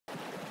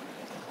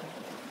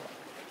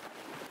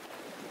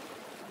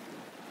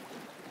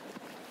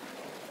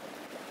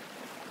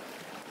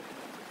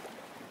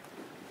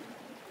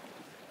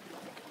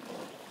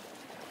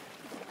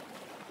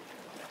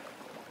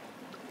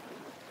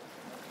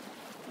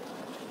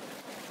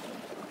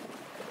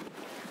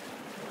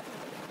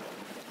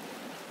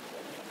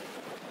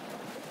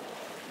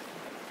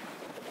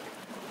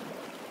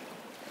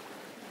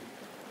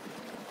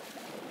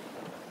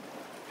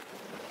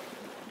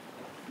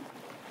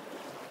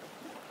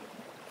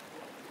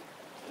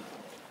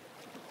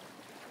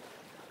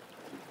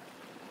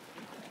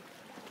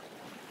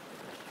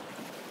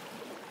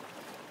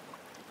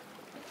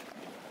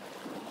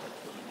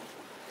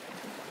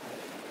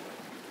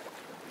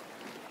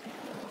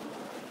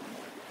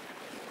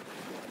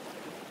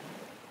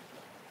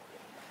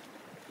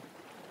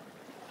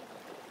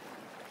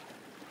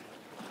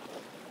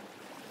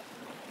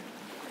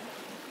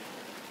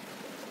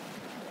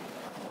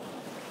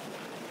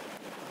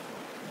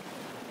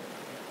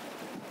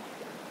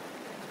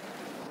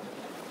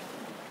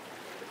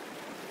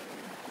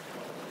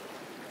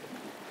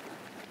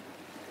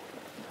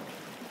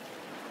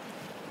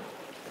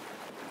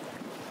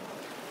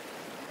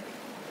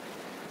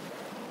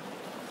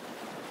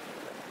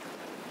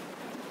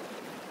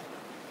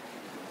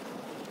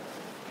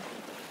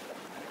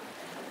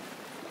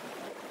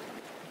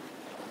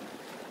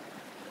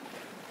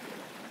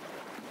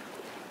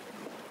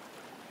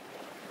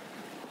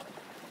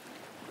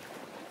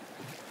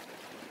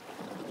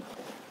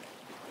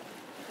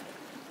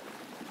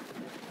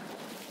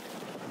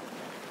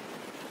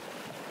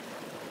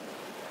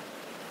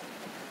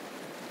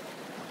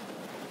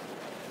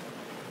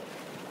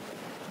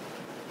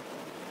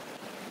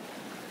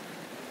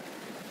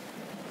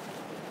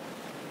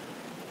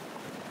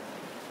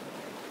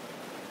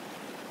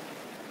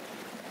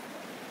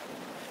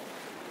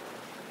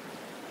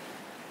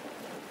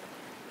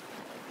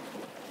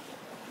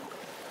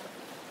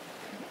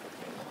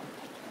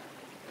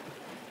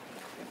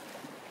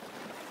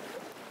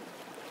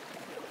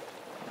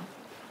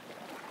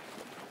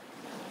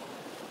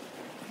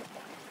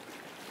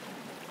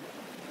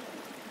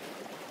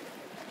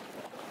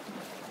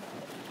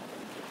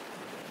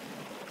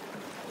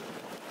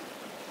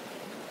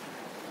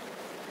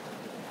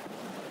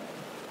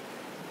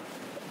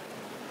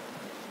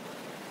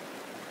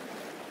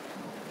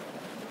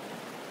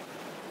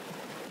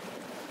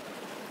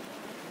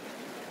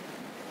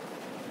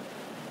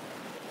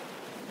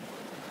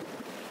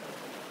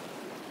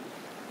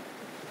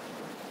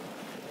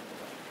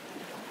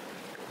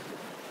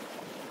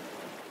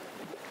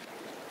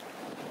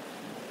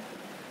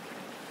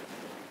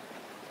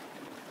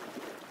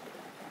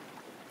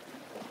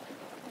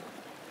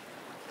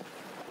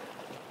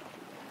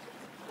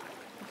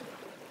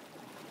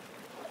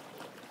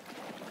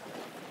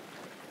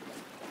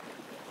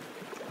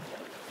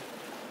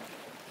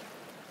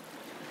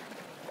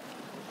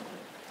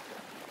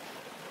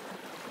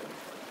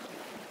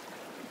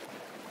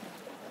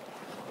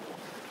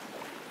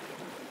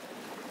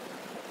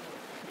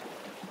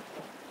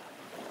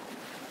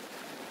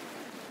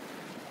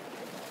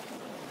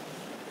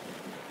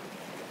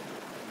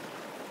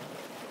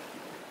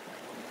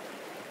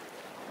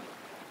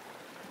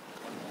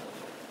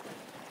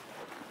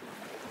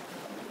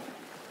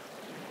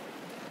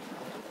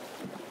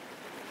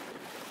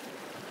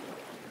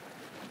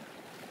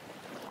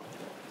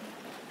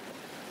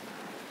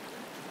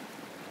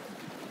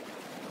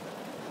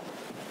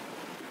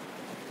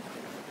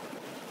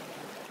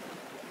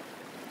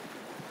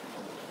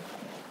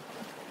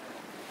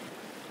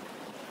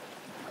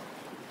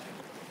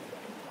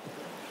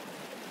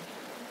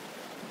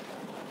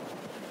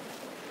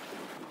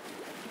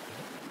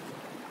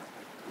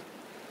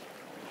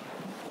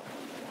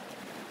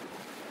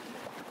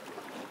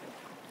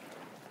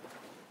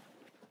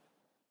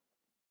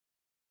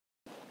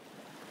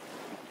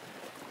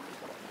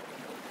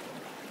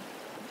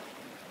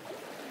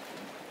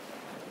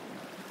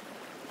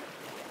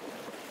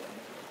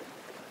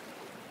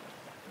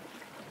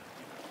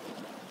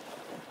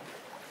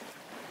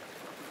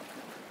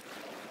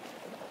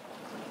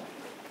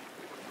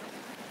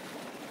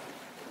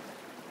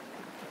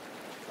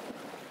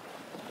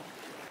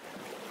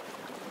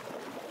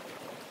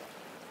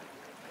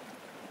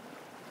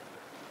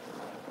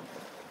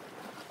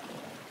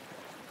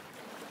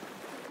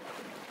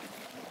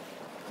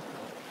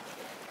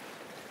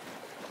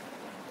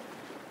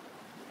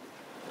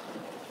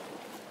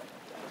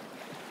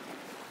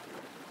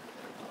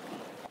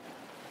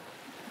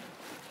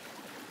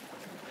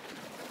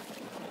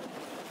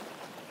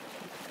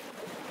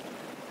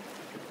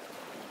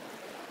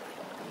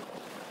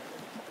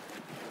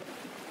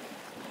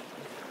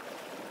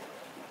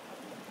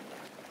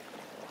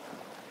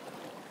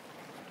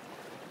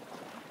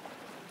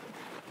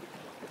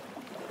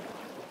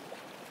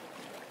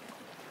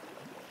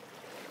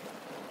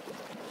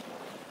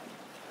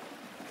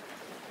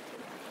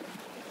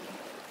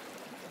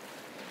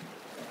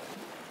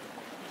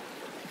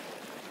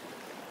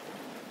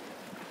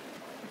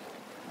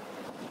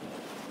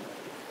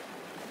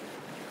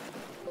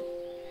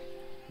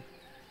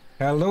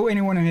Hello,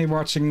 anyone here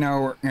watching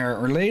now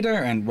or later,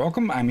 and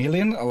welcome. I'm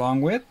Hillyan,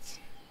 along with...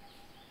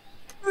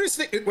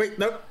 Wait,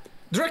 no.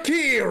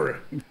 Drakir!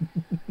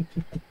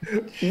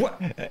 What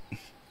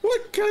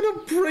kind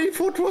of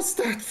braveheart was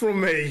that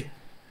from me?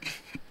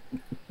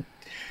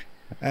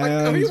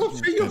 I mean, what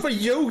thing of a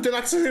joke that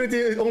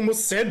accidentally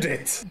almost said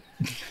it.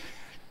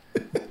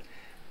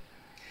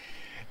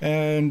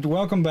 And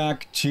welcome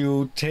back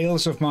to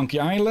Tales of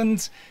Monkey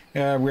Island,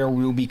 where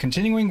we'll be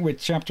continuing with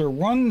Chapter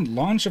 1,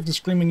 Launch of the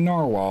Screaming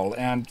Narwhal.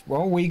 And,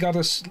 well, we got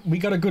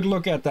a good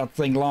look at that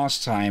thing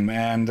last time,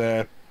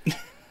 and,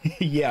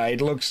 yeah,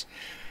 it looks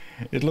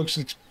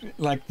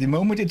like the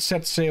moment it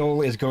sets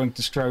sail is going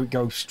to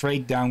go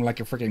straight down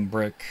like a freaking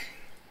brick.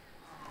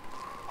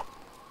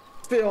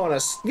 To be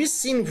honest, we've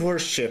seen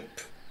worse ship.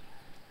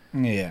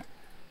 Yeah.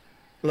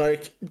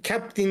 Like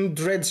Captain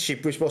Dread's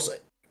ship, which was,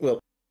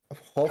 well,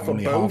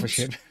 Only half a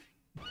ship.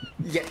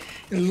 Yeah,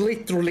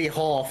 literally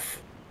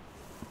half.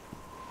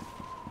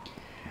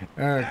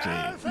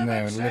 Okay,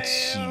 now let's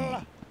see.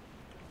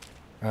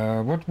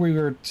 What we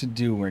were to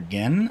do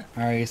again?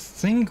 I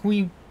think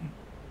we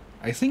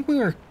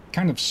were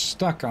kind of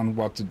stuck on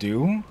what to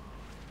do.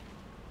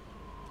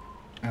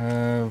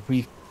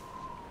 We've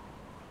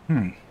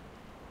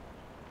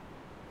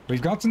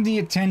gotten the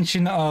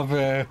attention of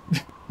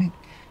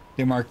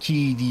the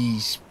Marquis, the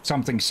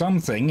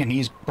something, and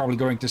he's probably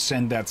going to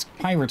send that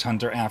pirate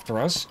hunter after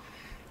us.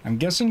 I'm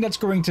guessing that's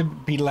going to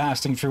be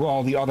lasting through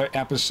all the other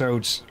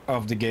episodes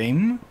of the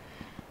game.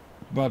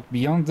 But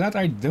beyond that,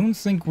 I don't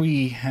think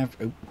we have...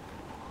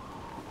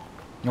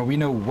 No, we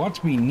know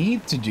what we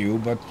need to do,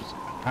 but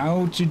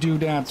how to do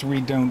that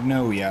we don't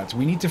know yet.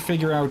 We need to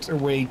figure out a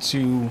way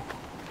to...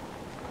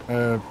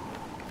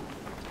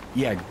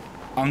 yeah,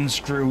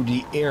 unscrew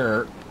the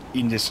air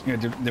in this...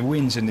 the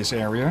winds in this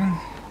area.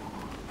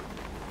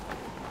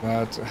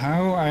 But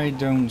how, I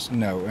don't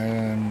know.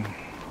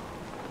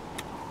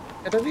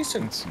 That is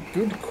a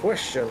good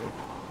question.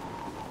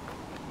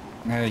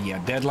 Yeah,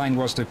 deadline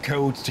was the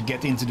code to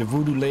get into the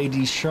voodoo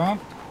lady's shop.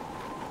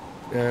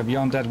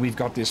 Beyond that, we've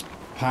got this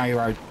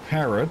pirate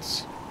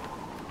parrot.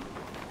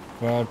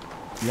 But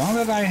beyond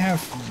that, I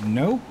have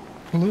no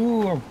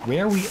clue of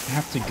where we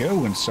have to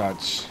go and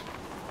such.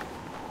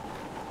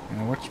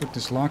 What's with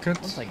this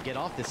locket? Once I get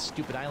off this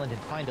stupid island and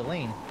find a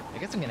lane, I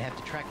guess I'm gonna have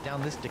to track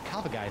down this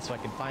Decava guy so I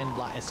can find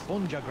La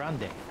Esponja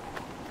Grande.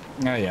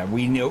 Oh yeah,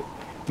 we know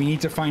we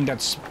need to find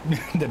that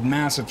that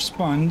massive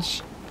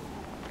sponge,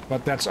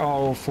 but that's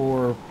all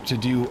to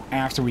do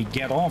after we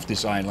get off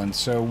this island.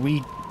 So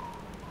we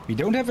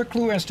don't have a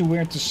clue as to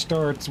where to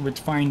start with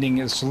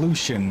finding a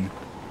solution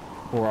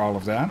for all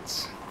of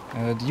that.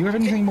 Do you have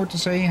anything more to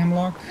say,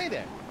 Hemlock? Hey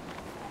there.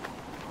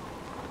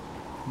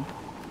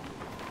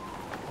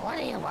 What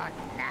do you want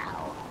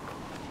now?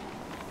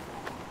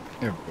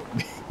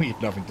 We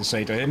have nothing to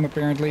say to him,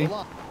 apparently.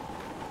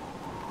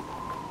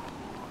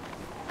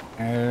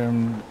 I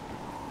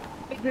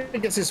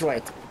guess it's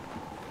right.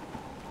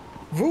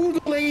 Voodoo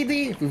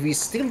lady, who we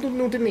still don't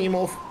know the name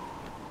of,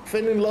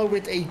 fell in love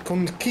with a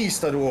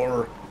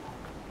conquistador.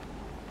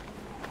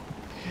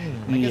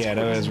 Yeah,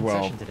 that as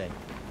well. Today,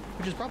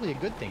 which is probably a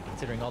good thing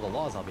considering all the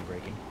laws I'll be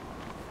breaking.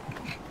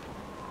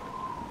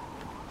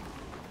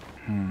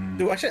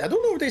 Actually, I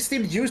don't know if they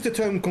still use the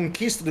term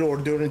conquistador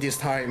during this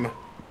time.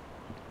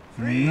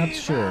 I'm not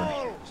sure.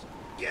 Vowels!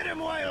 Get him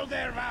wild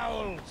there,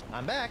 Vowels!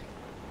 I'm back.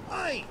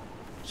 Aye!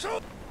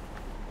 So...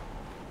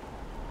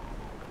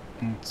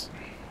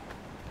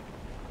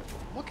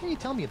 What can you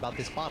tell me about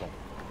this bottle?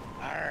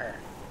 Arr!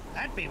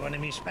 That'd be one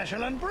of me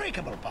special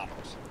unbreakable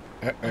bottles.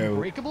 Uh-oh.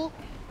 Unbreakable?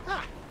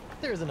 Ha!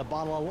 There isn't a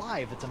bottle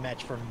alive that's a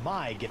match for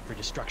my gift for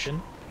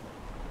destruction.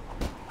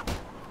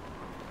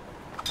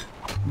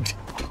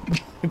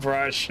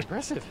 Brush.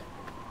 Impressive.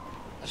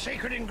 The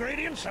secret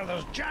ingredients are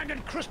those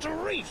jagged crystal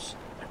reefs.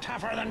 They're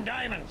tougher than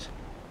diamonds.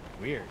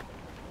 Weird.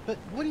 But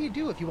what do you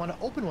do if you want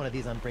to open one of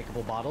these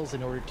unbreakable bottles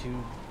in order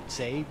to,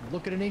 say,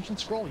 look at an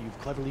ancient scroll you've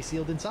cleverly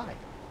sealed inside?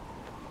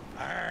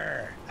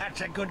 Arr!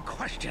 That's a good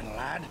question,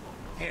 lad.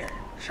 Here,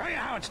 show you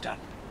how it's done.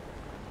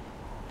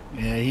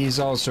 Yeah, he's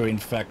also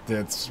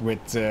infected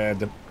with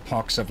the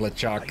pox of I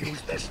LeChuck.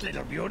 use this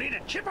little beauty to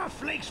chip off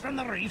flakes from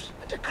the reefs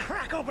and to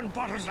crack open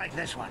bottles like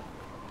this one.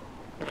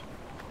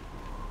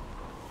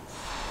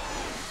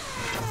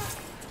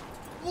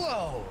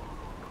 Whoa!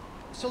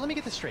 So let me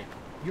get this straight.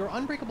 Your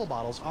unbreakable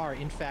bottles are,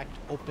 in fact,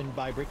 opened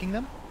by breaking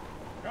them?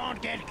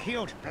 Don't get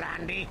cute,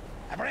 Blandy.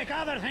 I break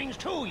other things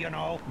too, you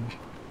know.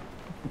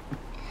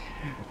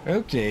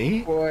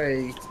 Okay.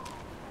 Wait.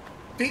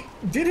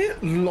 Did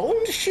it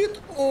launch it,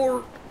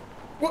 or...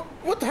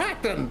 What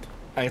happened?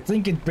 I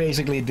think it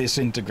basically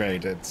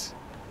disintegrated.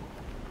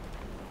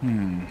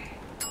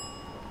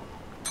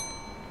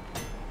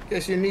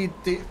 Guess you need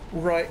the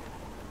right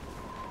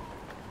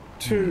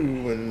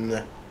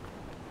tune.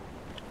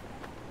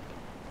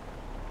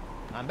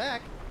 I'm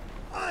back.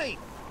 Aye!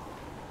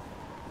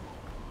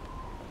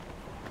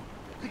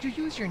 Could you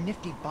use your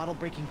nifty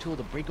bottle-breaking tool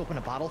to break open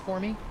a bottle for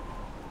me?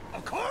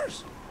 Of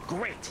course!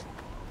 Great.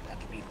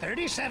 That'll be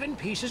 37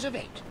 pieces of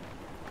 8.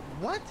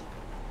 What?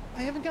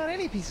 I haven't got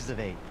any pieces of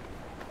 8.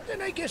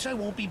 Then I guess I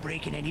won't be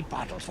breaking any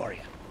bottles for you.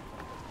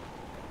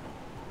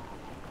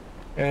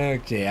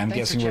 Okay, I'm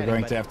Thanks guessing for we're chatting,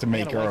 going but to have to I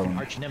make got a our wife and own.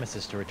 arch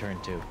nemesis to return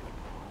to.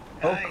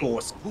 Of Aye,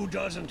 course. Who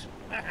doesn't?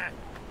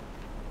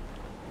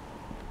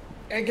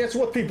 And guess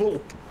what,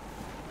 people?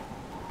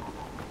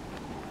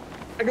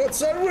 I got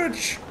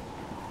sandwich!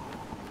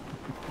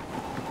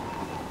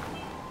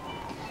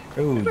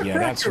 Oh yeah,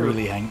 that's cracker.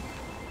 really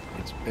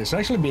it's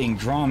actually being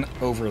drawn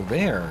over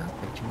there,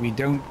 but we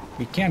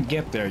can't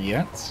get there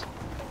yet.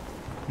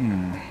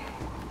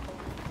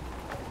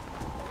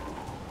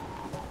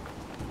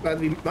 But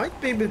we might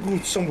be able to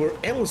move somewhere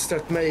else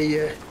that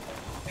may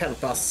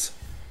help us.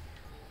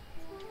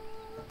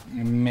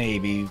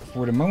 Maybe.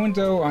 For the moment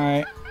though,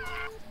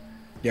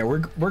 yeah,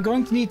 we're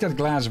going to need that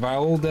glass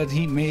vial that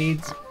he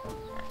made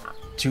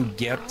to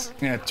get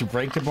to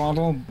break the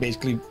bottle.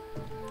 Basically,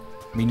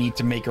 we need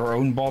to make our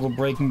own bottle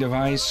breaking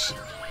device.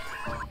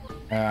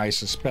 I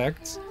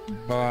suspect,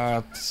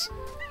 but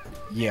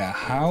yeah,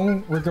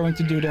 how we're going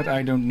to do that,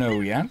 I don't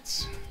know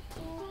yet.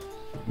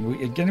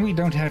 We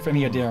don't have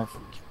any idea of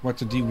what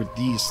to do with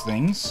these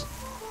things.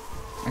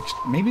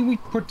 Actually, maybe we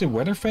put the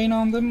weather vane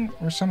on them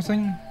or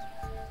something.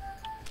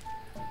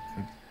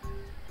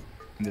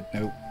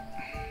 No.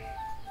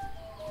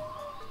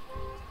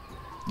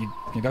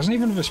 He doesn't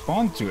even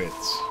respond to it.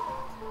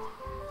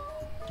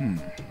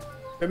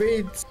 Maybe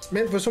it's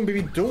meant for something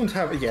we don't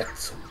have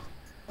yet.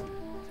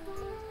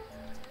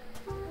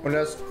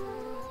 Unless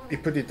we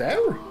put it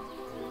there?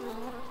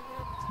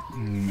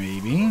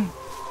 Maybe.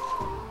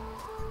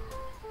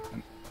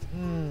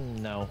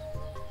 No.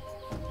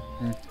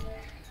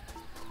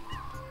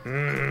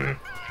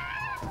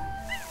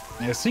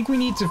 I think we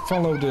need to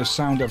follow the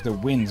sound of the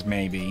wind,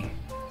 maybe.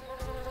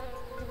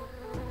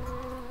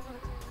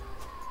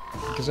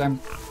 Because I'm...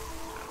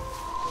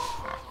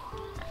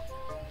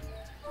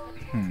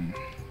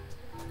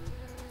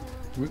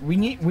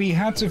 We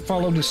had to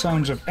follow the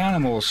sounds of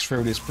animals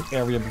through this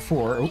area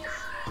before. Oh.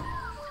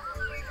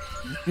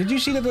 Did you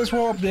see that as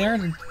well up there?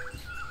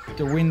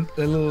 The wind,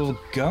 a little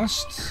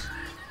gust?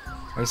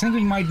 I think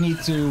we might need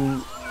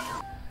to...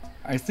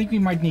 I think we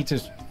might need to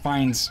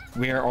find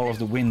where all of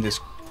the wind is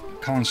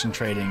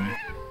concentrating.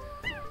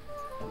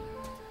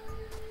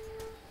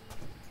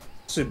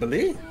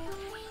 Possibly.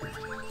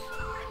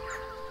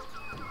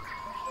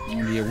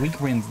 Maybe a weak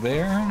wind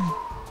there.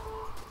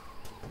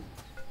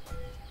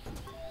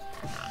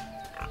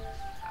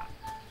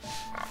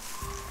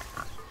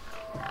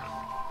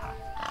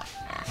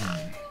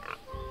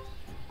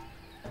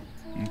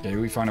 Okay,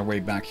 we found our way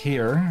back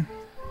here.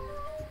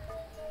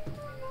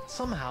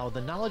 Somehow,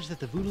 the knowledge that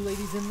the voodoo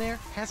lady's in there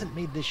hasn't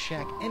made this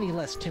shack any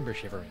less timber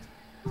shivering.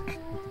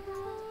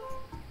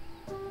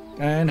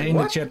 And hey in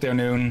the What? chat there,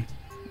 Noon.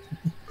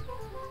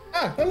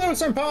 Ah, hello,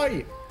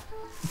 senpai!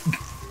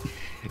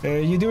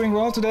 You doing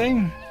well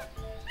today?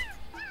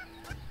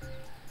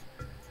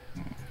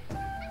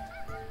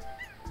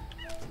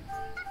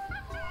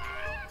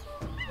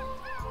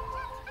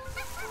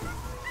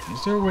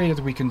 Is there a way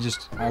that we can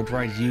just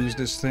outright use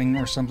this thing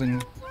or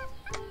something?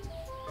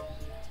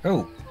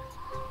 Oh.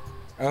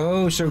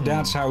 Oh, so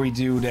that's how we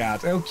do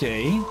that.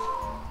 Okay.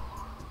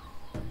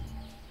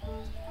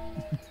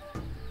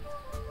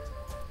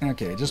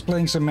 Okay, just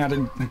playing some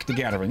Magic the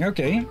Gathering.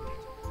 Okay.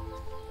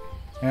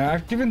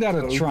 I've given that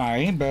a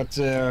try, but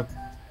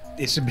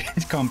it's a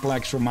bit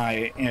complex for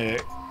my...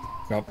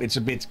 well, it's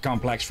a bit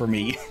complex for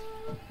me.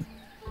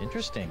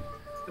 Interesting.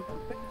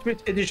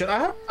 Edition. I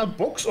have a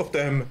box of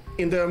them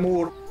in the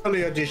more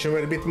early edition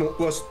where a bit more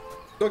was...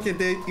 Okay,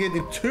 they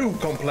getting too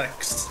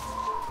complex.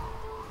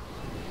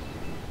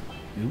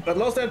 But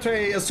last time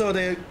I saw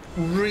they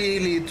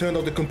really turned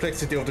out the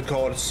complexity of the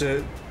cards,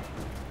 that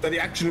they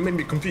actually made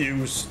me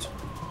confused.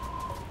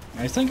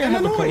 I think I I'm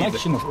have a annoyed.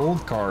 collection of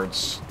old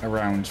cards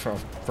around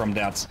from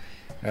that.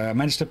 I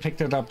managed to pick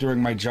that up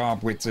during my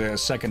job with a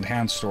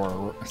second-hand store,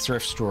 or a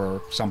thrift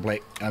store,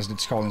 as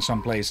it's called in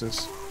some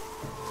places.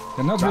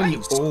 They're not really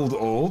Nice.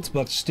 old,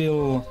 but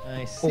still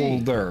I see.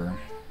 older.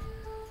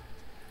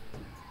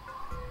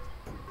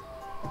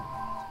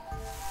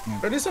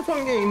 But it's a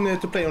fun game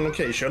to play on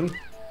occasion.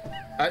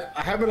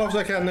 I have enough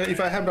I can, if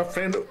I have a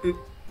friend,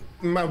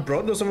 my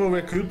brother or someone,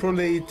 I could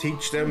probably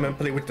teach them and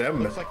play with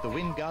them. Looks like the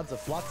wind gods of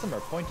Flotsam are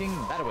pointing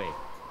that way.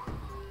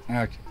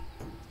 Okay.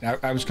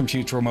 I was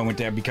confused for a moment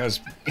there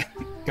because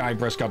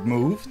Guybrush got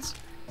moved.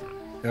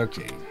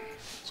 Okay.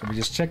 So we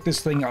just check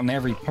this thing on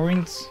every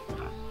point.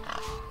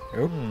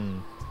 Oh.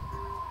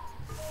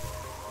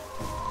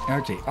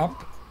 Okay,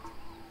 up.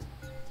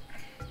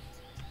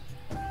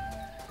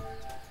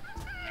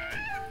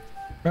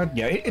 But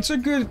yeah, it's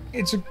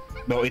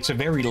a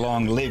very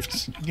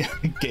long-lived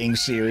game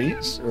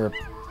series or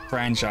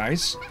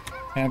franchise.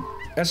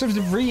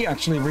 SF3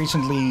 actually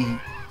recently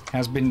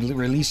has been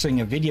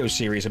releasing a video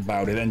series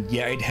about it, and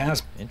yeah, it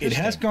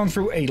has gone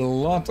through a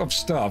lot of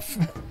stuff.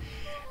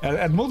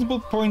 At multiple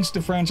points,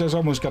 the franchise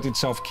almost got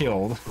itself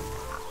killed.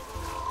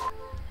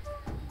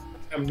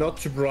 I'm not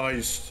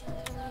surprised.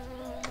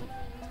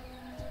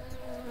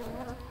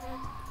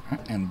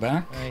 And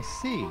back. I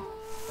see.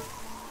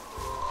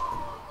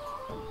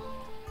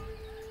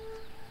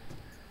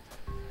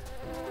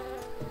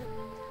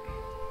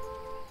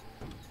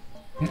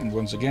 And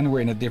once again,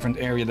 we're in a different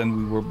area than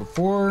we were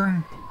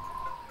before.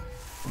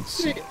 Let's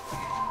see.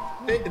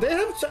 They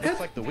have... Looks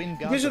like the wind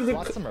gods of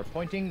Flotsam are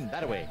pointing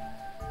that way.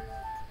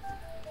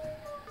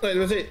 Wait,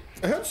 let's see.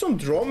 I had some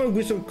drama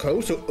with some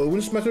coast or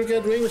owns Metal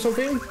Gathering or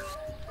something.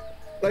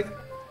 Like,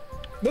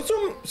 but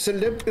some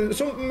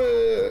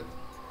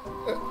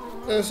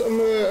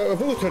I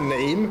forgot her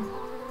name,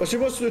 but she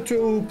was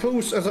to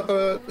pose as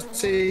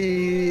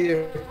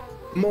say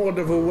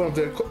model for one of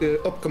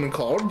the upcoming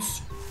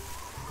cards.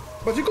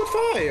 But she got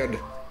fired.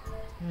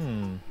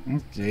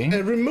 Okay.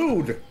 And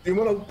removed. You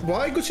wanna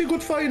why got she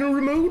got fired and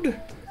removed?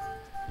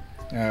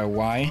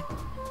 Why?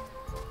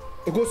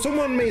 Because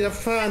someone made a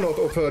fan art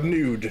of her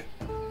nude.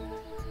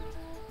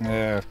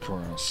 Of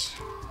course.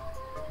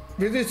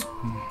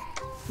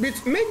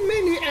 Which made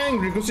me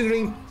angry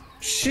considering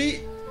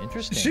she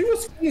Interesting.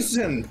 was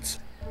innocent.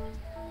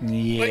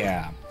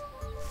 Yeah.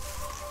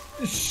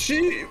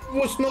 She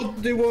was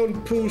not the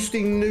one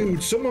posting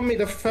nudes. Someone made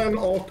a fan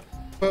art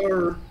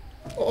her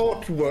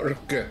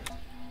artwork.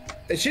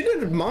 And she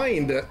didn't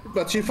mind,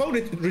 but she found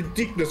it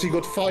ridiculous she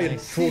got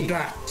fired for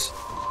that.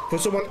 For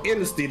someone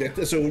else did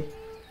it. So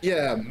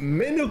yeah,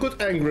 many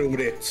got angry with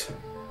it.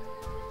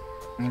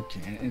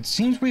 Okay, it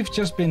seems we've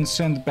just been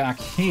sent back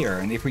here,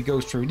 and if we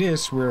go through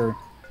this, we're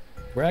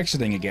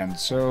exiting again.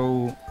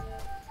 So,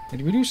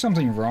 did we do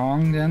something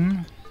wrong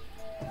then?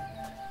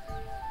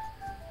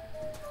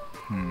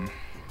 I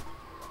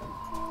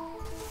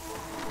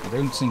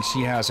don't think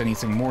she has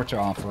anything more to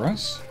offer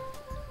us.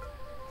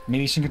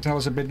 Maybe she can tell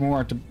us a bit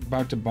more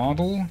about the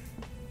bottle.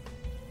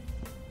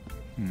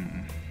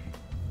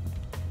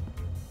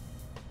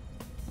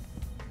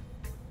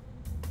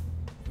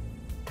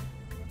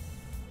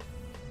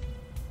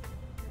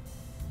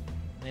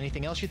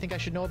 Anything else you think I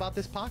should know about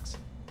this pox?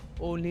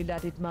 Only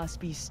that it must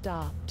be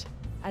stopped,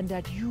 and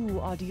that you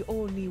are the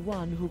only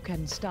one who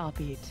can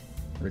stop it.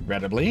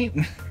 Regrettably.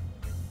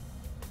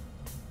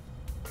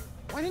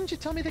 Why didn't you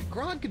tell me that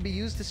grog could be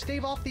used to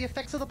stave off the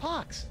effects of the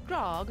pox?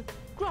 Grog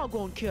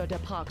won't cure the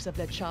pox of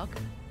the chuck.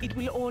 It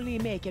will only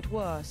make it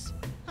worse.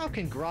 How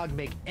can grog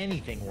make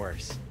anything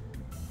worse?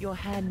 Your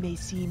hand may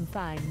seem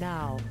fine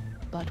now,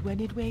 but when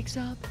it wakes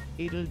up,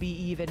 it'll be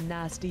even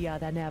nastier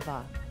than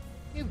ever.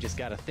 You've just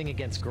got a thing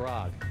against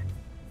grog.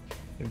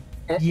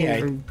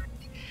 Yeah,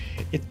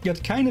 it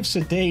got kind of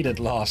sedated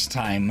last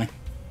time.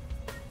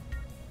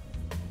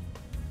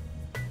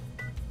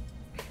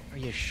 Are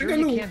you sure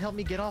you can't help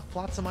me get off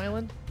Flotsam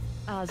Island?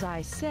 As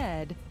I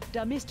said,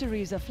 the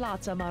mysteries of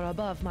Flotsam are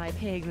above my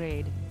pay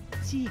grade.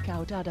 Seek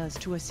out others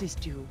to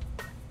assist you.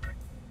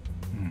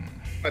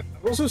 I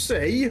also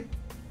say,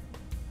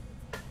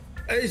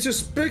 I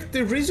suspect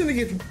the reason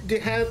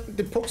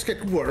the pox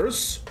get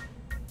worse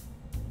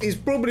is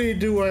probably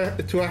due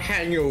to a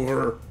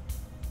hangover.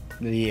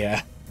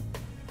 Yeah.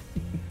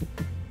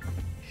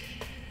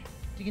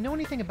 Do you know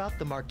anything about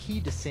the Marquis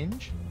de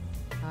Singe?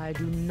 I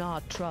do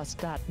not trust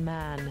that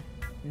man,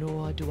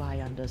 nor do I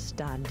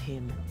understand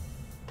him.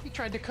 He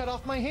tried to cut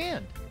off my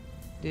hand.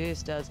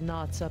 This does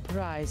not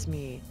surprise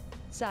me.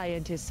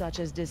 Scientists such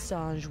as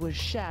Desange would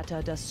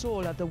shatter the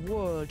soul of the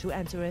world to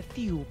answer a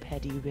few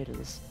petty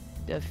riddles.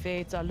 The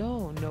fates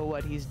alone know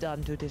what he's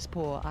done to this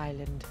poor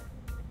island.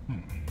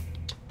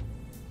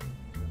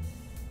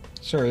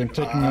 Sorry, I'm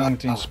taking a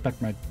moment to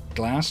inspect my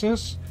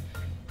glasses.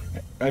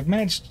 I've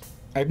managed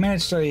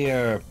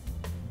a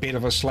bit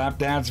of a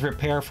slapdads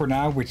repair for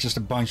now, with just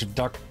a bunch of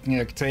duct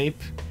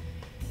tape.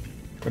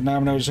 But now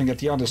I'm noticing that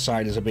the other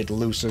side is a bit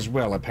loose as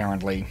well,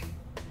 apparently.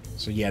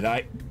 So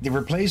yeah, the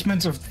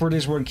replacements for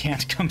this one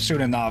can't come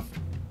soon enough.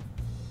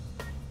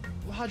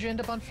 Well, how'd you end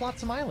up on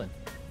Flotsam Island?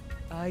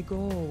 I go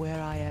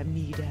where I am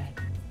needed.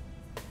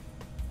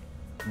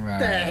 Right.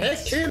 The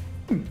heck?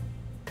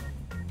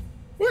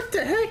 What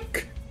the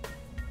heck?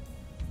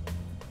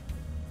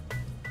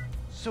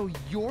 So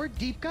you're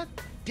Deep Gut?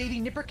 Davy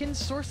Nipperkin's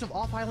source of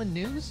off-island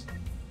news?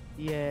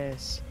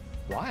 Yes.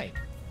 Why?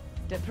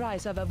 The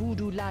price of a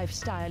voodoo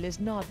lifestyle is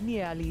not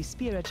merely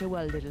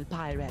spiritual, little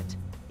pirate.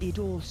 It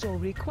also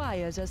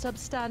requires a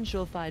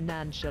substantial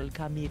financial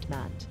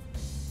commitment.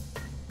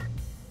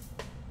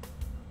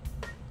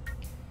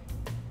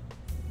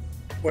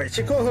 Wait,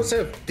 she called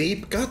herself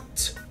Deep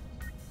Gut?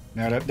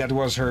 Now that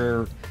was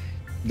her.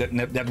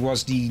 That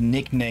was the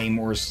nickname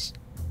or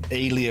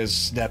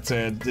alias that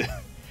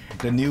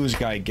the news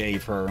guy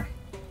gave her.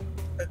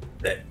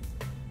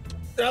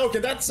 Okay,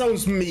 that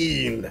sounds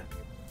mean.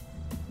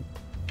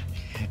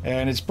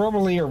 And it's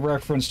probably a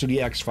reference to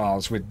the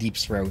X-Files with Deep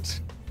Throat.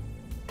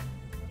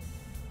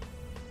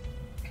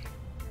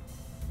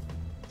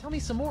 Tell me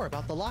some more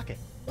about the locket.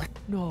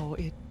 No,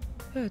 it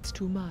hurts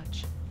too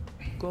much.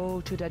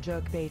 Go to the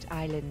Jerkbait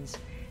Islands.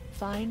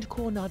 Find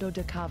Coronado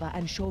de Cava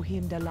and show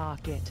him the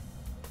locket.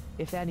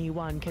 If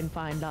anyone can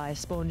find La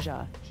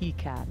Esponja, he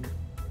can.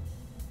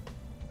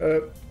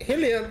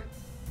 Hillyan,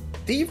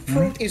 Deep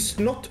Throat is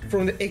not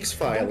from the Don't get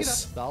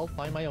X-Files. up. I'll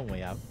find my own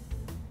way out.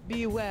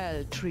 Be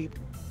well, Treep.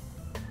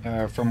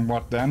 From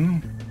what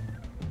then?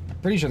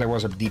 Pretty sure there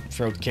was a Deep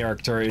Throat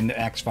character in the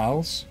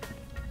X-Files.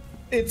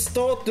 It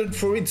started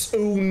for its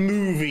own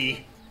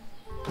movie.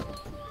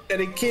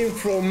 And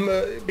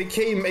it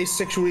became a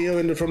sexual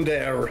innuendo from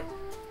there.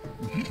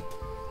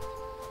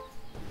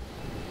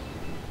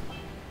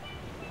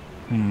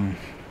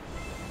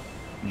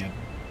 Yeah.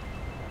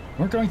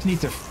 We're going to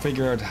need to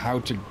figure out how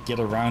to get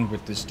around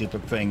with this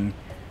stupid thing.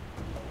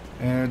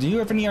 Do you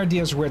have any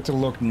ideas where to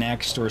look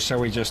next, or shall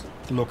we just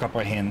look up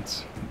a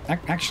hint?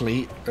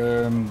 Actually,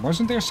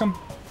 wasn't there some...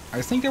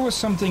 I think there was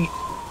something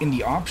in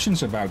the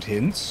options about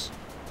hints.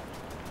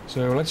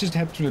 So let's just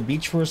head to the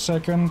beach for a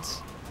second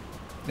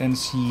and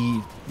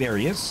see... There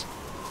he is.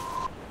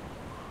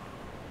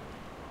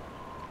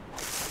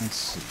 Let's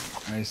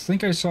see. I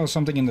think I saw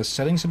something in the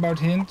settings about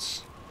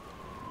hints.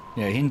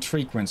 Yeah, hint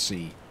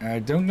frequency. I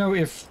don't know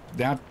if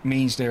that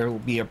means there will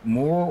be a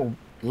more or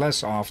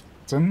less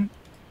often.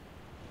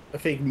 I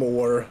think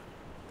more.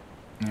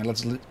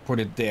 Let's put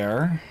it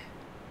there.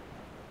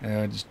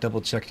 Just double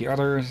check the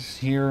others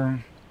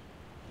here.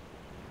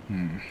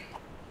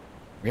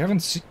 We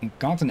haven't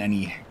gotten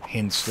any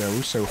hints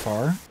though so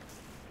far.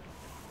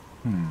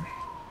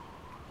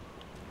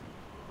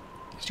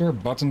 Is there a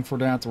button for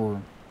that,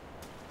 or?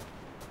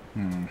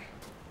 Yeah,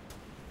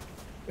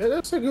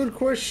 that's a good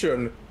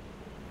question.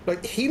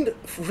 Like, hint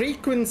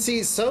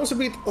frequency sounds a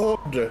bit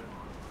odd.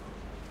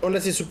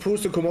 Unless it's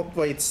supposed to come up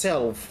by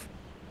itself.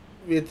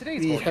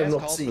 Today's We have forecast not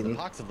calls for the seen.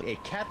 pox of a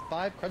Cat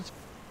 5 crunch.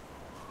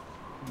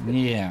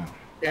 Yeah.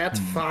 At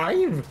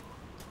 5?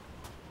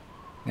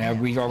 Yeah,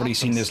 we've already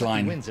seen this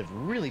line. Winds have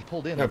really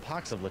pulled in the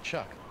pox of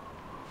LeChuck.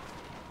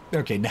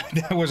 Okay,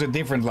 that was a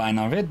different line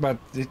of it, but...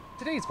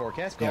 Today's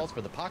forecast calls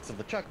for the pox of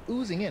LeChuck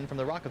oozing in from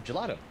the rock of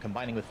gelato,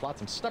 combining with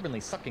flotsam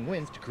stubbornly sucking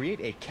winds to create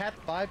a Cat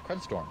 5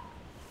 crunch storm.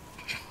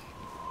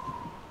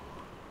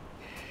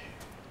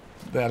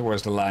 That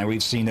was the line.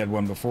 We've seen that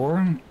one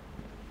before.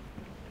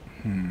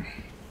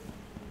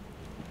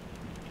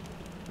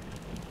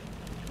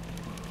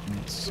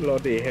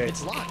 Bloody heck.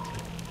 It's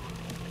locked.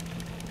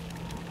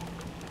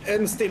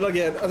 And still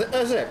again, as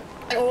I said,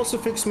 I also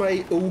fixed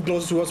my old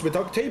glasses once with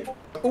duct tape.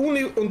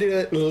 Only on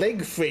the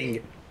leg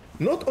thing,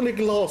 not on the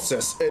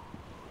glasses.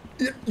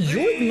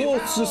 Your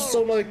glasses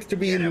sound like to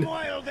be in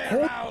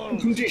horrible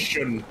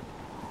condition.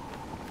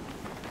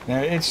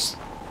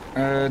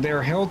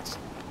 They're held...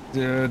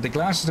 The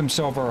glasses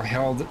themselves are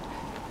held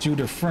to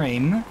the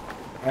frame,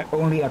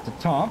 only at the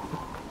top.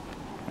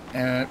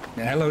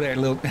 Hello there,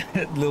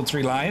 little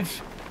tree live.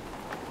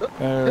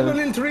 Hello,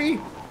 little tree.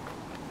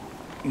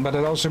 But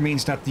it also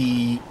means that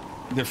the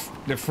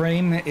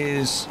frame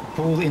is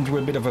pulled into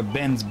a bit of a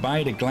bend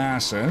by the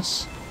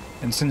glasses,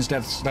 and since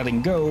that's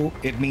letting go,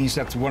 it means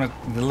that one of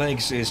the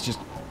legs is just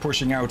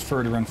pushing out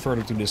further and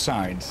further to the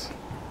side.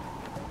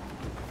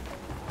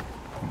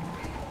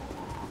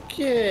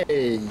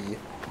 Okay.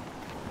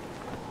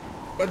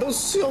 But those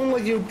sound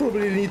like you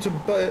probably need to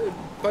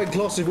buy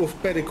glasses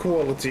with better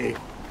quality.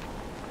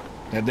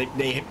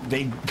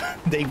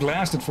 They've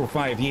lasted for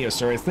 5 years,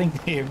 so I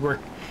think they were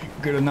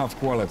good enough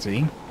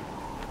quality.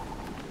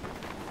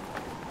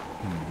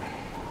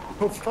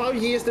 For 5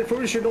 years, they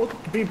probably should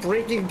not be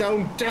breaking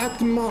down that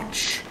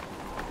much.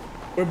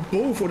 Where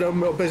both of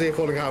them are basically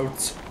falling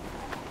out.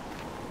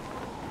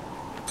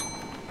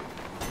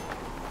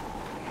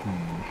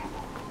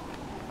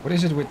 What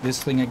is it with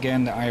this thing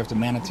again, the Eye of the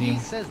Manatee? He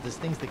says this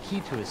thing's the key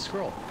to his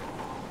scroll.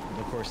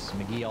 Of course,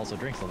 McGee also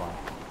drinks a lot.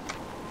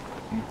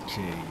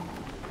 Okay.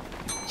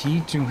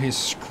 Key to his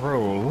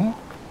scroll.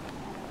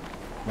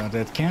 But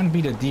that can't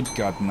be the deep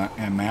gut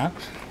map.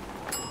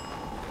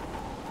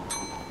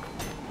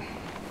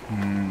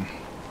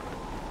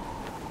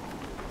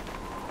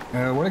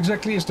 What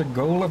exactly is the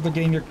goal of the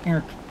game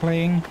you're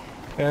playing?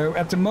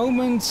 At the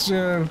moment,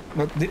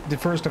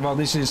 first of all,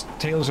 this is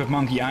Tales of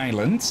Monkey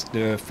Island,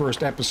 the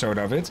first episode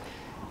of it.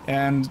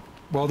 And,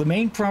 well, the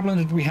main problem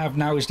that we have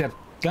now is that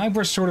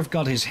Guybrush sort of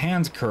got his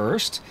hand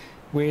cursed,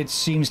 which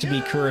seems to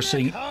be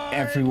cursing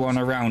everyone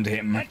around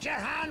him. Get your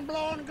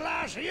hand-blown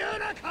glass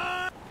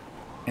unicorn!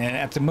 And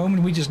at the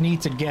moment, we just need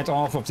to get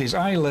off of this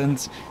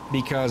island,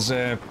 because,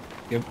 let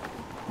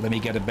me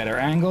get a better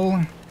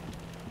angle.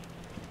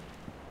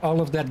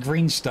 All of that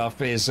green stuff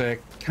is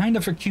kind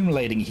of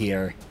accumulating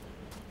here.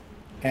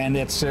 And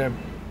it's a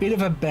bit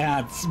of a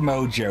bad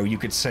mojo, you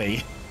could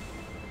say.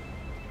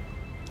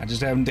 I just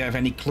don't have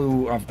any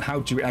clue of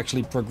how to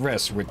actually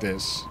progress with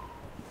this.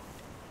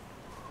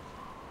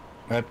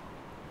 But,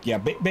 yeah,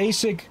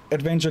 basic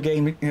adventure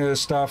game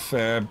stuff.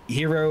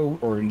 Hero,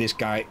 or in this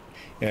guy,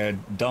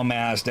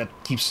 dumbass that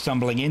keeps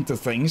stumbling into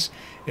things,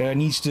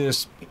 needs to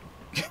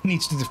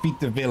defeat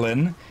the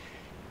villain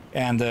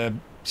and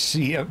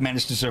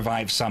manage to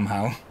survive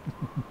somehow.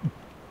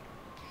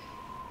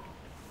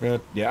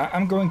 But yeah,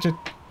 I'm going to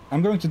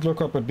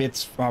look up a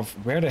bit of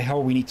where the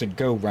hell we need to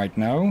go right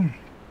now.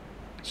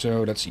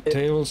 So let's see,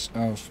 Tales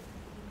of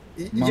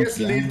Monkey Yes,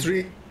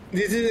 literally,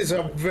 this is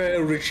a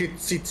very shit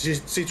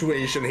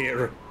situation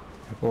here.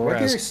 Or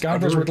as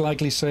Guybrush would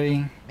likely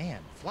say, Man,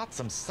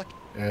 flotsam suck.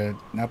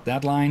 not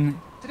that line.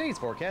 Today's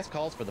forecast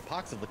calls for the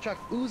pox of LeChuck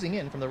oozing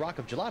in from the rock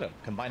of gelato,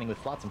 combining with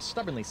flotsam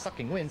stubbornly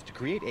sucking winds to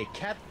create a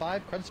Cat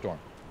 5 crunch storm.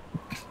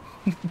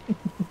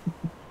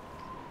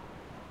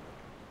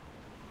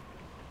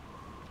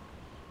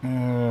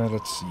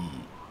 Let's see.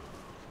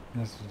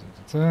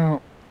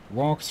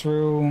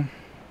 Walkthrough.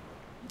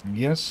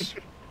 Yes.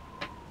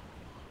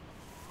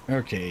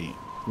 Okay.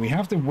 We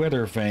have the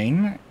weather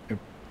vane.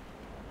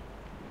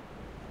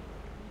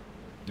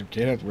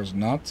 Okay, that was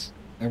not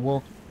a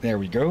walk. There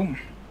we go.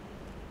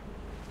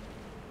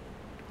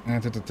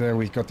 And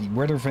we've got the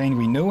weather vane.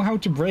 We know how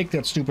to break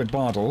that stupid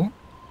bottle.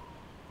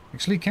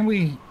 Actually, can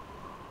we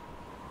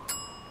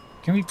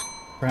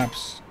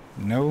perhaps...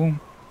 No.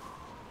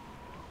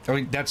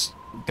 Oh,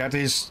 that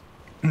is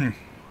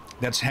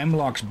that's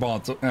Hemlock's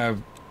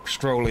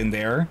scroll in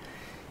there,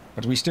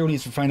 but we still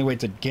need to find a way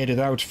to get it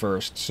out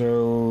first.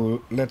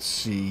 So let's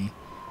see.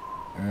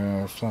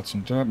 Flats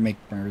and dirt, make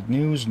pirate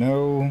news.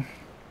 No.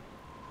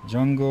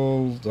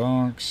 Jungle,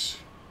 dogs.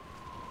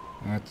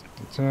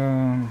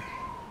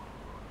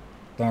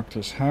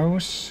 Doctor's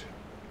house.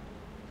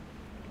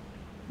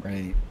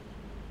 Right.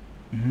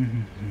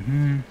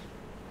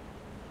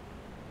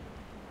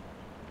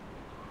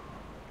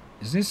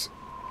 Is this...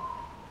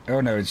 Oh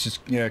no, it's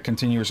just, yeah,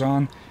 continues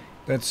on.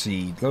 Let's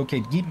see.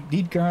 Locate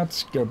deep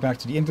guards, go back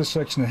to the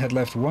intersection and head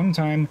left one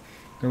time.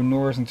 Go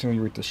north until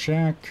you're at the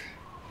shack.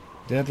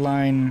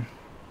 Deadline.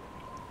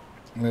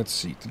 Let's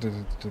see.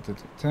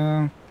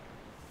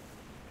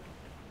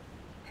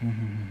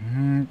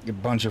 A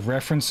bunch of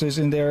references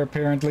in there,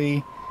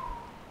 apparently.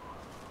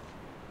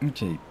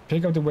 Okay,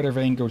 pick up the weather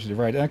vane, go to the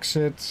right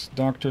exit.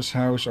 Doctor's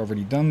house,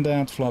 already done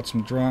that.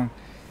 Flotsam draw.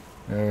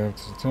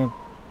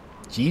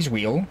 Cheese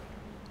wheel.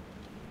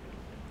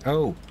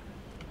 Oh,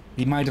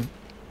 he might have.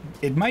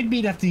 It might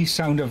be that the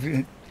sound of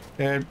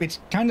it's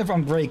kind of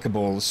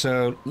unbreakable.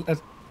 So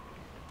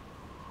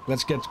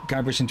let's get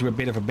Guybrush into a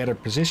bit of a better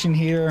position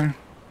here.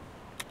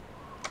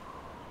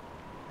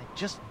 I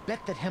just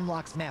bet that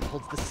Hemlock's map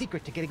holds the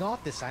secret to getting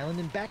off this island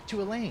and back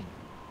to Elaine.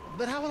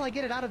 But how will I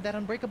get it out of that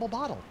unbreakable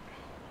bottle?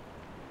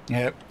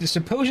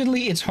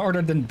 Supposedly it's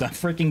harder than the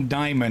freaking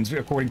diamonds,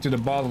 according to the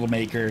bottle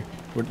maker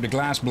with the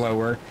glass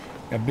blower.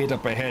 A bit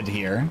up ahead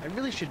here. I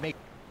really should make.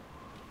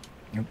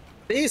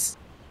 This...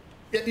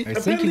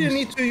 apparently you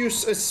need to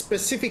use a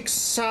specific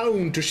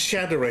sound to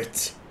shatter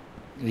it.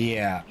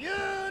 Yeah.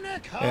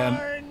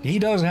 Unicorn! He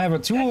does have a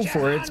tool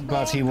for it,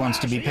 but he wants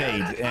to be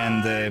paid.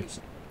 And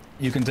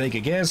you can take a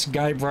guess,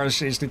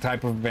 Guybrush is the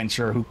type of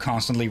adventurer who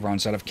constantly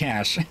runs out of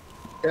cash.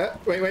 Yeah,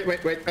 wait.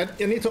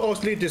 I need to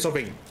ask Lintree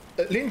something.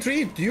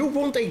 Lintree, do you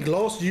want a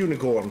glass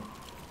unicorn?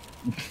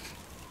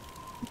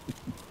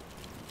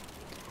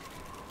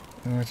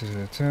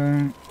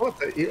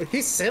 What?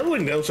 He's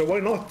selling them, so why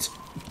not?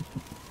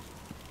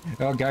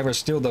 Well, Guybrush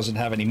still doesn't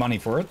have any money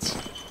for it.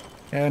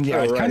 And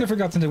yeah, I'd kind of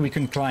forgotten that we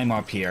can climb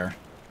up here.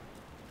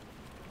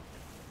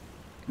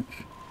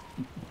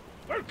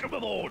 Welcome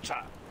aboard,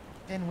 sir.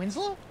 Ben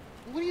Winslow?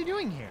 What are you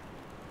doing here?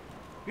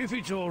 If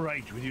it's all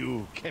right with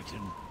you,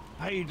 Captain,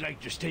 I'd like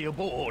to stay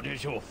aboard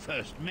as your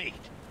first mate.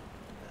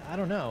 I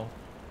don't know.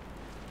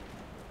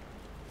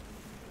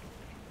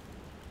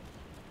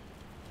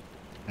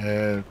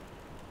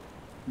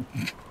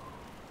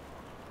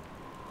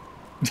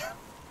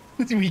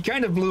 We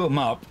kind of blew him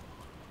up.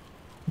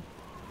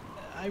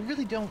 I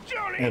really don't...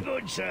 Jolly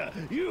good, sir.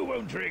 You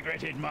won't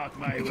regret it, mark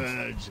my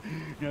words.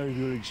 Now, if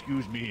you'll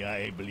excuse me,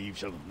 I believe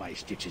some of my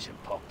stitches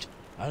have popped.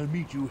 I'll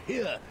meet you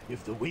here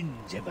if the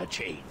winds ever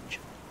change.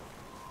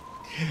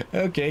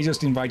 Okay,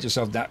 just invite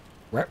yourself down.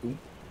 Where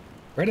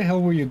the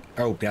hell were you?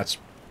 Oh, that's...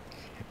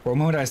 For a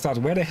moment I thought,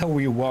 where the hell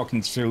were you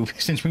walking through?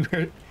 Since we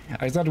were...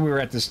 I thought we were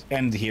at this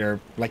end here.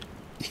 Like,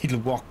 he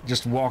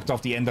just walked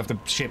off the end of the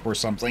ship or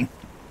something.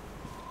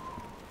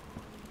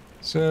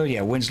 So,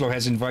 yeah, Winslow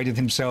has invited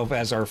himself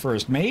as our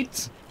first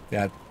mate.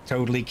 That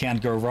totally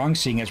can't go wrong,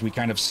 seeing as we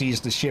kind of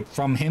seized the ship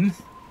from him.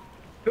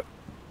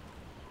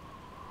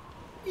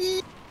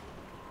 The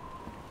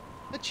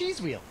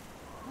cheese wheel.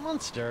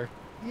 Monster.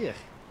 Yeah.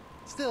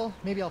 Still,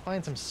 maybe I'll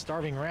find some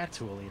starving rats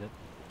who will eat it.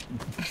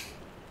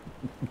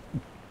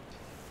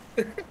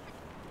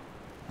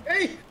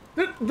 Hey,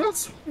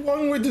 that's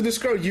one way to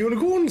describe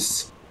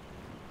unicorns.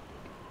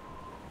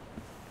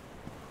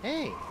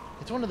 Hey,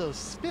 it's one of those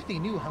spiffy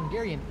new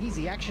Hungarian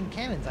easy-action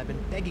cannons I've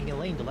been begging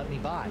Elaine to let me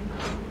buy.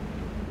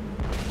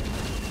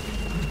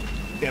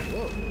 Yep.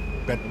 Whoa,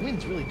 But, the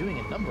wind's really doing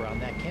a number on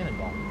that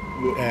cannonball.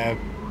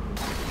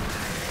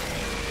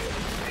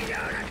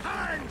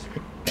 Unicorns!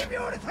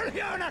 Beautiful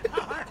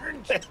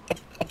unicorns!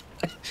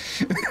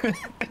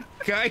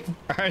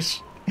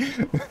 Guybrush!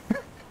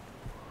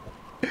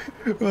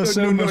 Well,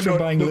 so much for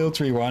buying Lil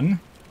Tree one.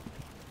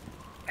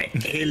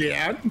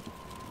 Hillyan?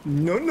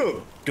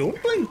 No,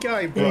 don't blame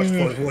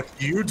Guybrush for what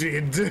you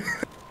did.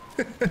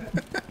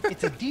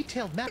 It's a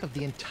detailed map of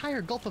the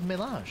entire Gulf of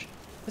Melange.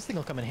 This thing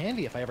will come in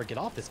handy if I ever get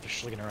off this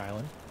Fischlinger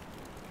Island.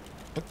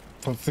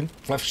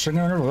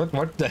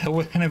 What the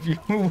hell kind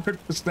of word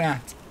was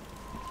that?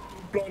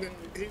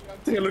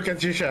 Take a look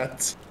at your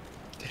chat.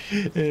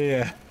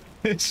 Yeah,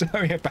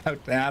 sorry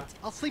about that.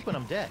 I'll sleep when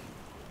I'm dead.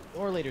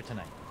 Or later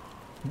tonight.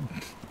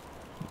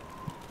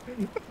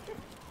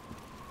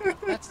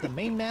 That's the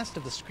main mast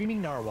of the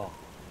Screaming Narwhal.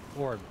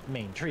 Or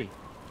main tree.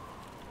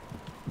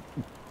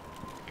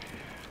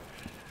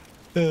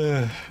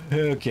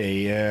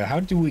 Okay, how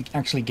do we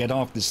actually get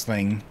off this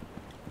thing?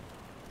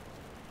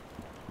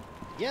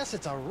 Yes,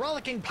 it's a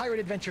rollicking pirate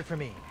adventure for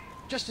me.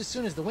 Just as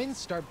soon as the winds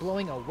start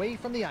blowing away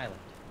from the island.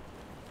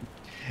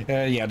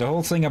 Yeah, the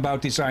whole thing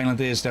about this island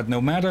is that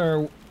no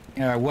matter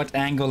what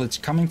angle it's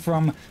coming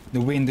from, the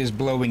wind is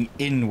blowing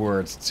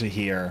inward to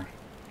here.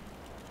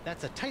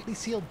 That's a tightly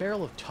sealed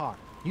barrel of tar,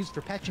 used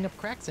for patching up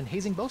cracks and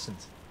hazing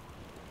bosuns.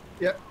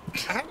 Yeah,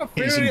 I have a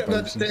theory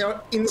that they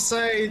are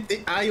inside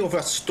the eye of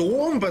a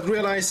storm, but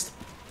realized,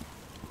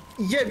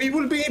 yeah, we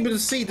will be able to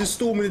see the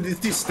storm in the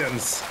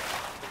distance.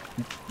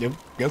 Yep.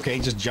 Okay,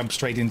 just jump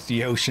straight into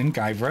the ocean,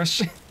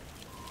 Guybrush.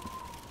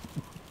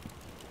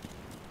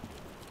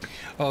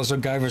 Also,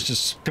 Guybrush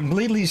just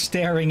completely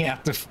staring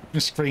at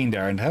the screen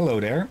there, and hello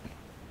there.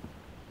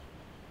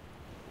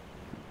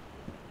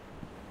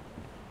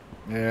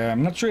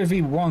 I'm not sure if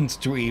he wants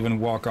to even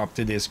walk up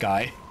to this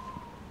guy.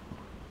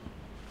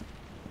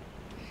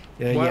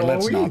 Yeah,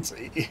 let's not.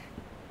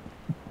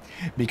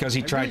 Because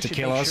he tried to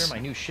kill us. Sure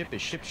my new ship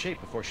is ship shape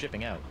before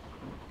shipping out.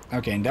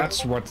 Okay, and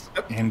that's what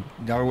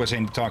that was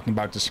him talking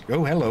about this.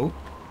 Oh, hello.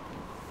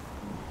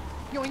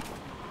 Yoink.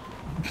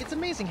 It's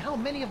amazing how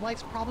many of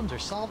life's problems are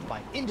solved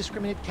by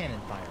indiscriminate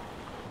cannon fire.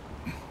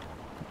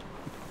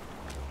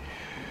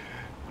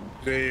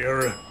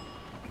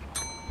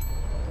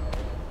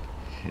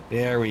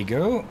 There we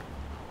go.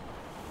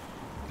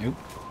 Nope.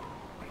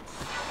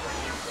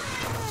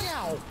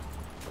 Meow.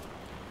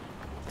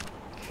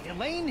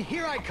 Elaine,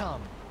 here I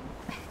come.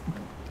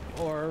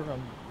 Or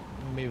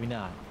maybe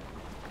not.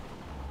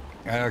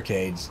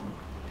 Okay.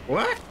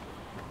 What?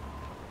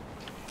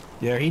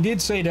 Yeah, he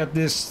did say that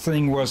this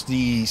thing was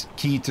the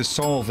key to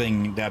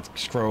solving that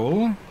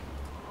scroll.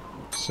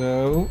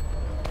 So...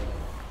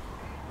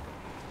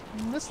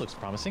 This looks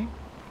promising.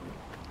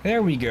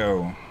 there we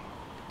go.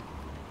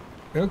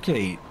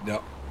 Okay,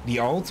 the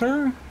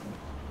altar.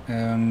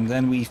 And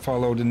then we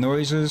follow the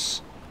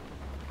noises.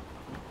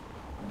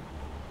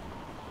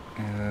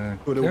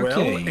 To the well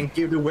and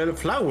give the well a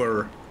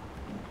flower.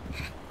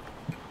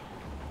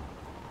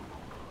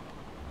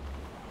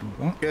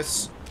 What?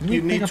 Yes,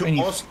 you need to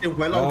ask the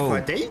well out for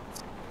a date?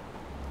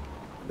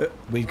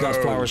 We've got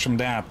flowers from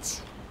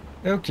that.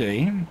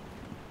 Okay.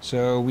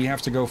 So we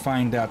have to go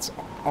find that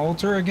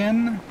altar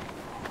again.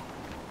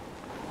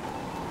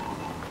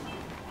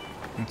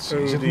 Let's see,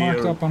 is it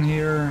marked up on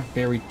here?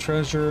 Buried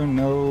treasure?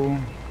 No.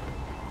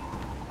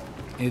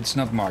 It's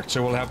not marked,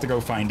 so we'll have to go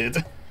find it.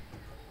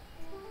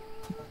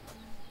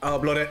 Oh,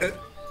 bloody.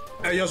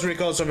 I just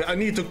recalled something. I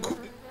need to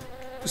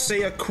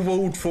say a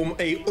quote from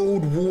a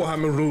old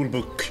Warhammer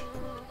rulebook.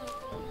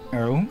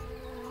 Oh?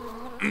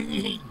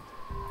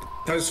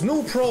 There's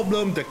no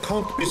problem that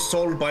can't be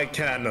solved by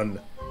cannon.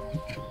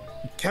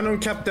 Cannon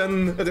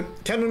captain, the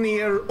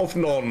cannoneer of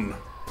none.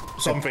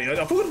 Something.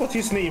 I forgot what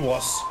his name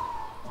was.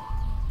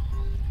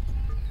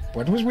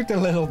 What was with the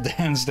little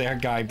dance there,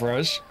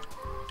 Guybrush?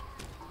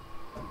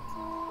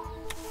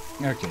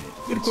 Okay.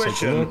 Good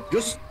question.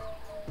 Just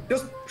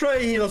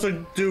try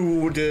also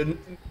do the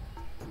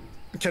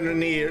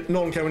cannoneer,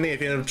 non-cannoneer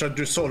thing and try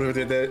to solve it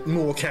with the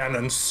more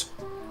cannons.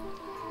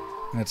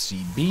 Let's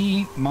see.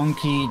 B,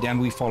 monkey, then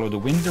we follow the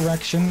wind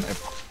direction.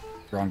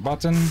 Wrong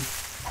button.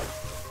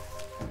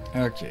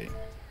 Okay.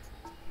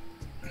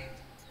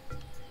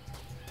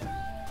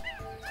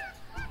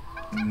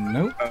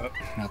 Nope,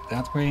 not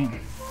that way.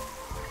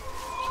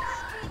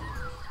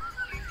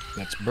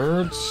 That's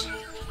birds.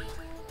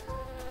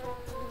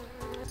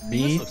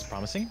 B. This looks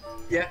promising.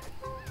 Yeah,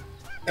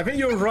 I think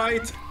you're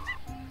right.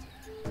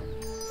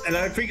 And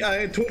I think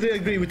I totally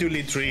agree with you,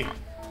 Litri.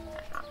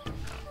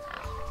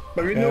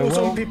 But we know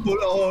some people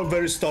are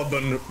very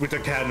stubborn with the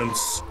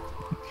cannons.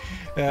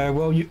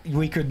 Well,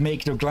 we could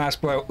make the glass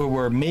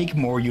blower make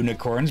more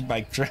unicorns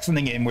by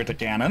threatening him with a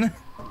cannon.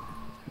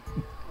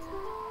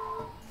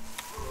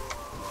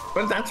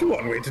 Well, that's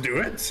one way to do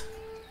it.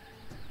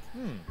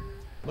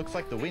 Looks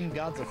like the wind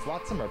gods of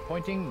Flotsam are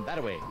pointing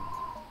that way.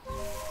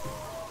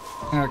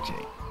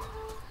 Okay.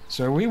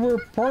 So we were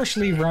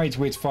partially right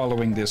with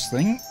following this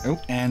thing.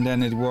 Oh, and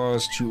then it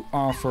was to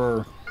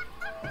offer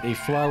a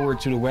flower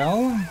to the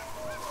well.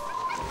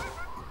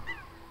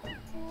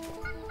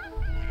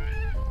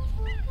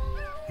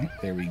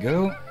 There we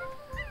go.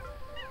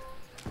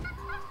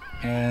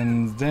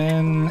 And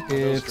then Are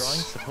those it's...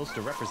 drawings supposed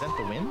to represent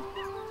the wind?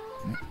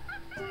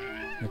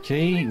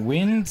 Okay,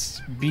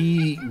 wind,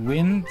 B,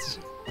 wind.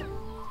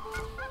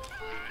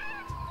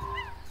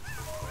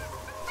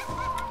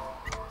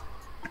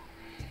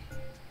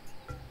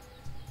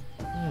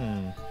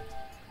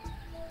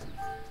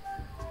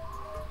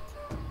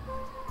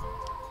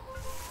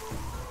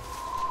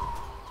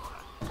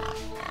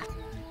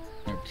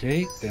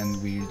 Okay,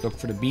 then we look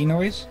for the B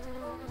noise.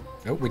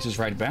 Oh, which is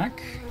right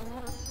back.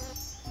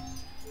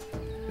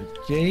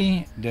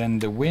 Okay, then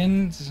the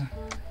wind.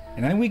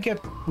 And then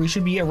we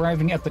should be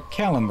arriving at the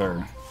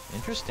calendar.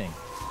 Interesting.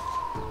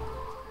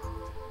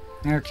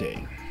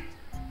 Okay.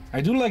 I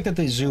do like that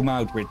they zoom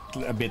out with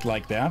a bit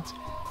like that,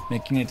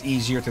 making it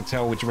easier to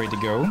tell which way to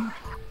go.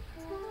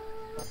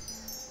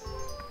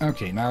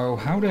 Okay, now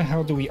how the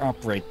hell do we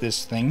operate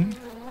this thing?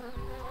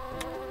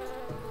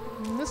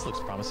 This looks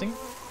promising.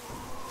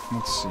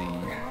 Let's see.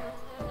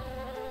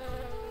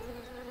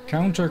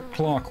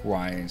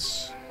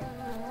 Counterclockwise.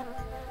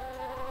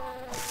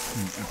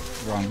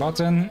 Wrong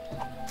button.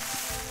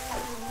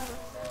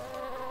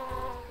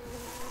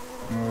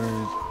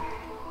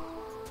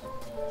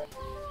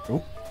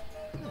 Oh.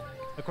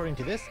 According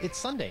to this, it's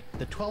Sunday,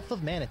 the 12th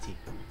of Manatee.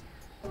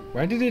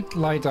 Why did it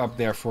light up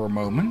there for a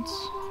moment?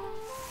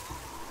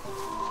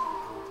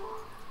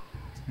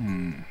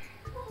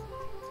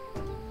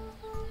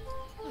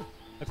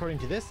 According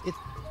to this, it's...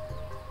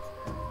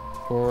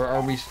 Or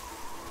are we...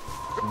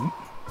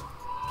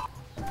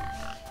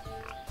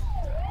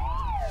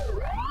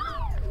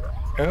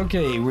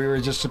 Okay, we were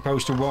just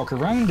supposed to walk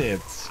around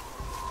it.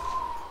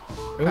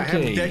 Okay. I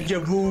have deja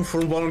vu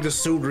from one of the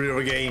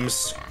Sudrier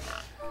games.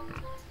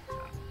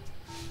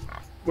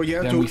 Where you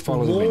have Then we to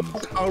follow the wind.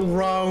 walk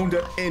around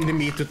the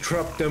enemy to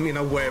trap them in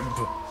a web.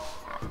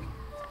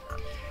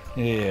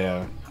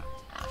 Yeah.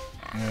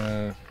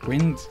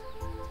 Wind.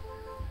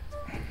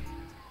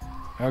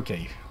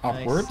 Okay,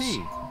 upwards. I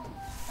see.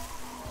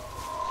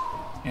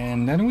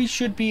 And then we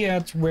should be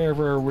at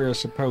wherever we're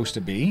supposed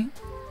to be.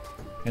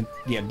 And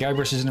yeah,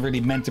 Guybrush isn't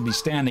really meant to be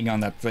standing on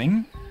that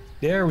thing.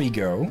 There we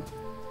go.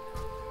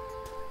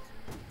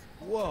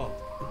 Whoa.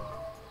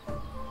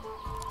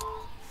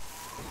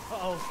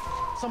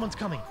 Uh-oh. Someone's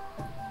coming.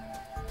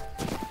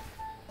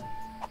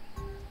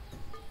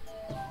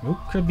 Who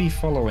could be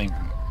following?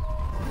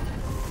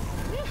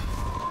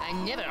 I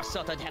never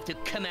thought I'd have to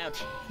come out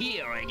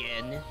here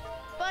again.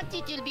 But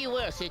it'll be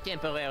worth a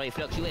temporary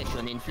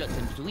fluctuation in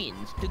Flotsam's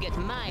winds to get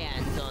my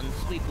hands on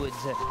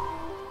Sweetwood's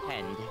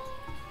hand.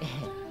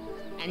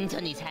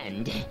 Anthony's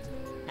hand.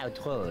 How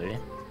droll.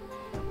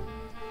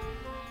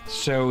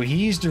 So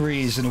he's the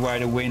reason why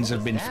the winds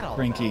have been What's that all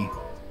cranky.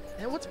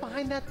 And what's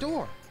behind that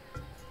door?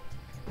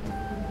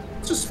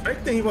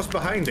 Suspecting he was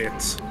behind it.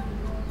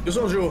 Just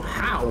not sure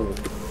how.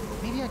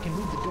 Maybe I can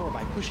move the door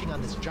by pushing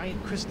on this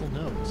giant crystal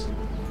nose.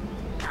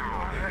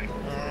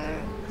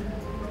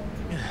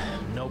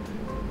 Nope.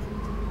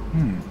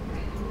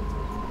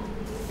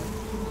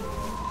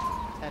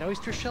 That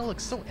oyster shell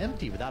looks so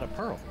empty without a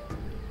pearl.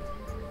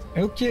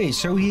 Okay,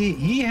 so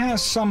he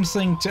has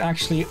something to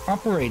actually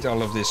operate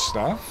all of this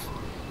stuff.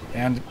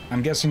 And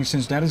I'm guessing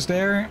since that is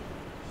there,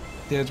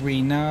 that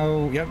we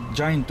now... Yep,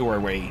 giant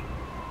doorway.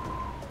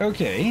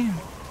 Okay.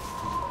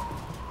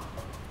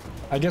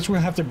 I guess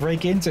we'll have to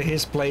break into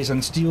his place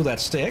and steal that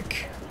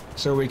stick,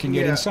 so we can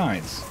get Yeah.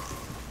 inside.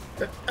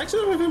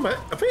 Actually, I remember.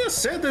 I think I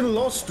said in the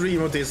last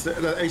stream of this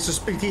that I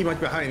suspect he might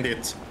be behind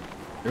it.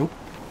 Nope.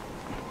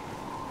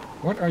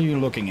 What are you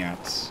looking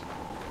at?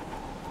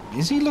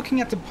 Is he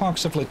looking at the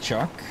pox of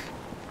LeChuck?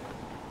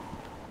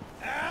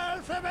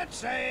 Alphabet Oh,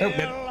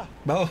 sale!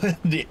 well,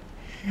 the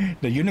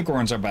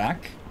unicorns are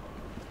back.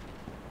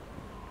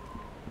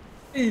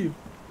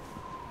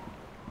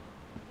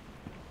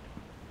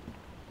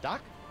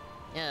 Doc?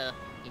 Oh,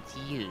 it's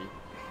you.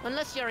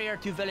 Unless you're here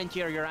to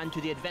volunteer your hand to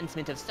the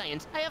advancement of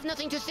science, I have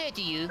nothing to say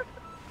to you.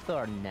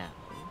 For now.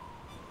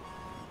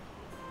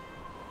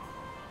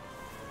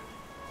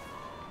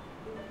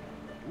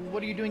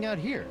 What are you doing out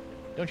here?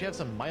 Don't you have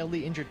some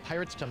mildly injured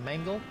pirates to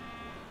mangle?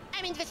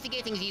 I'm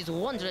investigating these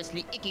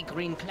wondrously icky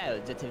green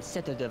clouds that have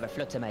settled over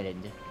Flotsam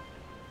Island.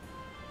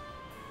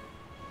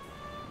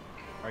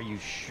 Are you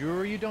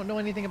sure you don't know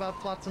anything about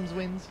Flotsam's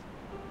winds?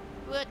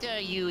 What are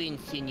you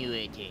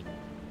insinuating?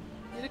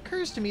 It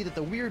occurs to me that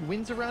the weird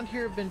winds around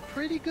here have been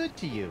pretty good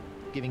to you,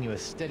 giving you a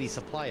steady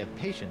supply of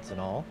patience and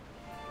all.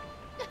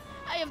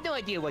 I have no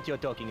idea what you're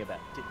talking about.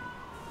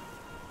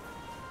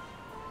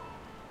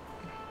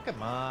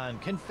 Come on,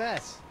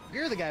 confess.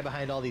 You're the guy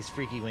behind all these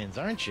freaky winds,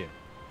 aren't you?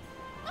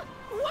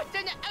 What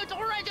an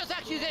outrageous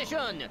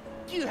accusation!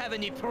 Do you have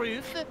any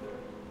proof?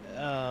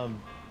 I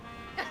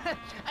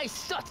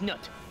thought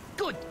not.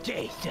 Good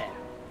day, sir.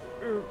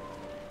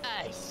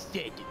 I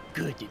said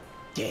good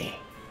day.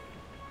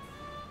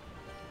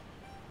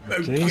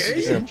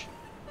 Okay.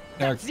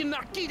 That's the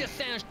Marquis de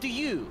Singe to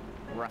you,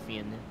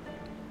 ruffian.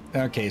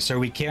 Okay, so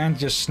we can't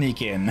just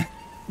sneak in.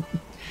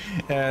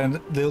 And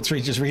the little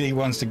tree just really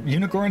wants the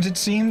unicorns, it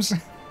seems.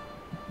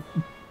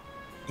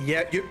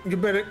 Yeah, you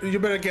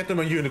better get them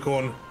a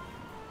unicorn.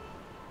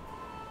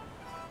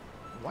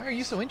 Why are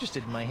you so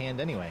interested in my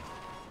hand anyway?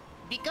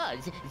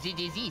 Because the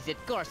disease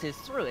that courses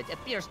through it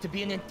appears to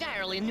be an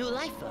entirely new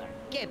life form,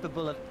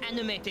 capable of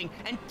animating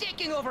and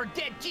taking over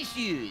dead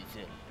tissues.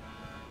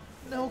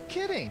 No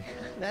kidding.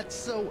 That's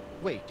so...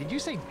 Wait, did you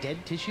say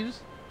dead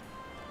tissues?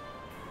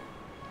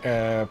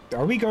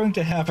 Are we going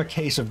to have a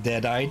case of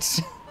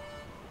deadites?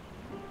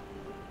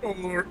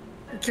 Or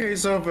a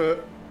case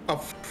of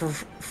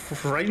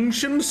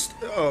friendships?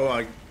 Oh,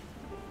 like...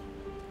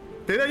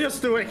 Did I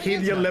just do a It's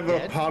Hillyan not level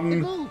dead. It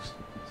pun? moves.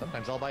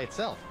 Sometimes all by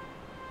itself.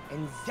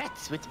 And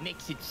that's what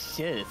makes it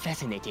so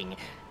fascinating.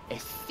 A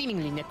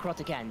seemingly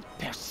necrotic hand,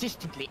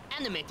 persistently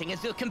animating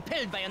as though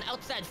compelled by an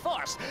outside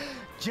force.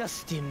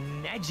 Just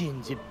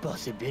imagine the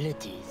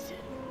possibilities.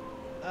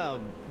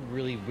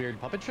 Really weird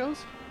puppet shows?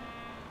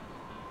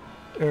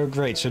 Oh,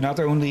 great. So not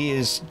only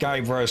is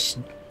Guybrush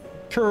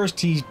cursed,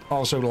 he's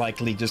also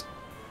likely just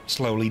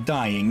slowly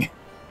dying.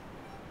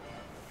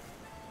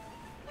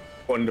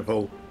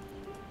 Wonderful.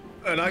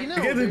 And I You know,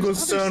 get a there's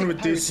concern other with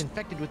sick pirates this.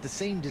 infected with the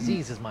same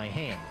disease as my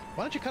hand.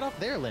 Why don't you cut off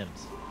their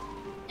limbs?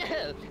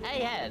 Oh, I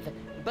have.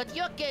 But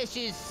your case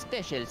is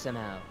special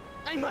somehow.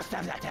 I must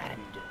have that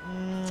hand.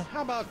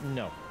 How about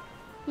no?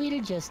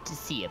 We'll just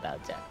see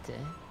about that.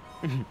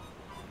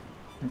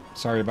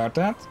 Sorry about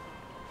that.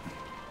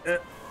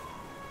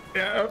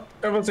 Yeah,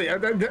 I will say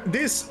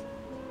this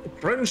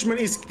Frenchman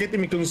is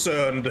getting me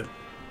concerned.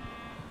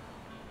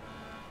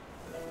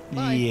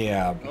 Bye.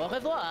 Yeah. Au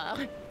revoir.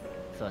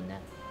 For now.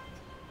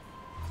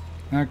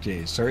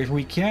 Okay, so if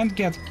we can't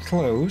get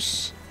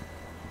close,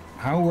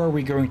 how are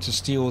we going to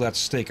steal that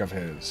stick of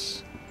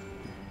his?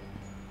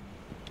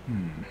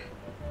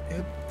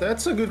 Yeah,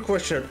 that's a good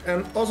question.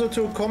 And also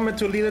to comment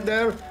to leader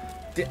there,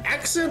 the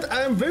accent,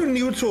 I'm very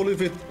neutral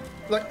if it,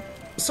 like,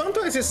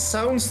 sometimes it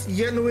sounds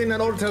genuine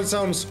and other times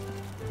sounds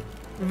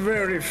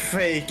very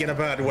fake in a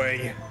bad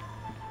way.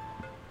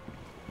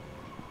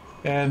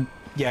 And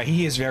yeah,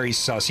 he is very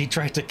sus. He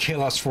tried to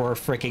kill us for a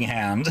freaking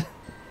hand.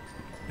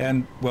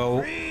 And,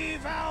 well, Free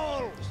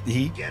vowels!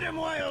 he... Get him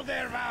while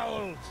they're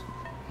vowels!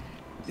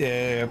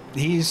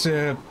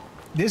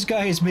 This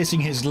guy is missing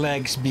his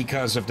legs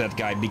because of that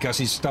guy, because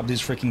he stubbed his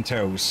freaking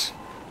toes.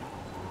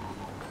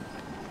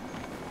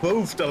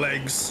 Both the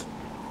legs.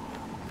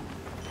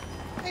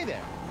 Hey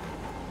there.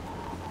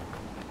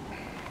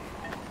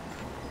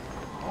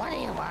 What do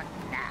you want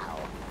now?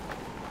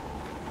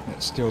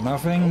 Still So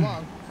nothing.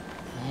 long.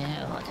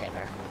 Yeah,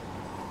 whatever.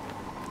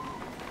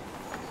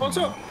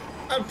 Also,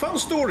 a fun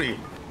story.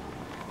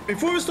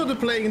 Before we started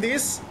playing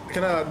this,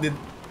 did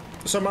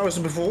some hours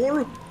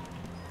before,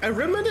 I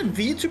remember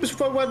VTubers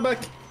for a while back,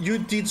 you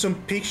did some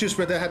pictures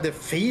where they had the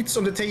feet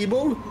on the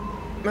table.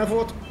 And I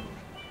thought,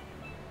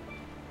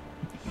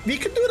 we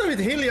could do that with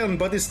Hillyan,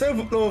 but instead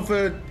of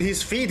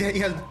his feet, he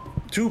had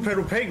two pair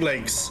of peg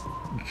legs.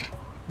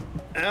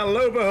 And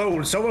lo and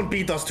behold, someone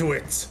beat us to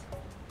it.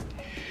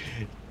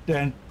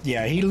 And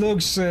yeah, he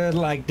looks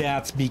like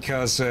that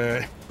because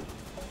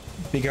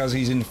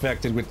he's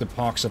infected with the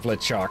pox of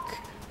LeChuck.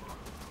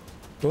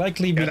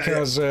 Likely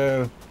because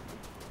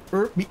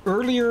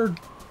earlier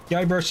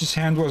Guybrush's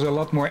hand was a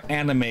lot more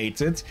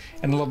animated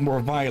and a lot more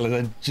violent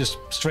and just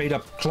straight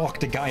up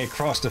clocked the guy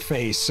across the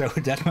face, so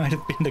that might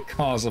have been the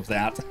cause of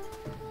that.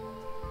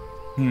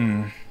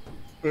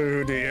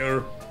 Oh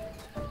dear.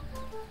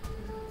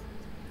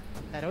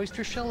 That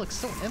oyster shell looks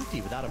so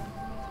empty without him.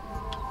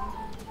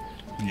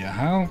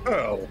 Yeah,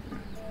 Oh.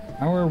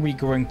 how are we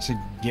going to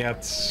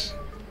get...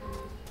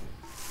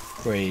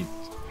 Wait.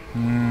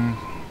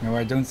 No,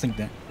 I don't think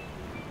that...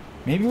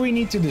 Maybe we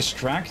need to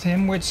distract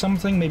him with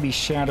something, maybe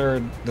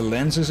shatter the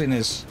lenses in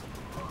his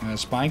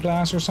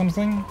spyglass or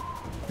something?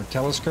 Or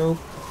telescope?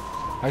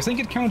 I think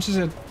it counts as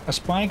a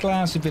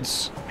spyglass if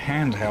it's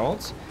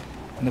handheld,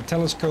 and a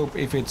telescope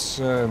if it's,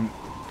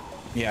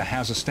 yeah,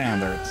 has a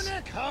standard.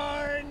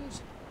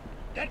 Unicorns!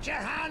 Get your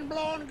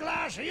hand-blown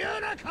glass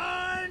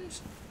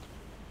unicorns!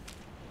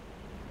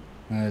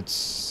 Let's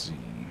see...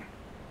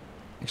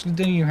 Actually,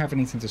 do you have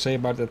anything to say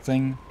about that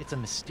thing? It's a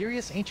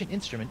mysterious ancient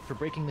instrument for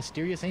breaking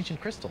mysterious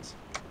ancient crystals.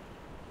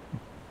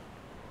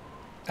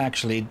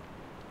 Actually,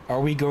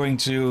 are we going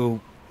to...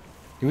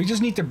 Do we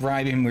just need to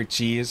bribe him with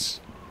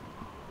cheese?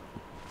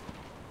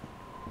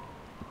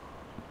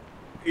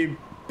 You'd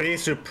be Dr.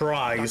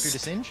 surprised.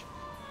 DeSinge?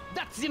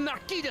 That's the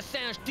Marquis de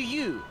Singe to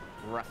you,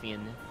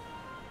 ruffian.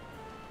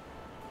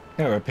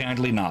 Oh,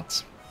 apparently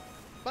not.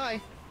 Bye.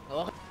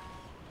 Au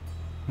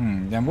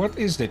Then what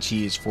is the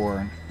cheese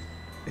for?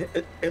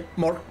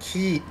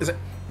 Marquis.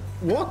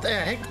 What the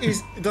heck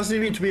does it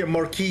mean to be a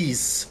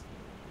marquise?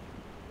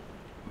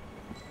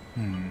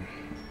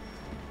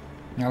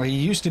 Now, he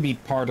used to be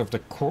part of the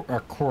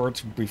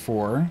court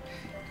before,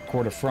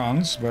 Court of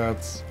France,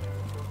 but...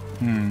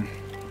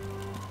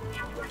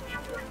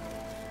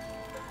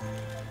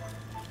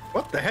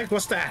 What the heck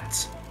was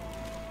that?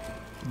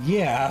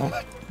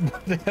 Yeah,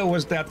 what the hell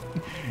was that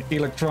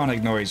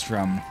electronic noise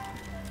from?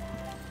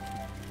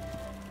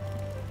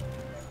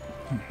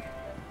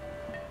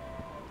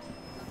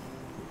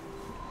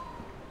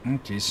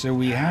 Okay, so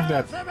we have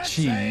that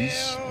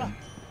cheese.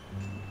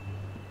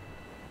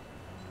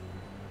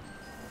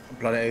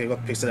 Bloody, I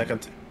got pixel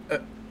second.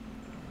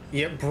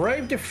 Yeah,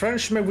 bribe the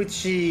Frenchman with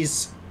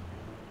cheese.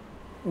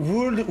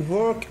 Would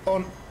work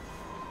on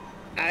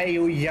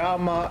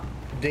Aoyama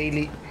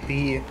Daily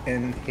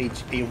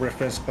BNHA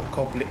reference a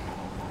couple.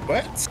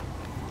 What?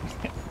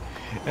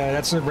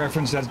 That's a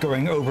reference that's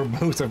going over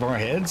both of our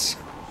heads.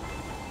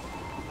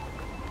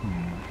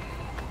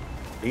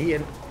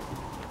 BN.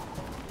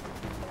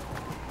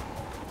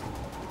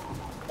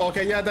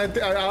 Okay, yeah,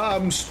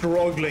 I'm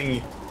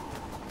struggling.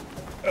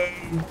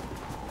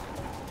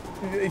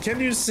 Can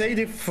you say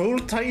the full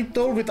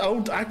title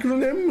without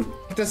acronym?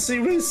 The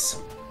series?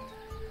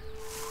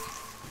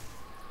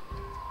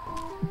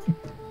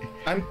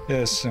 I'm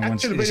Yes,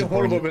 someone's actually very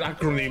disappointed. horrible with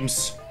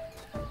acronyms.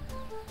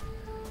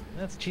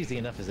 That's cheesy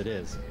enough as it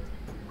is.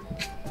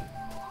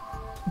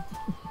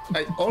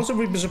 I also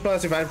would be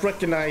surprised if I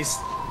recognize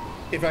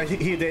if I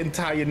hear the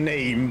entire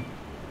name.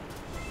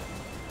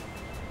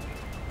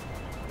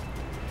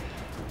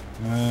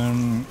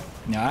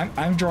 Yeah,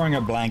 I'm drawing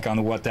a blank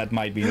on what that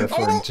might be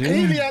referring to.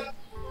 Hillyan!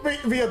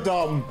 We are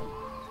dumb.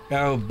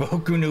 Oh,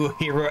 Boku no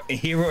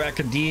Hero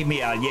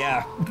Academia,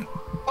 yeah.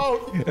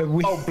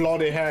 Oh,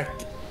 bloody heck.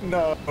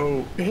 No,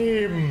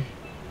 him.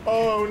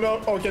 Oh,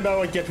 no. Okay,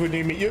 now I get what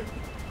you mean.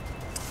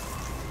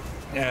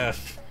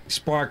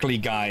 Sparkly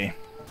guy.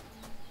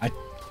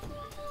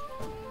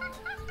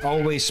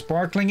 Always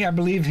Sparkling, I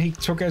believe he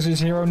took as his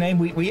hero name.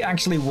 We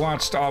actually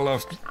watched all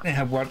of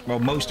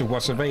most of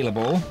what's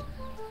available.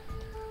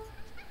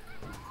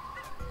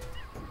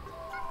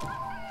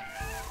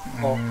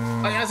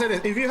 I said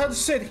it. If you had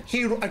said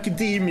Hero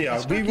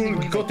Academia, we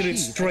would have gotten it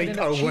straight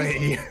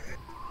away.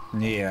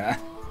 Yeah.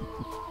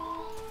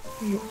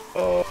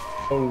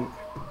 Oh,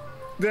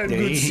 they're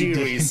good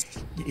series.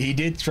 He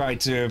did try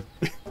to.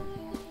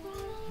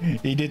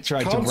 He did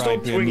try to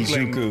bribe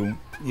Mizuku.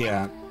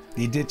 Yeah,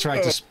 he did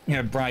try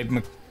to bribe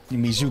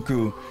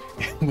Mizuku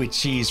with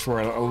cheese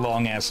for a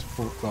long ass.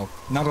 Well,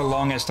 not a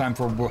long ass time,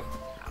 for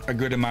a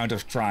good amount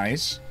of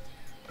tries.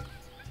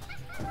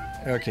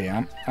 Okay,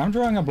 I'm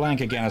drawing a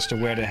blank again as to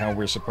where the hell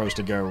we're supposed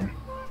to go.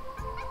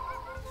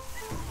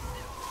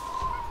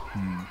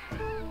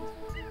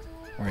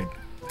 Wait,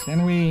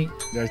 can we?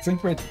 I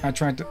think I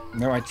tried to.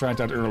 No, I tried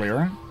that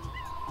earlier.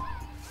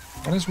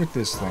 What is with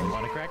this thing?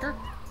 Want a cracker?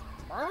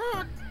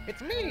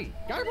 It's me,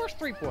 Guybrush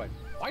Threepwood,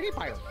 Whitey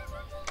Pirate.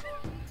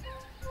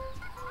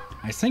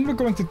 I think we're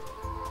going to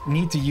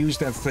need to use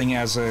that thing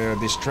as a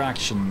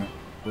distraction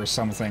or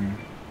something.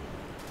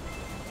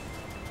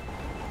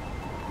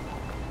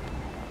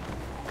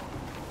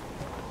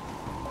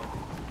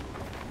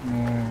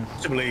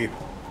 Possibly.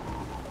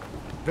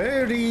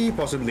 Very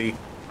possibly.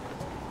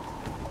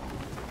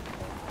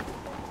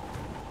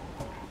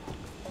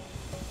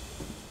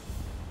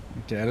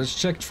 Okay, let's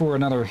check for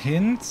another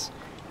hint.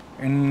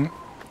 And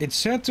it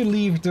said to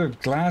leave the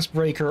glass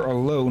breaker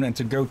alone and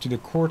to go to the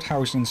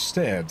courthouse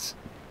instead.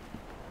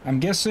 I'm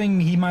guessing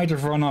he might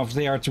have run off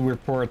there to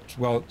report,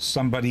 well,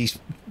 somebody's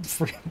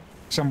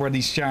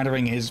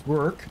shattering his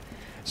work.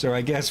 So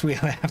I guess we'll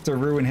have to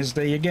ruin his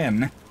day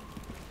again.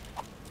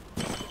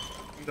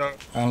 No.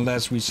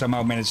 Unless we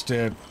somehow manage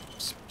to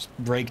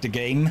break the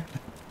game.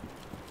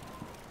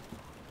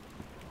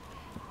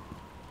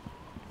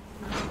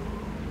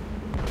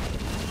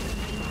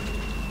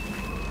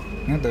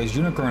 Yeah, those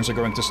unicorns are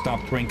going to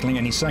stop twinkling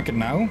any second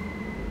now.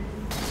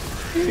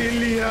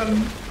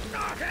 Hillyan!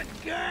 Not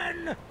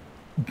again!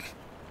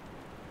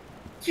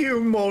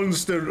 You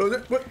monster!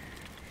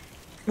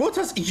 What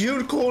has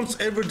unicorns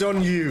ever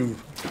done you?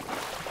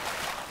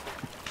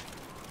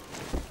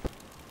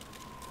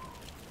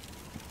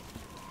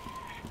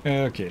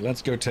 Okay,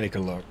 let's go take a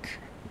look.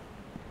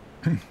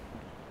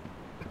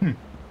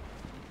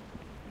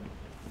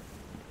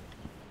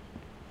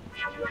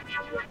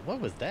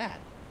 What was that?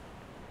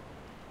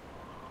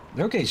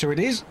 Okay, so it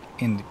is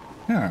in...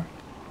 Huh.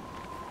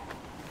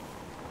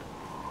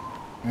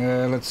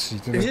 Let's see.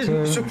 Is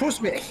it supposed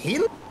to be a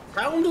hint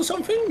round or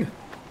something?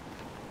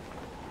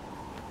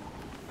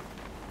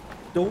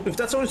 No, if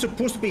that's only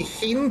supposed to be a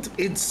hint,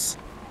 it's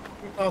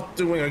not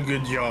doing a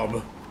good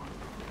job.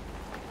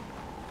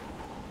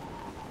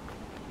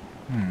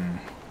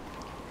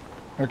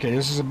 Okay,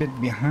 this is a bit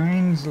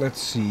behind. Let's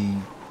see.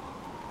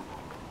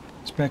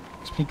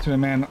 Speak to the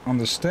man on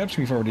the steps.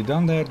 We've already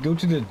done that. Go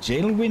to the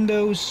jail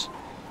windows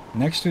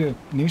next to the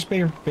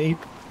newspaper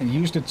and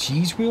use the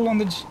cheese wheel on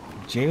the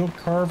jail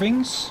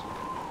carvings.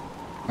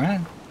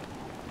 What?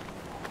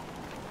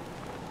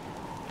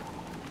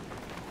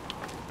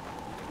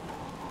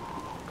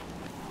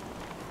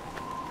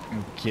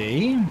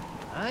 Okay.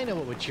 I know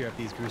what would cheer up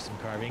these gruesome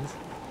carvings.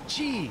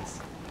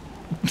 Cheese!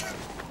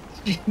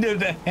 You know,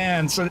 the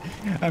hands.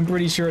 I'm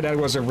pretty sure that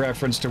was a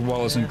reference to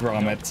Wallace and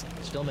Gromit. Nope.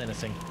 Still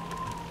menacing.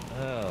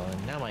 Oh,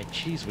 and now my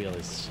cheese wheel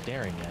is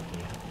staring at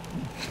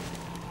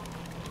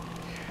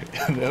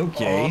me.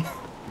 Okay.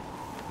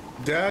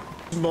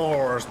 That's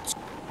more.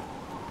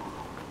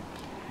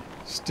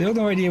 Still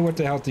no idea what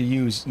the hell to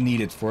need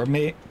it for.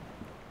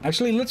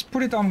 Actually, let's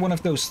put it on one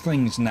of those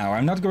things now.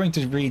 I'm not going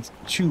to read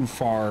too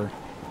far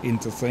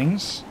into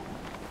things,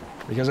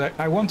 because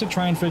I want to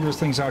try and figure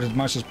things out as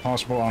much as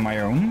possible on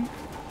my own.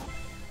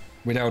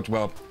 Without,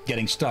 well,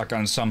 getting stuck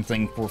on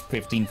something for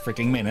 15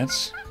 freaking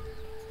minutes.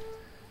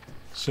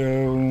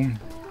 So,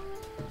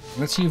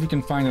 let's see if we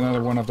can find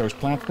another one of those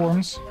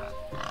platforms.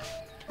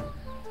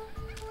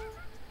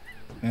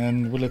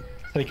 And will it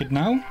take it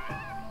now?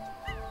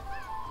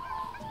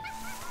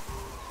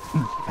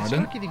 I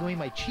start giving away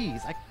my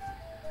cheese.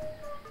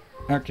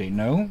 Okay,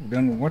 no.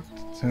 Then what?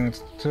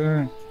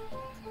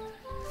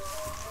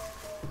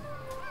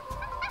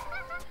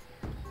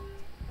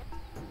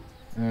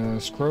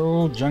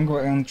 Scroll, jungle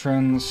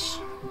entrance,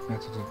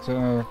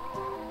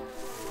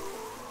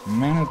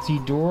 manatee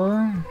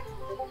door.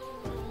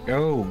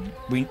 Oh,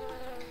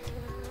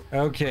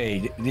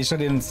 okay, this I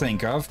didn't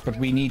think of, but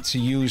we need to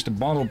use the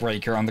bottle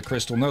breaker on the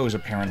crystal nose,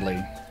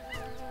 apparently.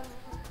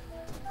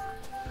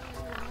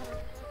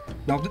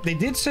 Now, they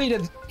did say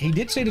that... He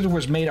did say that it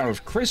was made out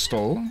of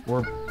crystal,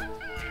 or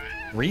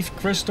reef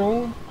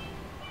crystal.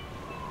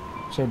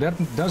 So that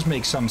does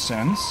make some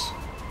sense.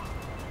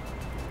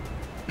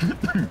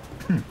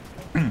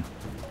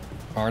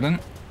 Pardon?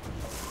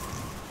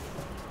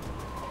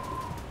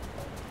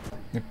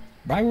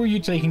 Why were you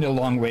taking the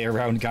long way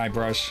around,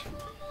 Guybrush?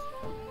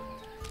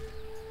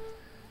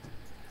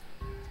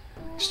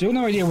 Still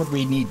no idea what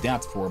we need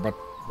that for, but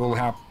we'll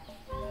have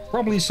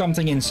probably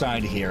something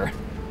inside here.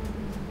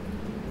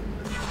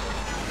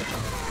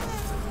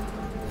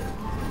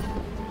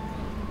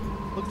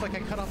 Looks like I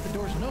cut off the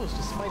door's nose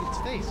to spite its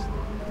face.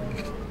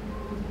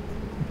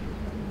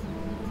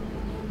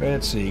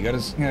 Let's see,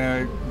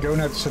 gotta go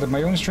now to set up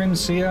my own stream,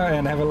 see ya,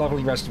 and have a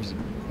lovely rest of your...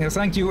 Yeah,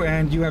 thank you,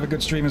 and you have a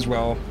good stream as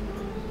well.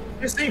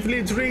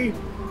 Safely, Tree.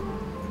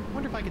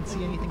 Wonder if I can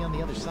see anything on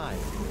the other side.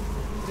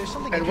 There's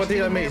something. And what did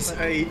I interesting in miss?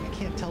 there, but I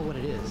can't tell what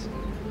it is.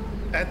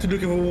 I had to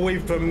look away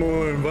from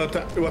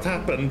what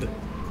happened.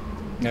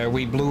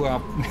 We blew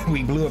up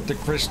the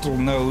crystal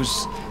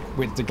nose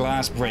with the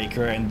glass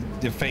breaker, and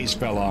the face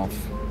fell off.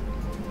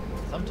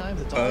 Sometimes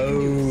it's all I can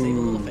do to save a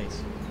little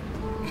face.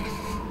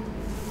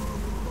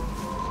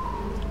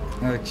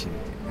 Okay.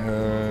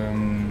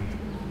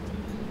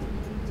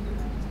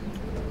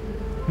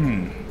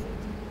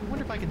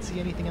 Wonder if I can see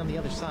anything on the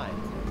other side.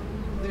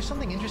 There's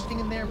something interesting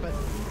in there, but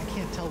I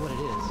can't tell what it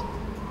is.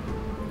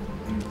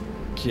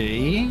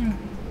 Okay.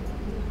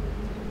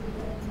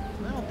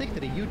 I don't think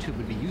that a YouTube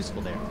would be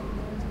useful there.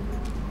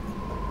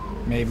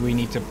 Maybe we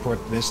need to put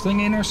this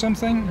thing in or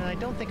something? And I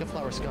don't think a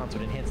flower sconce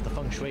would enhance the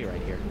feng shui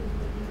right here.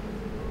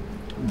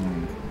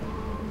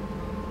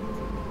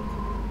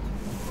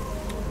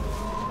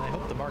 I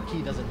hope the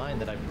Marquis doesn't mind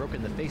that I've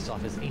broken the face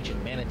off his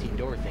ancient manatee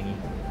door thingy.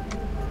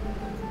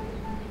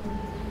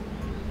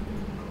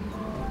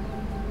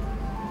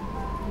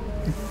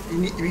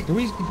 We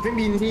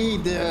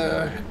need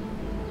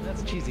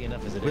That's cheesy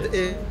enough as it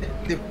is.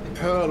 the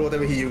pearl,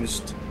 whatever he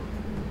used.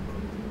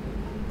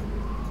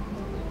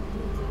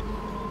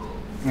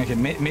 Okay,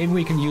 maybe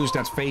we can use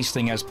that face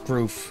thing as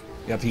proof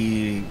that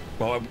he...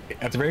 Well,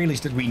 at the very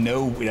least that we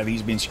know that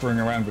he's been screwing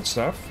around with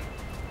stuff.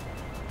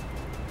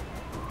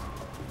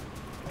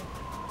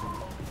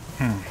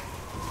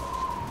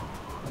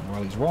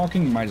 While he's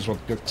walking, you might as well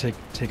go take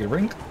a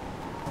drink.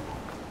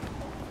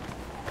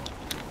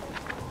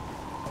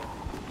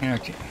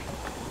 Okay.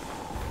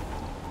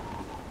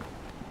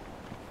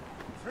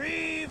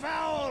 Free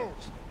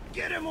vowels!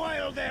 Get him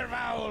while they're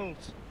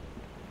vowels!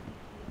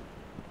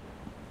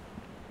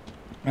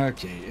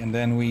 Okay, and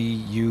then we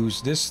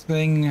use this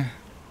thing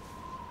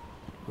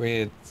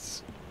with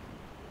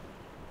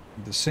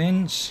the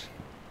Singe.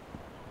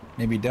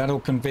 Maybe that'll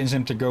convince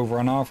him to go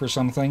run off or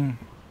something.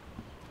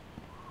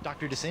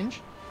 Dr. DeSinge?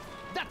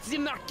 That's the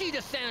Marquis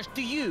de Singe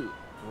to you,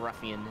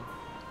 ruffian.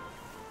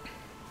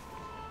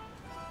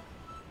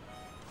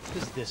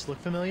 Does this look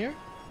familiar?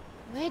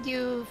 Where'd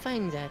you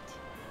find that?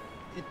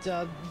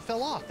 It,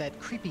 fell off that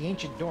creepy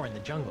ancient door in the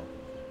jungle.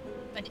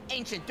 An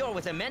ancient door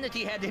with a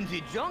manatee head in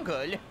the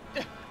jungle?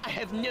 I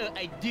have no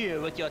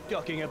idea what you're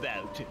talking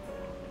about.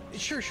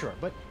 Sure,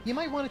 but you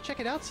might want to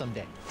check it out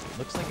someday.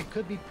 Looks like it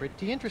could be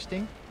pretty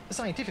interesting,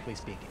 scientifically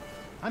speaking.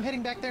 I'm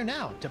heading back there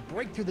now to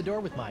break through the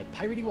door with my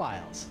piratey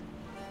wiles.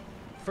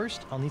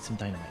 First, I'll need some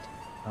dynamite.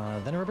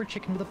 Then a rubber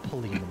chicken with a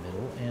pulley in the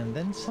middle, and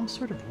then some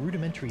sort of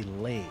rudimentary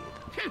lathe.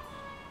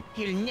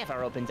 He'll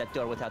never open that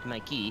door without my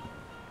key.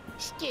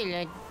 Still,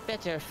 I'd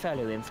better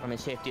follow him from a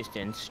safe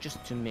distance,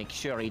 just to make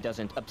sure he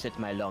doesn't upset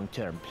my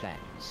long-term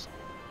plans.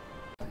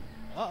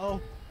 Uh-oh.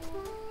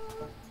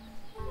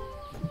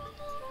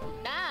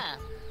 Ah,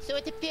 so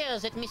it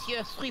appears that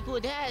Monsieur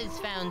Threepwood has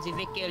found the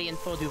Vicarian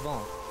Fort du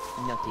Vent.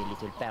 Naughty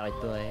little parrot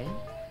boy.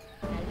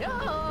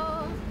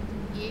 Hello?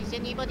 Is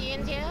anybody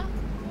in there?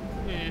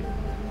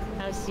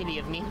 How silly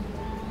of me.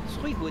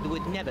 Threepwood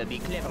would never be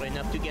clever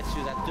enough to get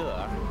through that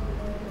door.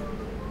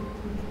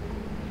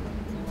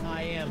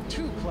 I am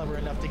too clever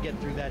enough to get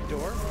through that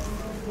door.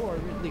 Or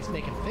at least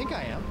make him think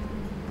I am.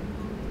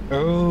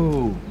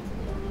 Oh.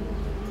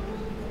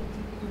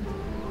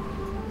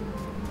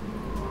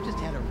 Just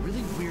had a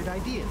really weird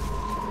idea.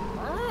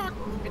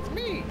 It's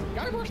me,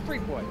 Guybrush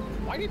Threepwood,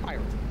 Whitey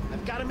Pirate.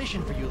 I've got a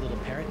mission for you, little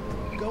parrot.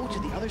 Go to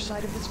the other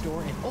side of this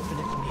door and open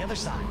it from the other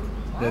side.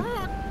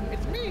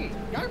 It's me,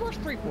 Guybrush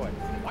Threepwood,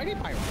 Whitey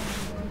Pirate.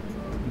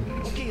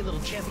 Okay,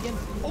 little champion,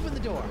 open the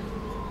door.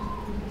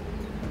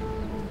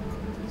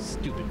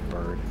 Stupid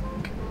bird.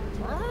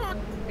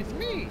 It's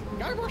me,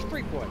 Guybrush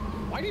Threepwood,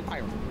 Whitey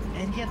Pirate.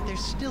 And yet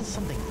there's still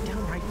something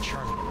downright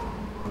charming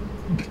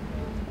about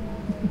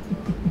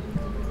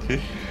it.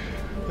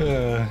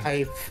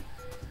 I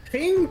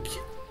think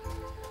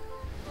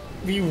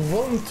we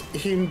want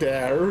him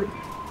there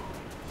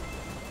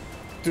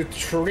to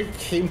trick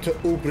him to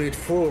open it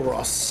for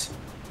us.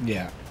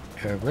 Yeah.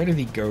 Where did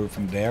he go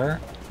from there?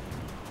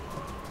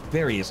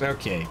 There he is.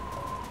 Okay.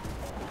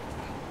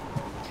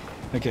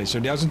 Okay, so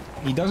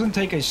he doesn't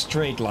take a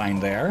straight line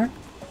there.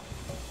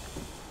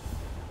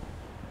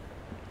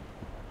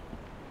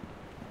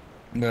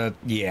 But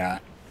yeah,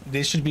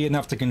 this should be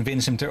enough to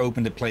convince him to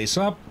open the place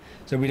up,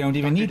 so we don't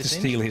even Dr. need to DeSinge?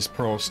 steal his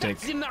pearl stick.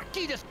 The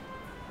Marquis de...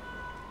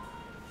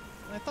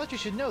 I thought you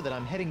should know that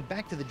I'm heading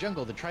back to the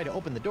jungle to try to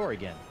open the door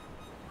again.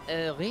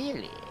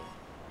 Really?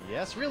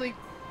 Yes, really.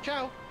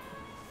 Ciao.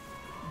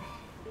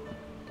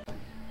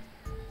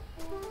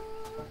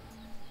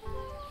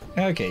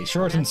 Okay,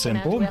 short and Come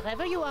out simple.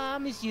 wherever you are,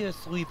 Monsieur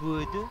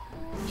Threepwood.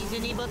 Is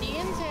anybody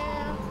in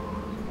there?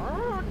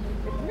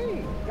 It's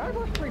me,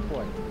 Guybrush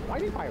Threepwood,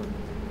 Whitey Pirate.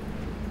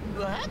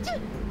 What?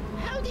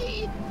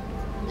 Howdy?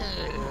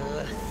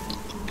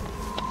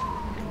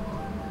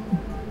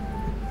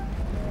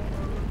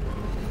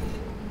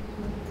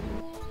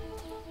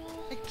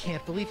 I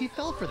can't believe he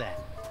fell for that.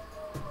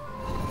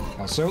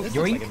 Also, This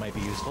looks like yoink. it might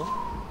be useful.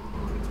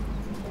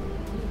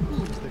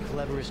 Who's the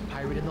cleverest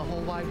pirate in the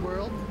whole wide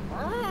world?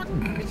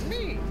 It's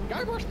me,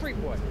 Guybrush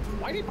Threepwood,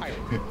 Whitey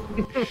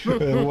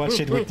Pirate. Watch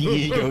it with the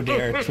ego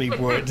there,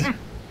 Threepwood.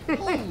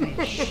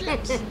 Holy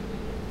shit!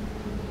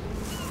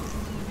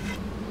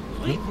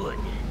 Threepwood.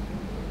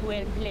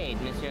 Well played,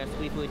 Monsieur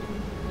Threepwood.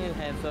 You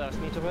have forced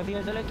me to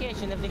reveal the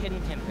location of the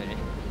hidden temple.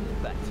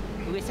 But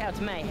without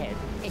my help,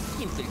 a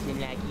simpleton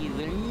like you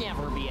will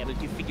never be able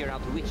to figure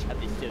out which of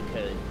the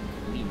so-called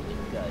wind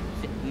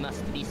gods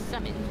must be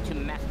summoned to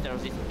master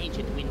this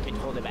ancient wind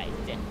control device.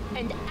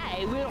 And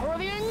I will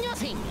reveal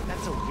nothing!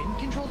 That's a wind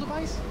control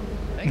device?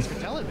 Thanks for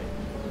telling me.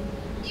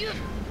 You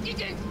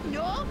didn't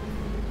know?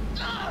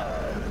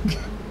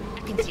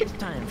 I can see it's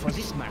time for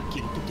this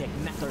Marquis to take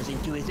matters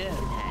into his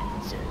own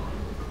hands.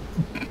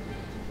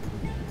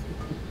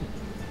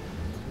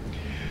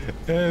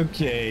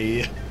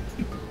 Okay.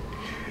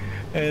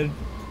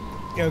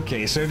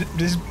 Okay, so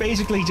this is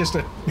basically just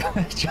a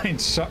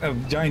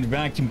giant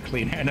vacuum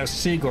cleaner and a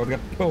seagull got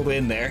pulled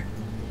in there.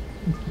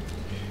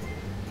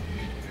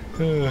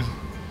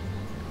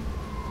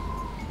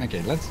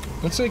 Okay,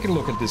 let's take a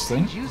look at this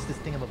thing. Use this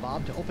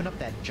thingamabob to open up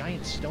that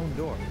giant stone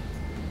door.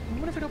 I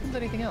wonder if it opens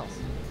anything else.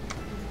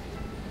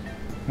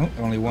 Oh,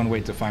 only one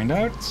way to find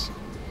out. It's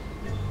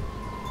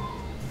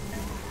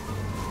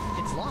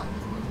locked.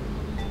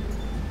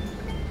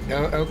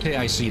 Oh, okay,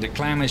 I see. The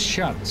clam is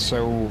shut,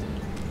 so...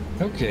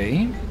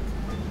 Okay.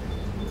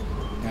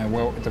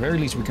 Well, at the very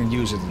least we can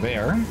use it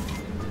there.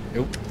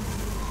 Nope.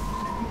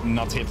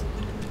 Not hit.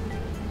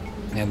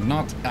 And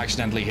not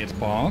accidentally hit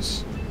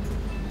pause.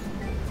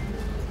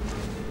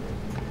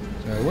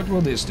 So what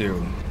will this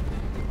do?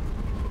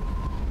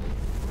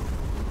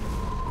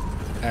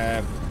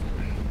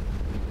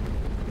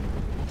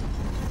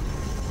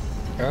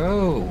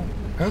 Oh,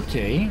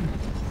 okay.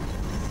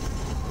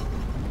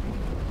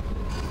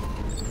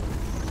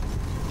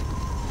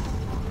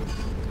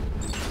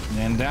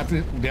 And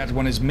that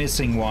one is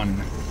missing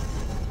one.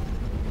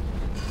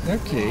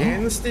 Okay.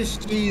 Hence the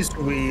cheese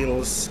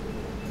wheels.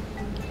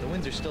 The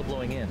winds are still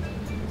blowing in.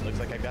 Looks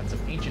like I've got some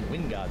ancient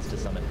wind gods to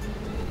summon.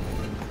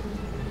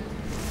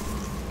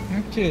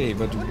 Okay,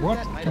 but I wonder what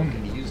if that item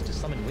can be used to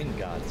summon wind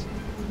gods.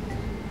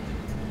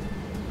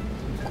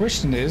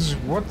 question is,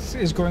 what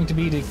is going to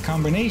be the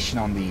combination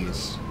on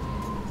these?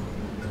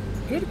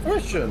 Good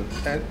question.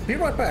 And be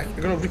right back.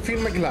 I'm gonna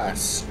refill my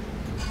glass.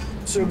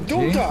 So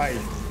don't Okay. die.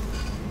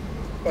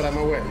 But I'm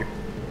away.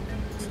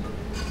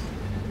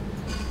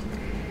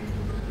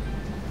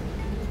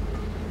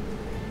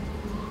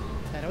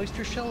 That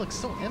oyster shell looks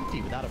so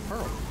empty without a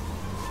pearl.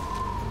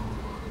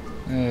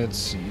 Let's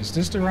see, is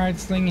this the right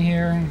thing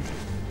here?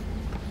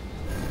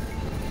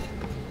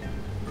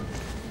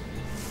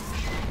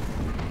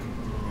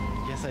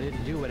 Guess I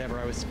didn't do whatever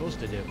I was supposed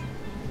to do.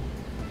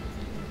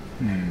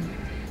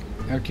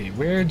 Okay,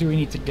 where do we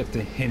need to get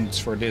the hints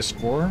for this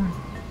for?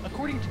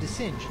 According to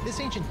DeSinge, this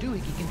ancient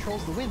doohickey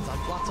controls the winds on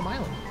Flotsam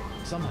Island.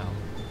 Somehow.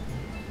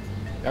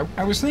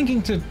 I was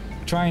thinking to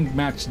try and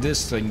match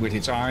this thing with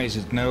its eyes,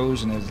 its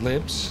nose, and its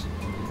lips.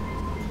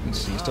 Let's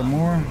see, is there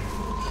more?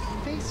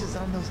 Faces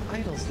on those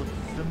idols look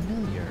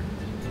familiar.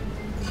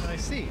 I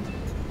see.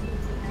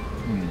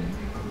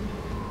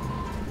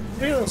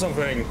 You know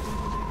something?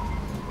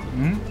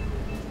 Hmm?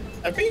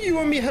 I think you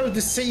and me have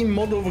the same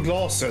model of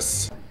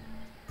glasses.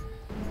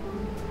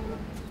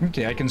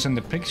 Okay, I can send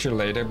a picture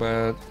later,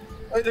 but...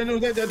 I don't know,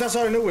 that's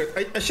how I know it.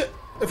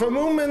 For a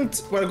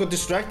moment when I got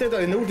distracted,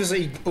 I noticed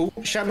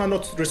channel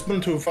not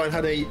respond to if I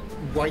had a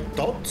white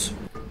dot.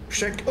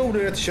 Check over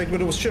it, check what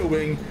it was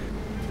showing.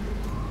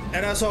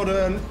 And I saw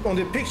on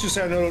the picture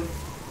channel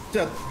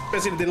that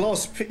basically the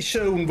last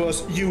shown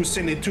was you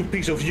sending 2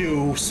 pictures of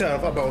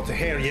yourself about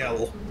hair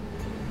gel.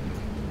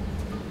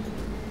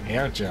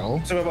 Hair gel?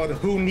 So about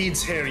who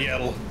needs hair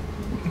gel.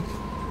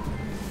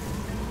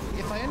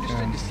 If I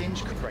understood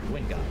DeSinge correct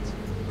wind gods.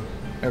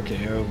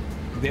 Okay, oh,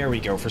 there we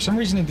go. For some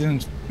reason it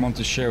didn't want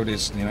to show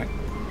this, you know.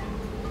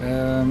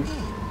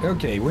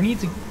 Okay, we need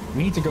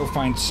to go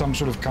find some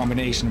sort of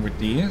combination with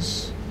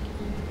these.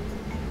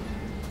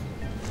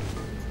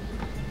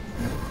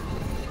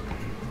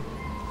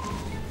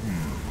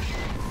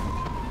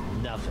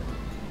 Nothing.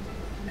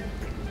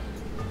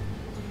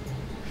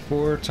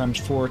 4 times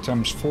 4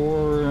 times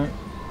 4,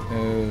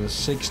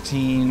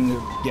 16.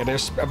 Yeah,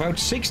 there's about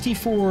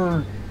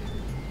 64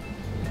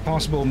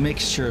 possible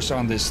mixtures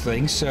on this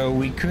thing, so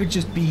we could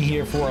just be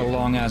here for a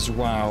long as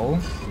well.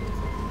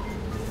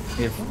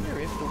 I wonder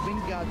if the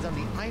wind gods on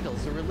the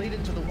idols are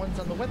related to the ones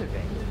on the weather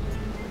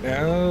vane.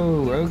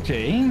 Oh,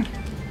 okay.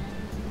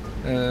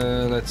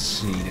 Let's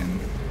see then.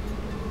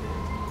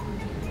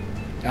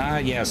 Ah,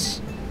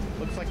 yes.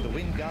 Looks like the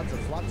wind gods of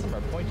Flotsam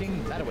are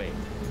pointing that way.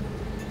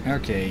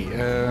 Okay,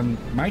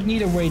 might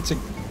need a way to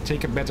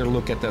take a better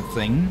look at that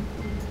thing.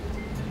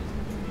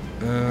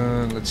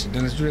 Let's see,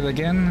 then let's do it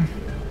again.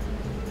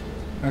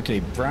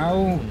 Okay,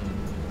 brow,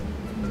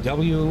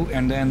 W,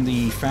 and then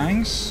the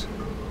fangs.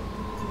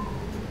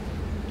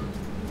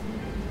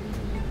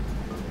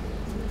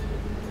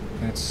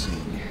 Let's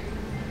see.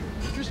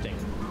 Interesting.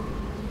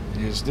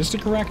 Is this the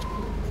correct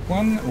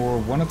one, or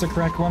one of the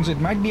correct ones? It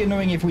might be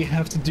annoying if we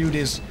have to do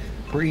this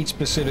for each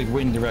specific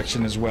wind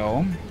direction as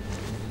well.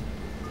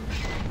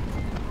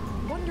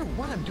 Wonder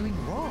what I'm doing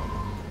wrong.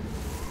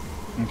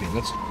 Okay,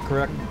 let's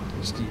correct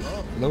this the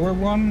lower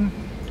one.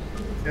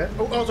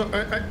 Also,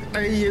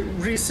 I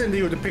resend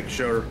you the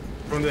picture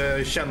from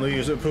the channel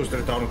you posted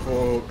it on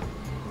for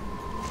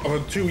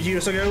about 2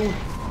 years ago.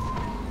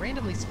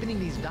 Randomly spinning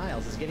these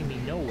dials is getting me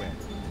nowhere.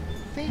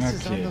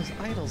 Faces on Okay. those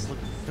idols look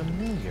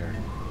familiar.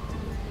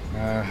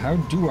 How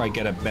do I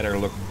get a better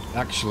look?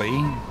 Actually,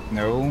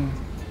 no.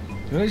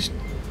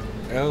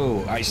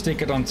 Oh, I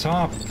stick it on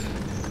top.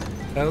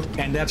 Oh,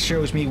 and that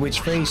shows me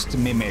which face to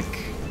mimic.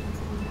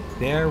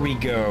 There we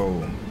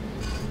go.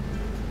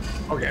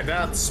 Okay,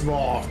 that's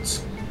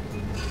smart.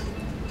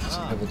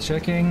 Double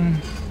checking.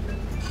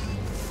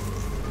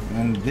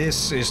 And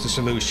this is the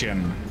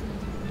solution.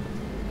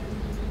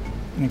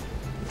 Oop.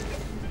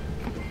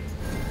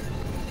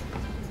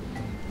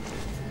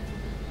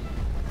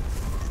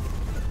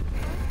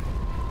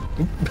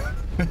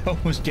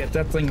 Almost get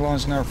that thing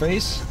launched in our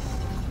face.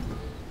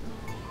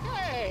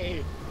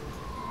 Hey!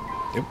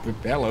 Oop,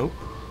 oop, hello.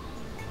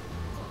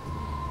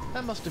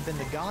 That must have been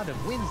the god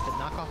of winds that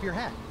knock off your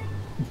hat.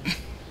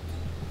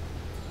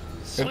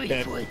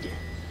 Sweetwood,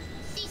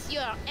 cease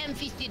your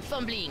ham-fisted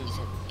fumblings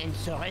and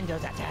surrender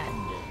that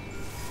hand.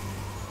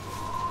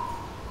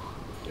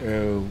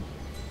 Oh.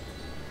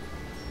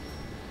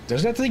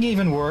 Does that thing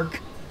even work?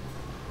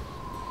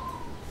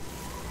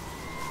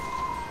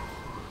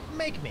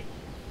 Make me.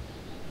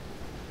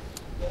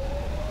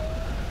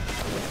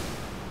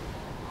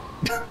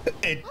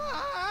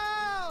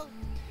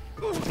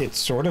 It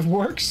sort of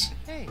works.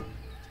 Hey,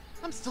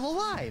 I'm still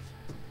alive.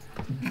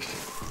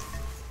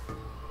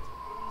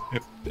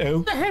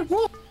 Oh. The heck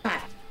was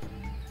that?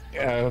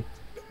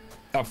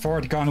 A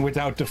fart gone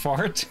without the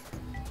fart.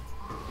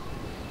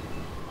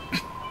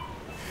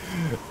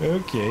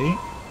 Okay.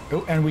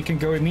 Oh, and we can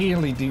go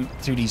immediately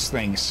to these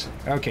things.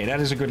 Okay,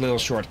 that is a good little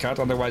shortcut.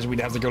 Otherwise,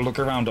 we'd have to go look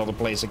around all the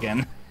place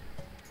again.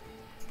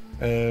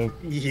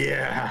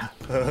 Yeah.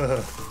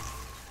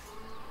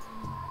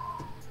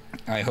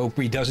 I hope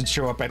he doesn't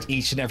show up at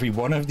each and every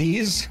one of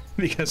these,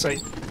 because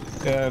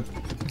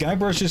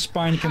Guybrush's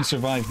spine can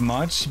survive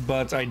much,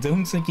 but I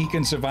don't think he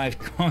can survive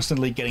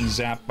constantly getting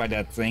zapped by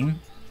that thing.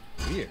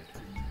 Weird.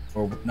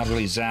 Or not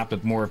really zapped,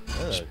 but more...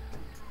 Ugh.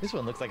 This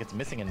one looks like it's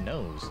missing a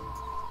nose.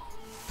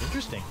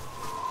 Interesting.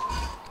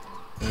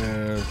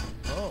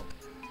 Oh.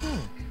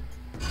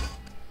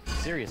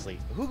 Seriously,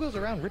 who goes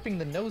around ripping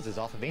the noses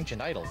off of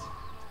ancient idols?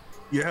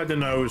 You have the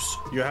nose.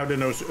 You have the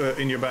nose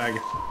in your bag.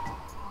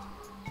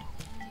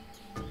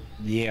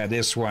 Yeah,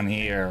 this one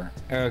here.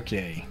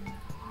 Okay.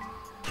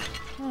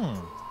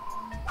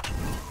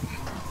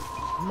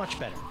 Much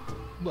better.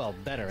 Well,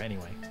 better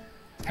anyway.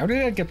 How did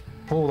that get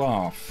pulled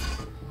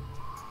off?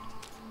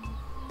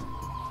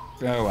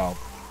 Oh well.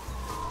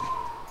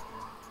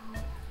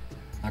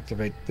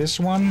 Activate this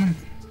one.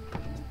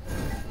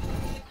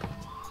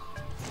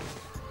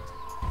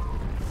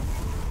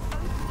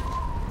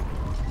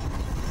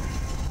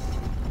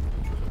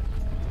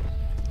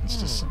 It's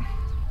just...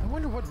 I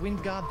wonder what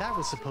wind god that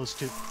was supposed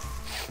to...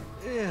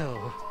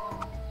 Ew.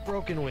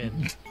 Broken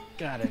wind.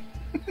 Got it.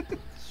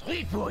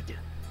 Sweetwood,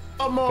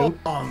 Come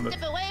on.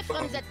 step away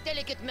from that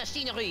delicate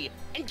machinery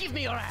and give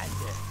me your hand.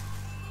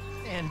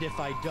 And if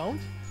I don't?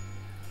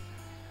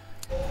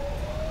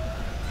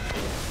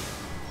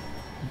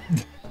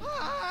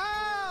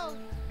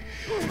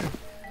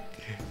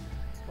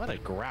 What a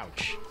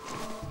grouch.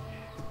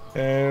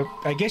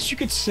 I guess you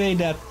could say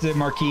that the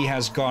Marquis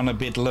has gone a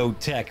bit low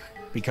tech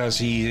because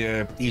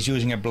he's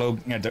using a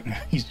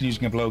he's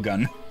using a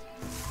blowgun.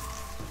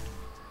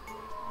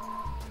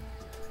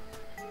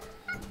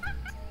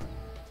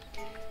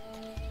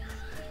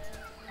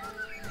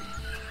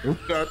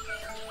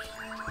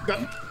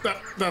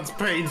 That's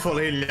painful,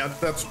 Hillyan.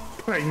 That's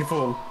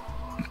painful.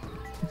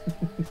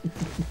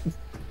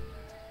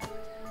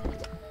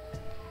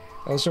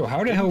 Also,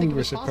 how the hell we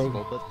were supposed?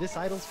 Possible, but this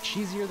idol's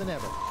cheesier than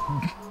ever.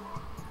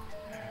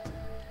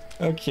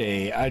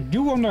 Okay, I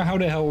do wonder how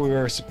the hell we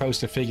were supposed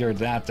to figure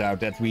that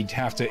out. That we'd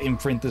have to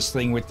imprint this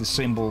thing with the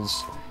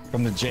symbols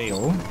from the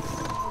jail.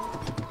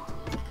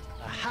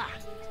 Aha!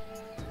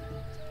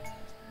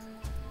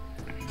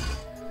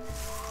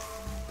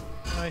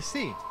 I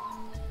see.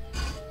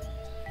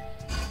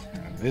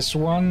 this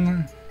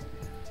one.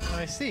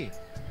 I see.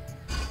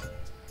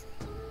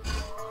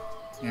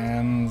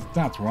 And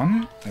that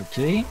one.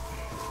 Okay.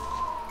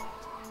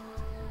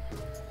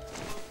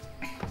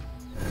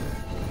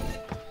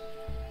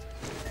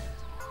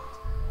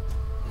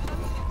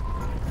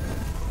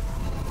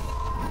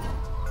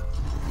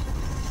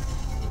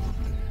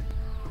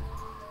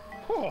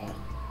 Oh,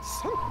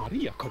 Santa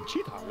Maria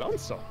Conchita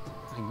Alonso.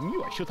 I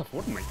knew I should have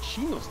worn my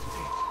chinos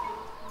today.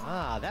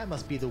 Ah, that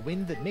must be the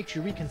wind that makes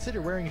you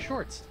reconsider wearing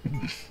shorts.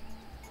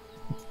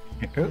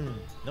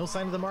 No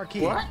sign of the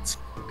marquee. What?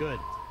 Good.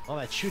 All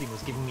that shooting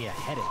was giving me a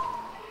headache.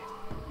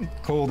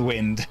 Cold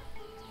wind.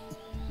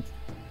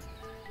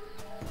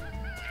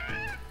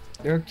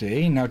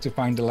 Okay, now to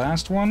find the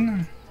last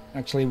one.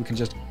 Actually, we can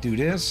just do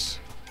this.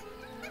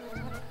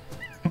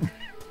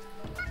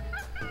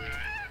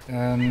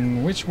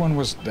 Which one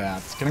was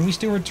that? Can we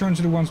still return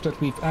to the ones that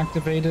we've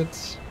activated?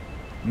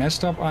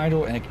 Messed up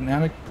idol,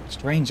 enigmatic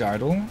strange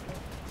idol.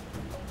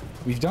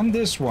 We've done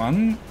this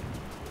one.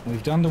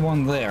 We've done the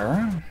one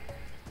there.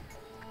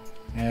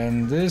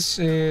 And this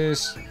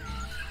was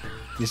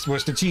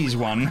the cheese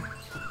one.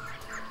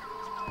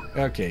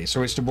 Okay,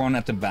 so it's the one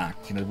at the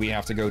back that we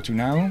have to go to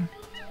now.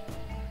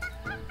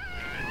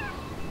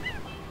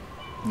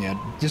 Yeah,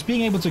 just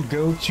being able to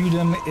go to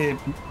them, it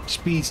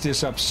speeds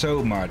this up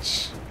so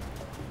much.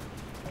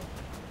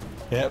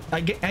 Yeah,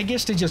 I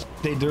guess they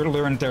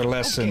learned their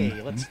lesson.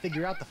 Okay, let's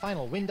figure out the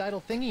final wind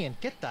idol thingy and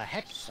get the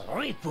heck...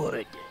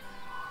 Report.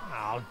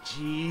 Oh,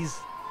 jeez.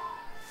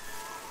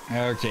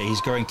 Okay,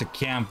 he's going to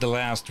camp the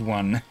last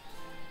one.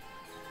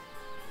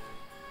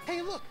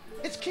 Hey, look!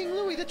 It's King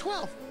Louis the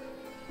 12th!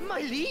 My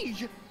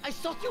liege, I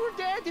thought you were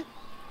dead.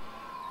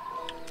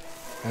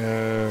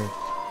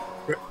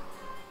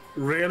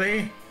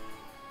 Really?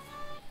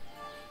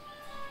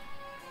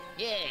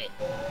 Yeah.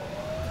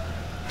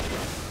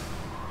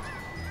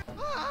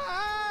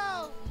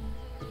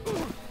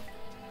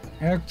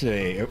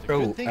 Okay.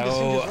 Good thing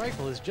Descenda's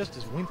rifle is just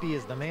as wimpy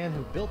as the man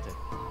who built it.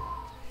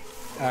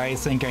 I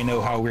think I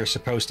know how we're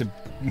supposed to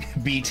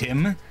beat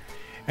him.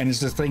 And it's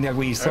the thing that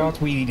we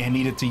thought we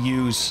needed to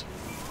use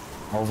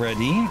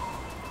already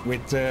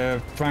with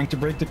trying to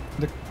break the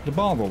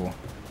bauble.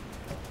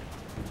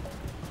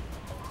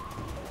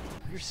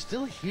 You're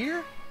still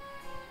here?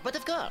 But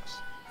of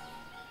course.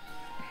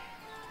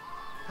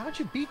 How'd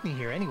you beat me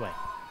here anyway?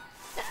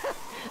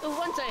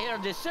 Once I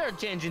heard the third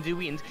change in the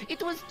winds,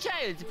 it was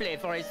child's play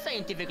for a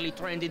scientifically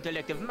trained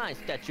intellect of my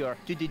stature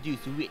to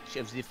deduce which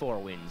of the four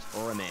winds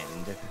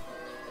remained.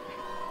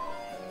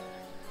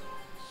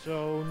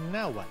 So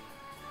now what?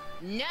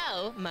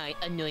 Now, my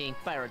annoying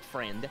pirate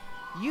friend,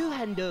 you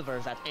hand over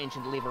that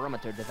ancient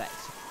leverometer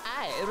device.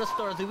 I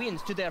restore the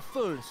winds to their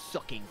full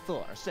sucking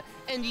force,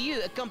 and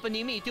you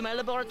accompany me to my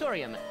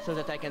laboratorium so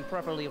that I can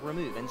properly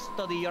remove and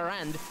study your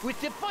hand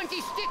with the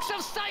pointy sticks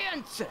of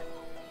science!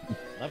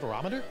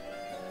 Leverometer?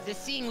 The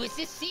thing with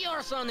the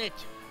seahorse on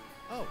it!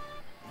 Oh,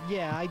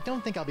 yeah, I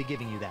don't think I'll be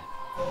giving you that.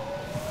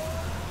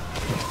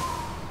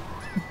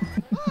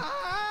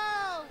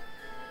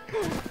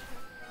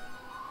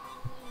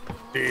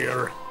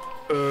 Dear.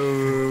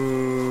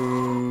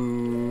 Oh,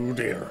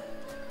 dear.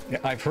 Yeah,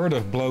 I've heard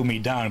of blow me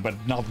down, but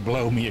not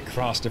blow me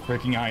across the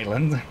freaking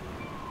island.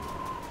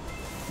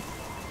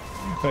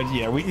 But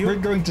yeah, we're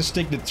going to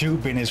stick the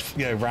tube in his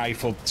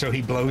rifle so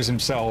he blows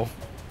himself.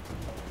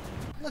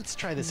 Let's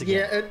try this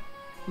again.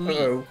 Yeah,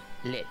 uh-oh.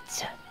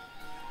 Let's.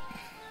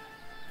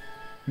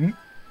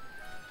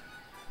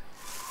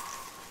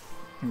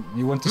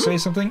 You want to say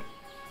something?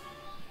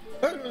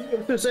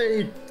 To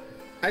say,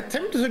 I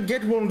attempted to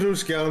get one of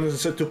those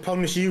guns to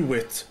punish you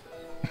with.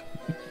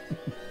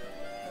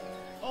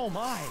 Oh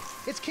my!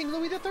 It's King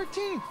Louis the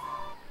 13th!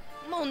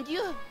 Mon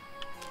Dieu!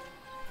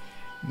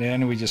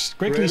 Then we just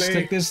quickly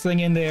stick this thing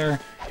in there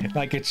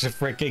like it's a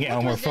freaking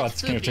Elmer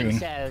Fudd cartoon.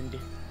 Sound?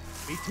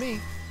 Beats me.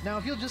 Now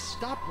if you'll just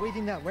stop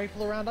waving that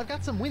rifle around, I've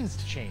got some winds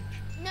to change.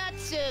 Not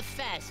so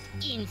fast,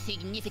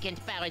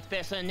 insignificant pirate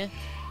person.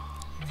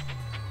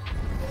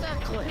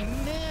 Sacre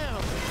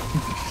merde!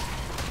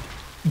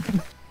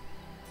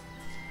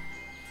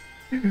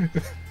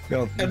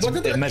 Well, And what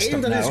did that messed aim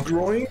up that now. is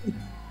growing?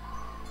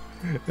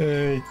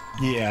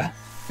 Yeah.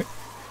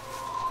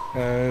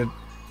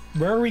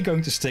 Where are we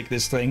going to stick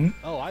this thing?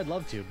 Oh, I'd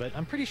love to, but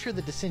I'm pretty sure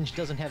the Descenge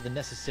doesn't have the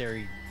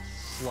necessary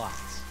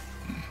slots.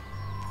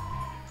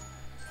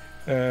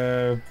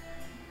 Oh!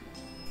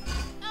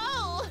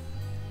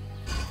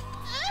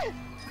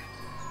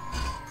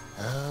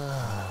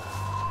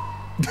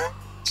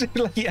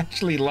 He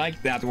actually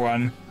liked that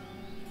one.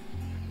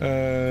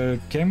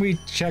 Can we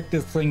check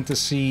the thing to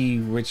see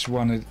which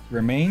one it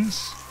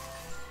remains?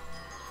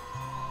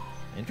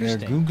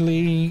 Interesting.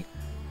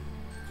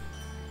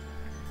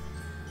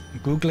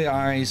 Googly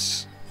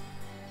eyes.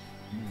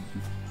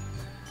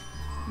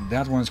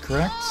 That one's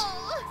correct.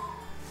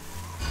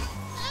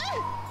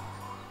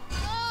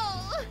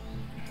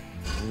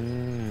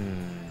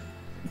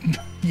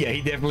 Yeah,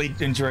 he definitely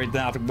enjoyed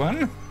that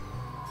one.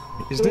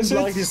 Is this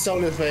Don't like it? this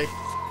sound effect.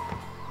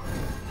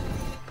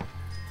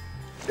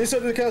 This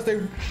is because they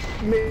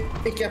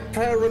make a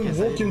parent Guess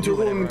I walk didn't into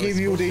do a room and whatever I give was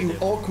you supposed the to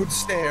do. awkward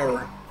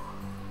stare.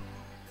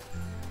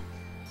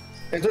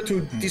 And try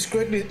to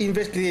discreetly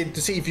investigate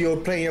to see if you're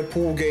playing a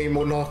pool game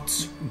or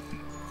not.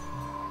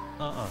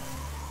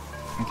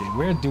 Okay,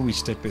 where do we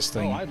stick this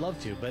thing? Oh, I'd love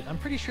to, but I'm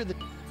pretty sure that...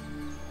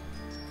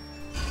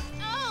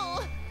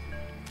 Oh!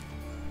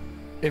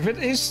 If it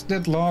is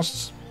that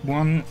last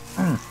one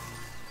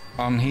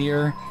on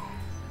here,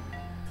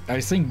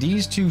 I think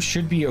these two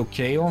should be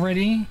okay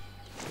already.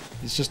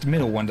 It's just the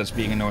middle one that's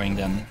being annoying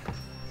then.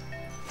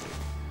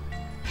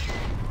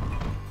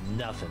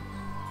 Nothing.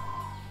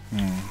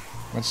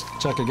 Let's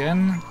check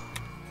again.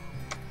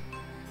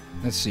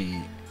 Let's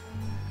see.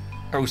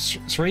 Oh,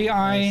 three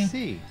I eye,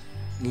 see.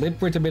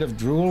 lip with a bit of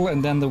drool,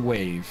 and then the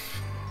wave.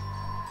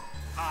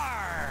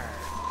 Oh!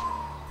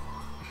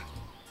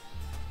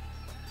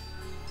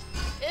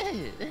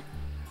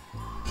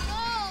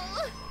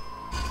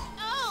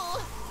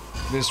 Oh!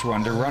 This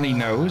one, the runny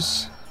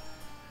nose.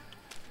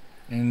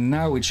 And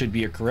now it should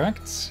be a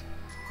correct.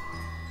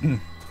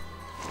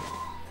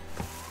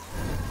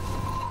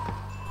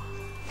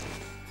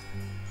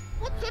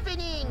 What's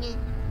happening?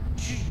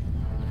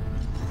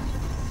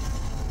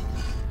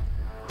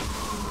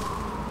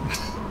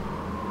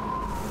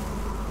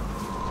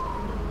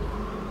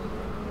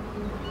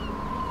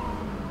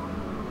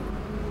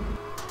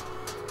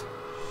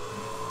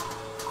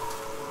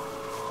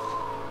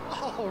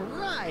 All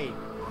right.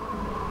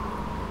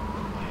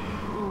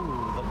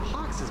 Ooh, the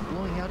pox is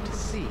blowing out to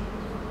sea.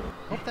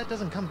 Hope that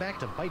doesn't come back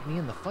to bite me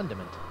in the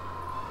fundament.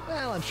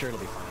 Well, I'm sure it'll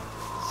be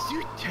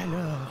fine. Zut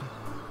alors!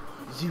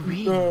 The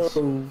winds. No.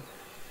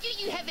 Do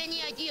you have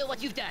any idea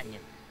what you've done?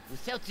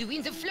 Without the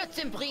winds of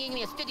Flotsam bringing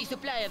me a steady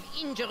supply of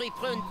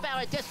injury-prone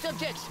para-test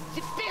subjects,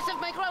 the pace of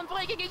my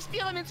groundbreaking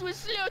experiments was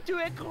slow to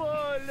a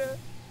crawl.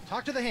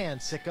 Talk to the hand,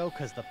 sicko,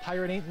 because the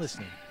pirate ain't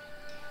listening.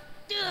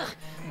 Ugh,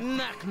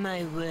 mark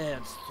my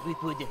words,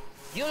 Threepwood.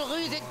 You'll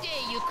rue the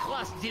day you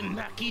cross the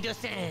Marquis de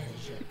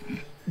Singe.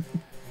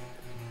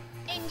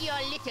 And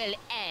your little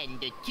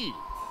hand, too.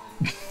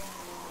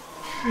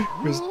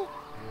 Who?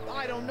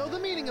 I don't know the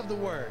meaning of the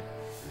word.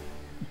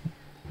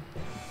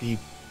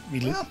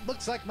 Well,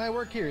 looks like my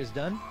work here is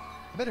done.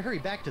 I better hurry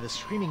back to the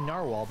screaming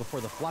narwhal before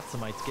the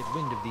Flotsamites get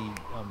wind of the,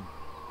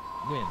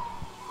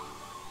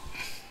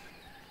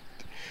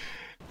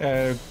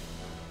 wind.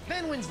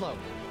 Van Winslow,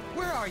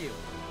 where are you?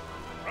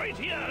 Right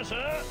here,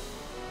 sir.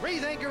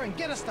 Raise anchor and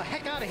get us the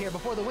heck out of here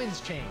before the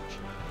winds change.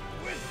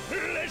 With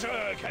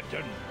pleasure,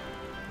 Captain.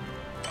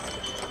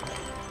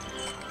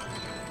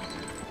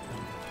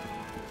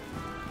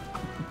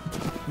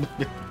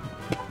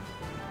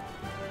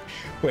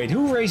 Wait,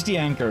 who raised the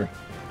anchor?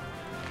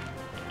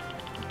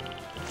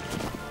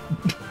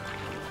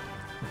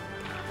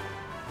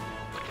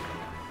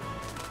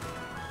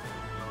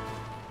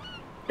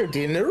 Your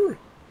dinner?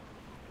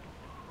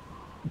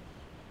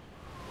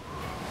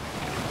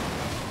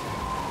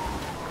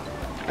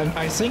 And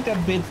I think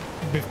that bit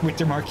with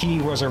the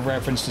Marquis was a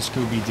reference to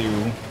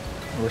Scooby-Doo,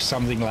 or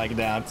something like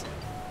that.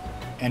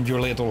 And your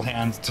little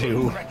hand,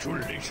 too.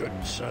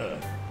 Congratulations, sir.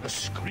 The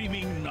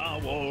screaming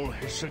narwhal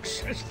has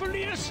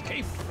successfully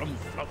escaped from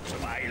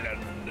Flotsam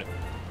Island.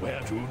 Where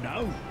to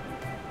now?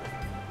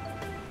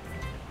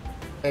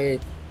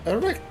 Eric?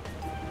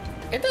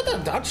 Is that a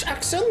Dutch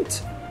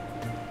accent?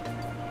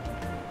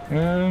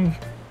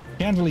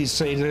 Can't really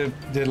say.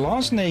 The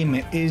last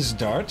name is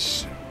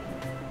Dutch.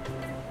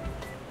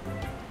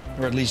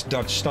 Or at least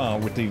Dutch style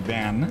with the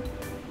van.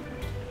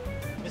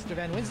 Mr.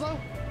 Van Winslow,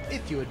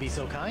 if you would be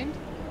so kind,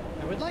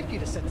 I would like you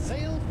to set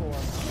sail for...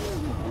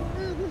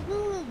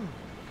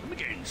 Come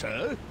again,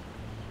 sir?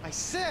 I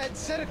said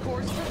set a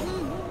course for...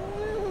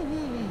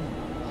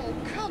 Oh,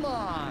 come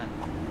on!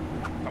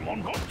 Come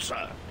on board,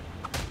 sir.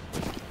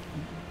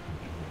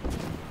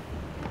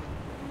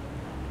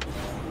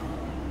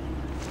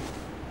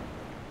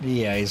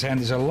 Yeah, his hand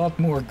is a lot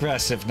more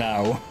aggressive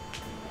now.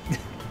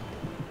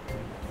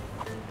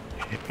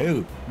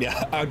 Oh,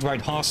 yeah,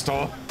 outright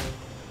hostile.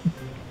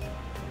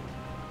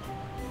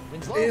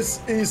 Winslow, Is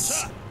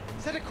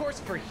set a course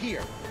for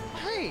here.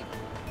 Hey!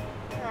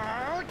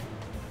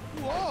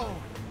 Whoa!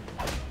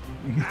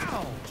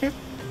 Ow!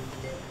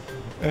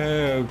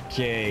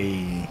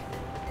 Okay.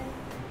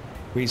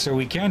 So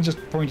we can't just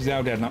point it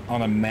out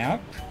on a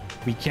map.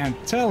 We can't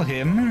tell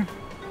him.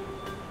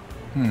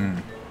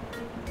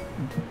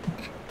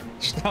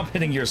 Stop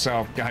hitting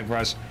yourself,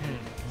 Guybrush.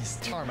 This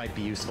tar might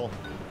be useful.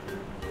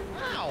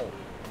 Ow!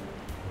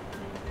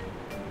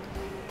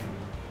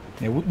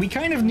 Yeah, we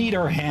kind of need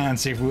our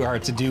hands if we are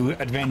to do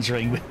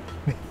adventuring.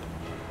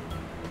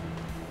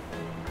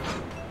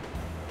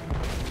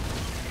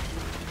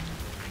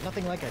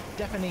 Nothing like a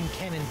deafening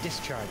cannon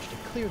discharge to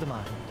clear the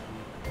mind.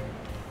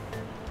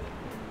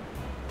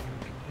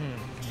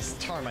 This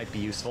tar might be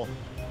useful.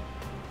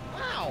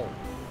 Ow!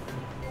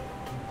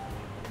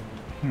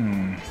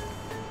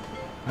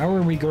 How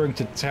are we going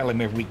to tell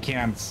him if we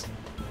can't,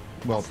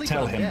 well, Sleep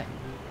tell on him? deck.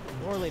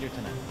 Or later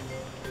tonight.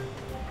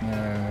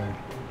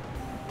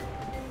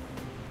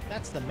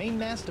 That's the main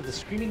mast of the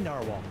Screaming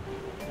Narwhal.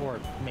 Or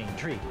main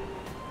tree.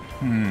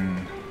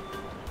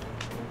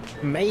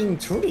 Main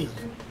tree.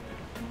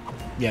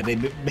 Yeah, they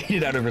made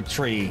it out of a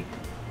tree.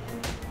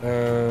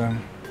 Yeah,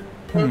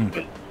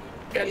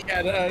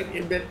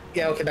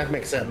 okay, that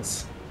makes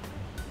sense.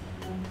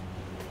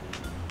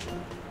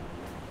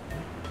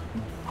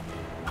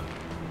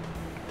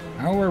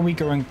 How are we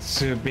going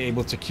to be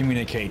able to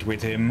communicate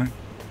with him?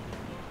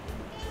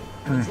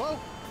 Winslow,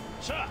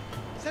 Sir,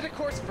 set a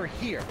course for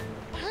here.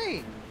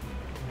 Hey!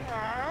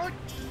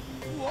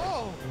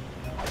 Whoa!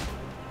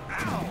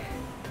 Ow!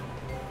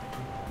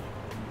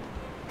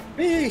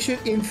 We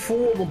should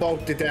inform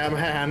about the damn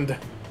hand.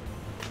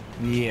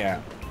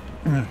 Yeah.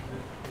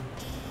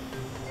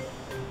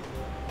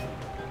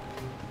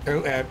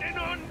 Oh, in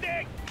on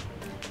deck!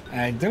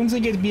 I don't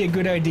think it'd be a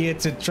good idea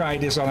to try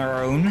this on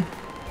our own.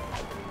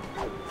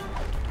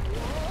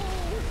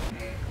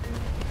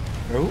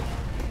 Oh.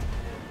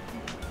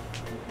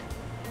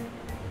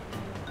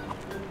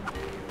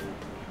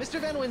 Mr.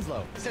 Van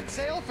Winslow, set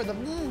sail for the...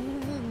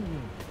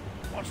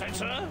 What's that,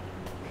 sir? I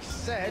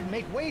said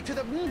make way to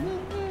the...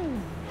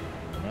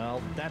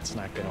 Well, that's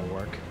not gonna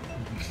work.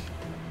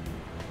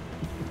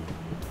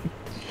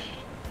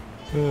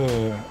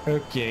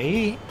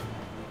 Okay.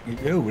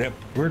 Oh,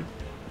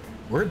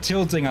 we're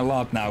tilting a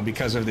lot now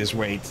because of this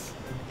weight.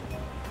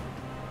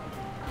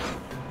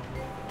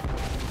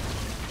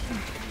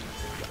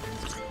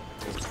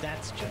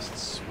 That's just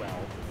swell.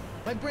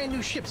 My brand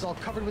new ship's all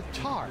covered with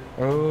tar.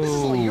 Oh. This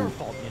is all your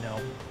fault, you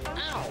know.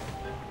 Ow!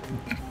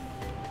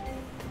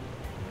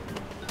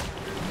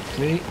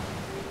 Okay.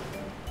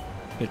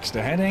 Fix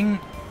the heading.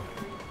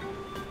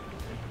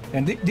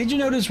 And did you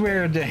notice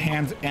where the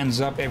hand ends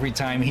up every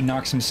time he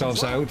knocks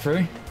himself out,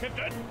 Frey?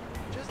 Captain?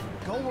 Just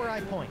go where I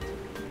point.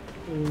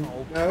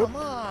 Oh, no. come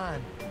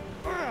on!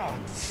 Ugh,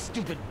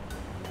 stupid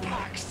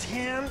boxed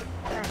hand!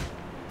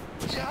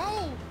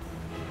 Joe!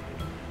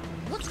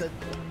 What the...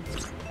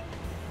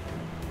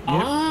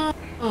 Ah.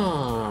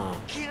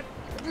 Can't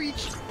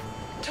reach.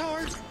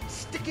 Tar.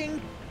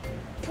 Sticking.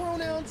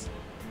 Pronouns.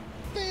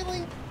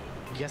 Failing.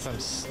 Guess I'm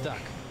stuck.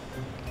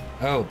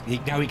 Oh,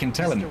 now he can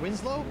tell Mr. him.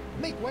 Winslow,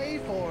 make way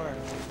for...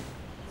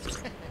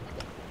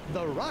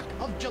 the Rock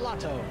of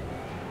Gelato.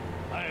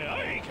 Aye,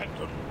 aye,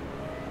 Captain.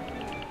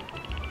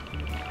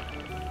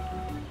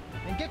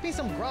 And get me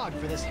some grog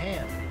for this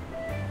hand.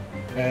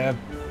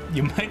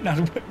 You might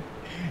not...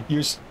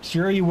 You're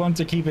sure you want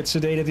to keep it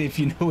sedated if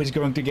you know it's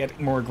going to get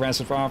more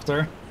aggressive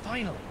after?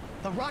 Finally,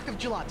 the Rock of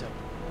Gelato.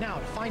 Now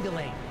to find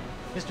Elaine.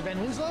 Mr. Van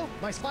Winslow,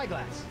 my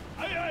spyglass.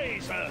 Aye, aye,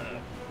 sir.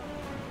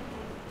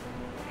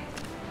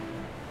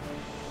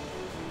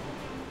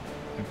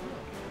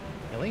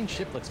 Elaine's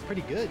ship looks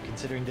pretty good,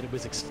 considering that it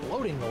was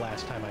exploding the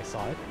last time I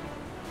saw it.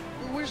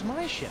 Where's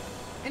my ship?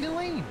 And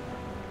Elaine?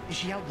 Is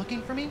she out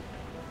looking for me?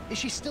 Is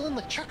she still in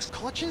LeChuck's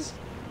clutches?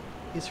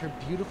 Is her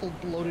beautiful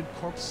bloated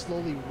corpse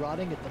slowly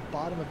rotting at the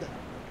bottom of the...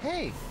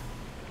 Hey!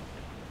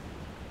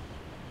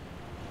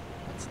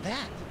 What's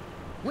that?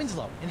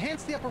 Winslow,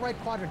 enhance the upper right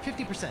quadrant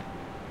 50%.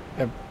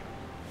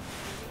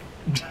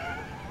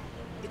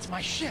 It's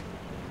my ship!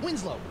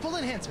 Winslow, full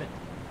enhancement!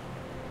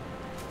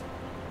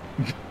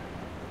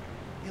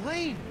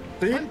 Elaine!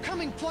 See? I'm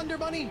coming, Plunder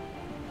Bunny!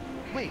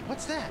 Wait,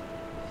 what's that?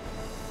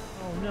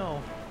 Oh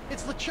no,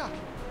 it's LeChuck!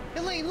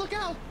 Elaine, look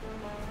out!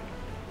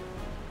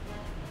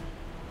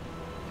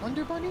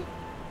 Plunder Bunny?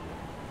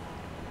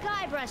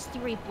 Guybrush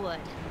Threepwood.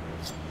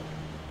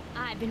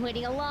 I've been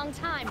waiting a long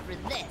time for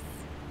this.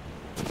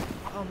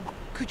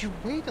 Could you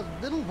wait a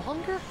little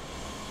longer?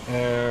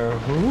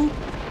 Who?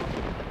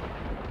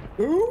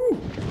 Ooh.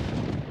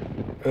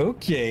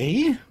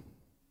 Okay.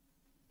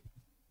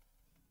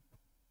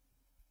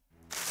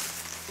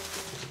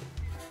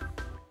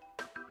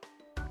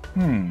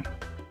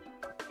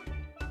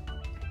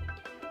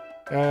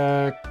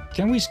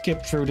 Can we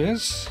skip through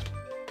this?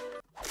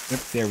 Yep,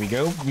 there we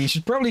go. We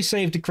should probably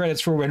save the credits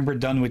for when we're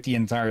done with the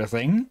entire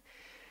thing.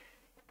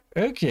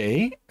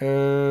 Okay.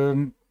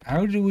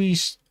 How do we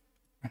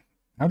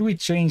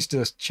change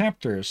the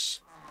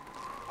chapters?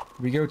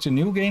 We go to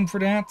new game for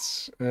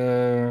that.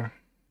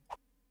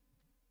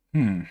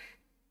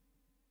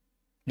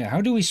 Yeah,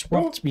 how do we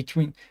swap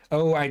between?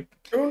 Oh, I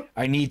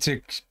need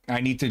to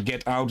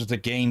get out of the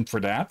game for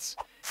that.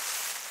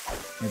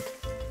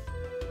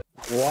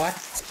 What?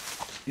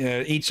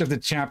 Each of the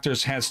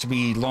chapters has to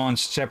be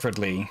launched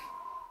separately.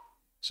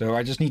 So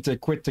I just need to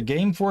quit the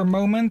game for a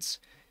moment.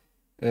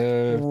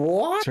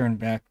 What? Turn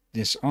back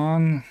this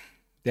on.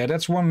 Yeah,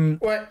 that's one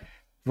What?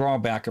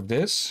 drawback of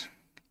this.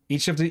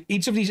 Each of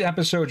these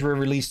episodes were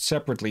released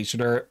separately,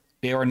 so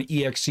they are an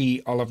EXE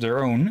all of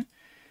their own.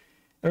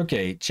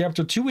 Okay,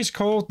 chapter 2 is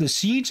called The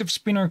Siege of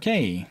Spinner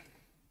K.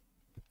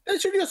 They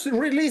should just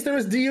release them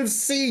as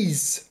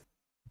DLCs.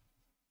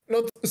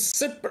 Not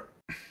separate.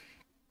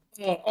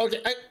 Oh,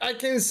 okay, I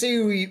can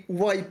see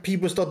why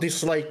people start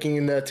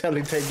disliking the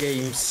Telltale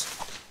games.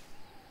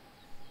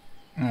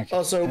 Okay.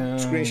 Also,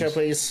 screenshot,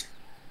 please.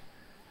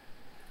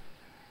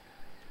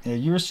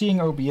 You're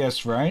seeing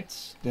OBS,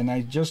 right? Then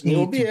I just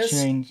need to OBS.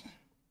 change...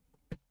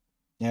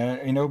 Yeah,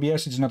 in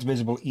OBS it's not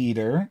visible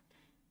either.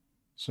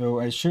 So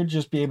I should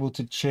just be able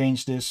to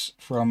change this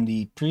from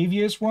the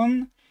previous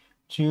one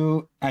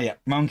to, yeah,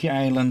 Monkey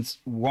Island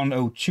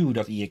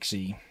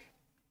 102.exe.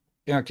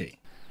 Okay.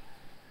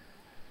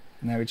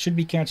 Now it should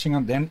be catching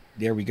on then.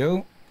 There we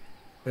go.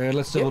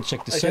 Let's double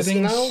check the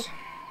settings.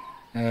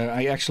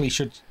 I actually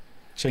should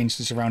change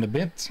this around a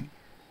bit.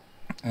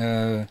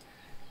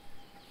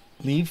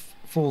 Leave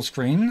full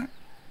screen.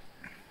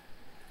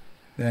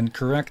 Then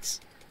correct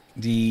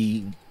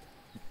the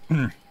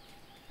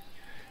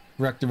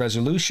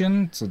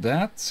resolution to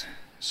that,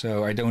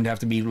 so I don't have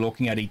to be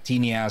looking at a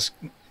teeny ass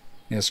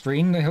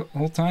screen the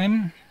whole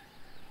time.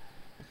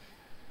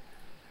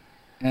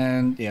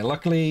 And yeah,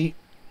 luckily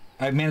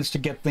I managed to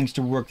get things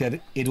to work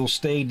that it'll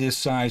stay this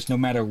size no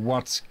matter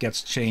what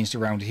gets changed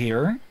around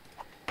here.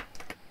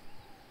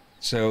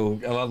 So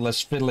a lot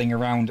less fiddling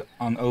around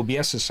on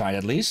OBS's side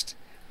at least.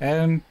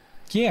 And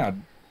yeah,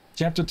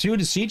 Chapter 2,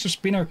 The Siege of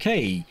Spinner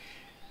K.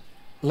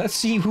 Let's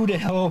see who the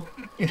hell...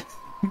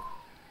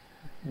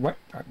 Why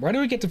do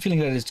I get the feeling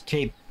that it's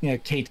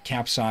Kate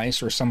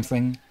Capsize or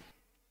something?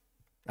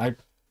 I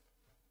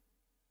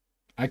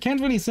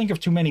can't really think of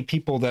too many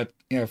people that,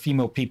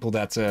 female people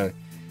that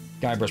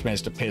Guybrush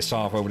managed to piss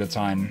off over the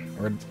time,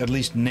 or at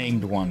least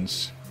named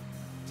ones.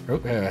 Oh,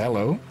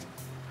 hello.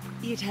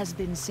 It has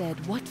been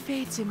said, what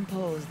fates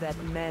impose that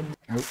men...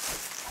 Oh,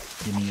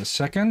 give me a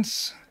second.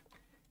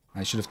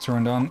 I should have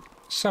turned on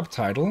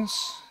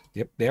subtitles.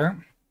 Yep,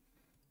 there.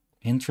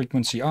 Hint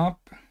frequency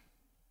up.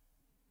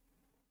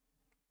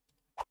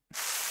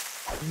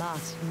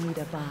 Must need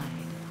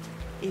abide.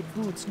 It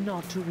boots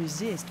not to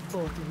resist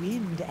both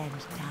wind and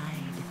tide.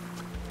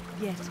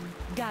 Yet,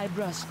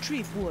 Guybrush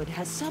Threepwood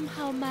has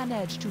somehow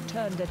managed to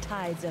turn the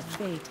tides of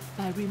fate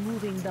by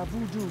removing the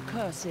voodoo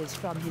curses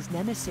from his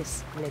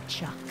nemesis,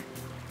 LeChuck.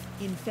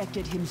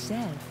 Infected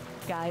himself,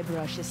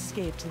 Guybrush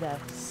escaped the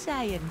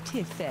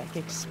scientific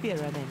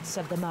experiments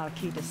of the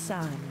Marquis de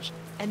Sange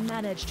and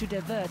managed to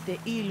divert the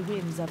ill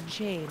winds of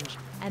change,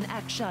 an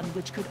action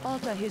which could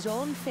alter his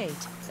own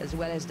fate as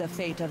well as the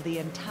fate of the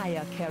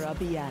entire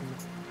Caribbean.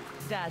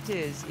 That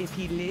is, if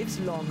he lives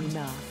long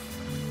enough.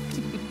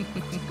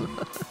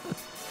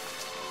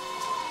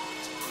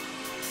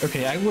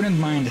 Okay, I wouldn't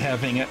mind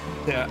having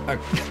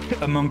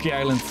a Monkey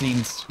Island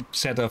themed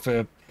set of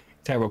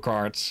tarot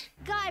cards.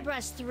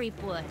 Guybrush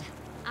Threepwood.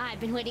 I've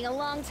been waiting a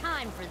long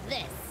time for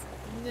this.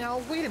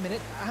 Now, wait a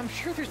minute. I'm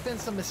sure there's been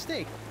some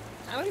mistake.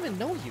 I don't even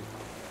know you.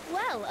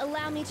 Well,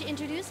 allow me to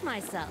introduce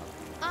myself.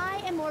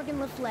 I am Morgan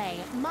Le Fay,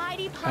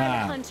 mighty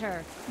pirate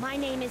hunter. My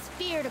name is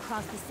feared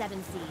across the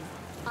seven seas.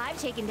 I've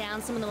taken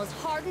down some of the most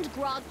hardened,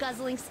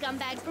 grog-guzzling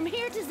scumbags from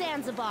here to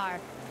Zanzibar.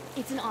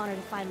 It's an honor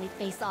to finally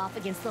face off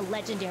against the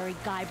legendary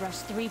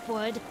Guybrush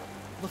Threepwood.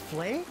 Le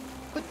Fay?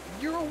 But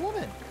you're a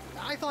woman.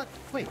 I thought...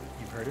 Wait,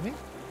 you've heard of me?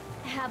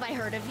 Have I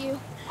heard of you?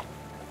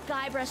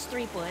 Guybrush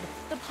Threepwood,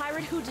 the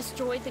pirate who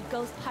destroyed the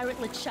ghost pirate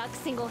LeChuck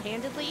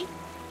single-handedly?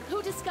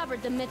 Who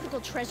discovered the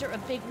mythical treasure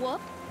of Big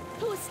Whoop?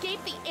 Who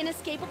escaped the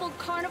inescapable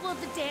Carnival of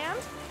the Damned?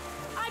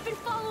 I've been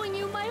following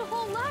you my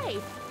whole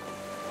life!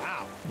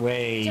 Wow.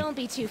 Wait. Don't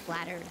be too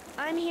flattered.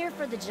 I'm here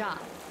for the job.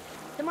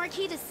 The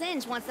Marquis de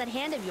Singe wants that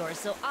hand of yours,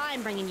 so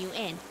I'm bringing you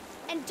in.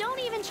 And don't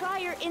even try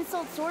your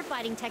insult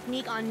sword-fighting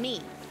technique on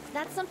me.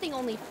 That's something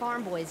only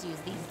farm boys use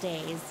these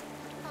days.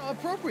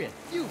 Appropriate.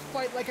 You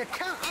fight like a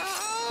cow.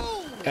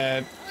 Oh!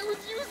 I was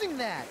using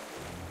that.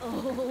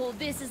 Oh,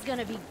 this is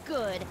gonna be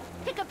good.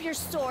 Pick up your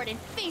sword and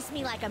face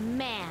me like a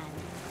man.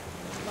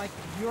 Like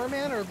you're a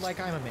man or like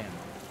I'm a man?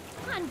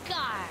 On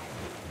guard.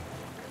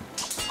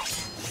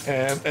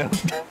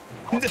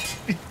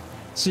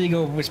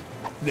 Seagull was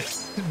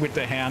with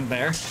the hand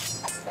there.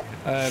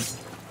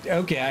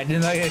 Okay, I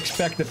did not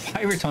expect the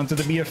pirate hunter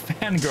to be a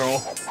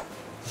fangirl.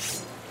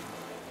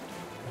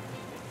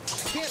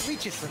 I can't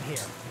reach it from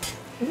here.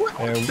 What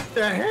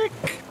the heck?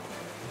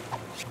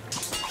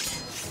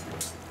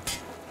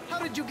 How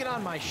did you get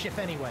on my ship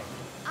anyway?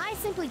 I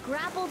simply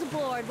grappled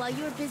aboard while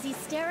you were busy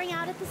staring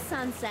out at the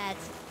sunset.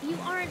 You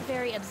aren't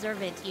very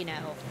observant, you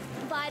know.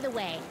 By the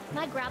way,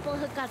 my grapple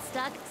hook got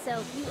stuck,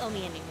 so you owe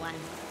me a new one.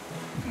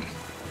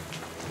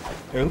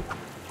 Oh.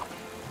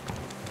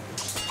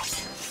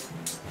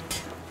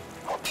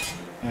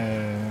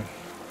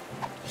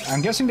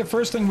 I'm guessing the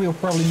first thing we'll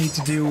probably need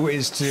to do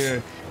is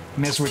to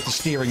mess with the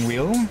steering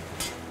wheel.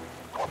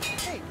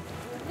 Hey,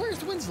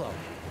 where's Winslow?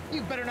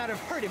 You better not have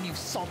hurt him, you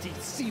salty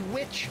sea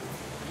witch.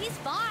 He's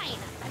fine.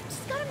 I've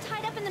just got him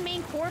tied up in the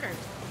main quarters.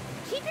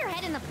 Keep your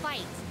head in the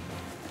fight.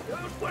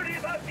 Don't worry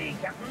about me,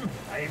 Captain.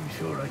 I'm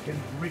sure I can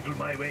wriggle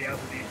my way out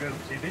of these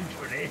ropes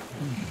eventually.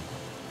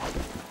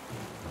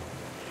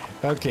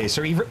 Okay,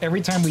 so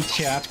every time we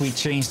chat, we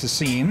change the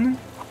scene.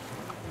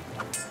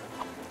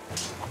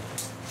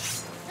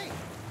 Hey,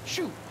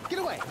 shoot, get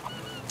away.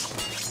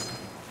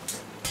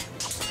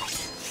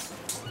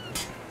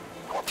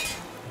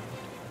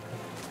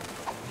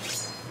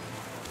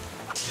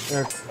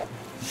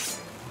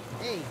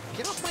 Hey,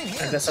 get off my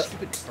hands,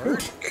 stupid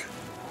bird.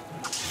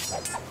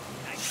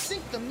 I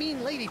think the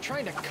mean lady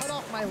trying to cut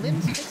off my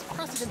limbs takes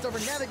precedence over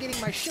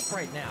navigating my ship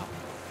right now.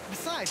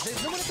 Besides,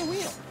 there's no one at the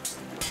wheel.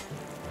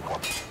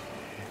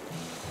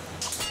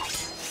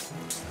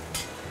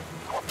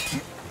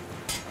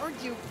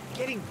 Aren't you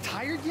getting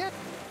tired yet?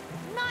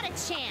 Not a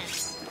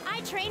chance.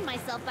 I trained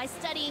myself by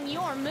studying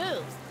your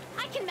moves.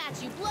 I can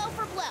match you blow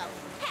for blow.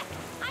 Heck,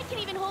 I can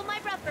even hold my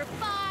breath for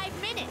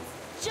 5 minutes,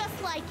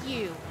 just like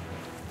you.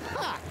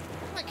 Ha!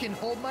 I can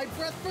hold my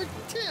breath for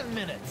 10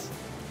 minutes.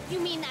 You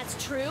mean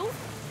that's true?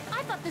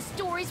 I thought the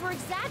stories were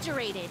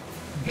exaggerated.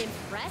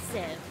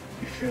 Impressive.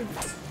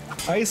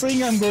 I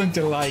think I'm going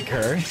to like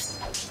her.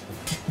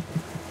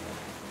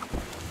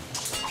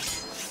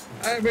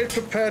 I will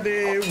prepare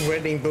the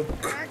wedding book.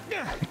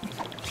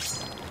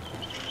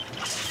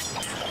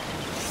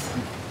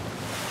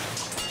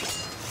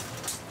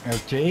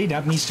 Okay,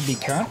 that needs to be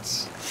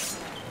cut.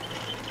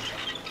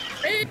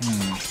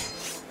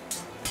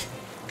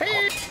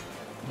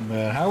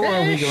 But how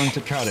are we going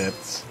to cut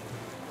it?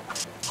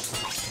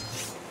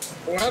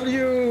 Well,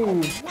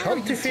 you Why are cut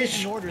you the fish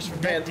taking orders from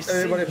bed,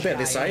 that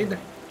belly side.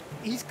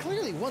 He's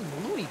clearly one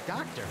loony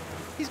doctor.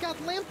 He's got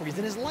lampreys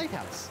in his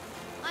lighthouse.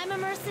 I'm a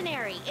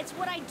mercenary. It's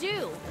what I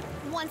do.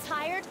 Once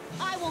hired,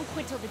 I won't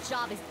quit till the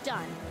job is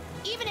done.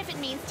 Even if it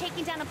means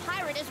taking down a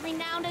pirate as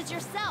renowned as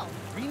yourself.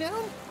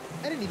 Renowned?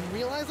 I didn't even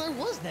realize I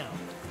was now.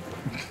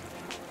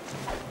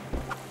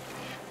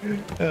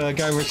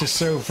 Guy was just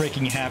so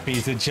freaking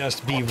happy to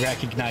just be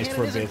recognized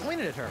for a Cannon bit. isn't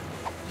pointed at her.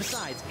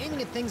 Besides,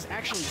 aiming at things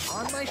actually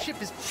on my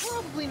ship is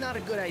probably not a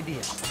good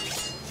idea.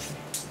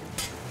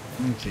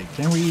 Okay,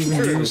 can we even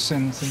True. use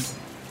something?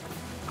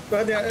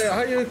 But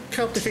how you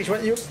cut the fish?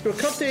 Well, you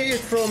cut it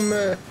from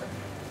the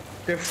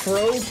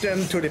throat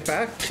then to the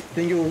back.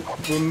 Then you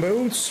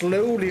remove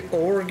slowly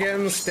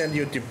organs. Then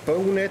you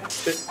debone it.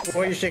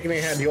 Why are you shaking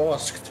your head? You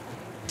asked.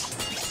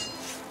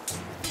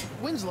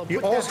 Winslow You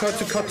put that asked her to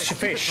barrel cut there the keep it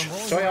fish, from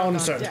rolling so I around on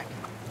answered. deck,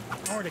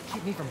 in order to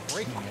keep me from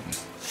breaking it.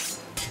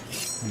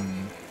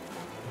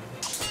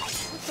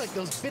 Looks like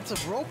those bits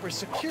of rope are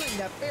securing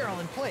that barrel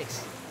in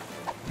place.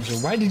 So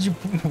why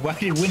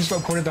did Winslow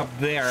put it up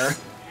there?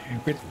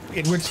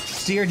 It would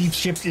steer the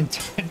ship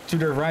to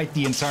the right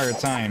the entire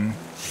time.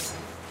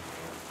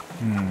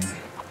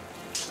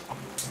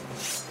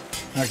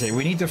 Okay,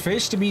 we need the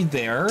fish to be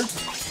there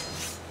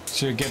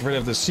to get rid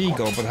of the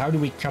seagull, but how do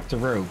we cut the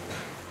rope?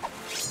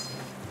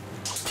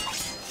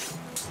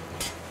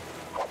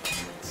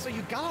 So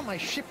you got on my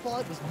ship while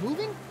it was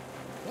moving?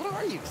 What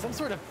are you, some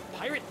sort of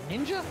pirate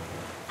ninja?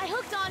 I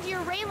hooked onto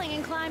your railing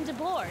and climbed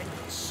aboard.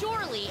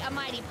 Surely a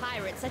mighty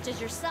pirate such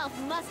as yourself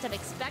must have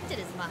expected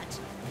as much.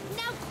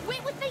 Now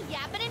quit with the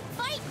yapping and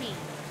fight me!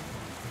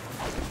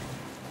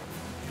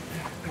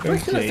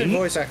 Question is the Okay.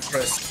 voice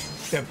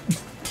actress.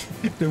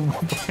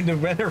 The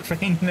weather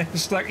vane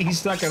he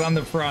stuck it on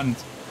the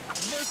front.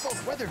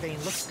 Merfolk weather vane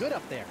looks good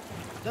up there.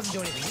 Doesn't do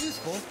anything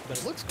useful, but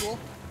it looks cool.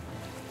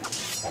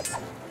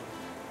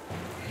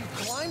 You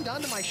climbed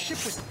onto my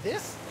ship with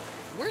this?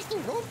 Where's the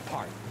rope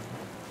part?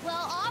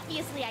 Well,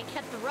 obviously I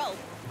kept the rope.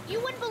 You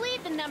wouldn't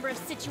believe the number of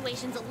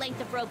situations a length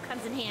of rope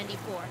comes in handy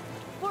for.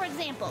 For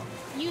example,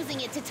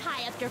 using it to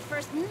tie up your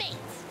first mates.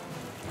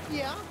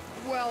 Yeah?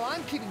 Well,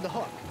 I'm keeping the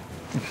hook.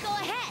 Go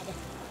ahead.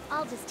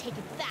 I'll just take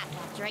it back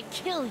after I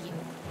kill you.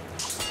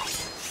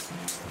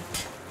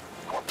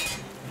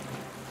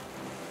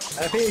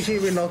 I think he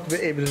will not be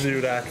able to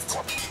do that.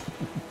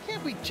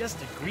 Can't we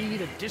just agree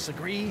to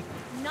disagree?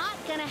 Not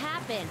gonna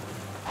happen.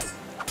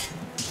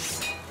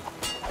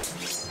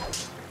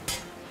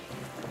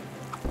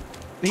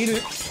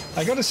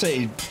 I gotta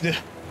say,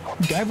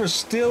 Guyver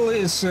still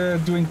is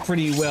doing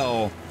pretty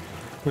well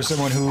for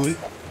someone who,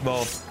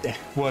 well,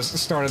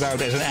 started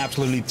out as an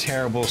absolutely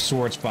terrible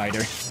sword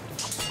spider.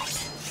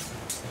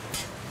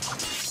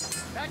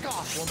 Back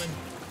off, woman.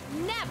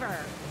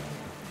 Never.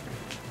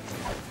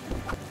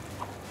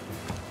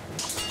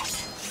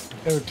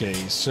 Okay,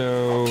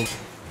 so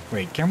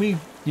wait, can we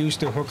use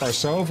the hook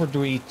ourselves, or do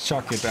we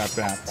chuck it at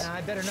that? Nah,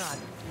 I better not.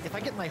 If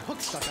I get my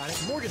hook stuck on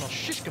it, Morgan will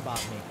shish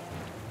kebab me.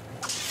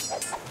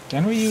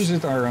 Can we use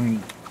it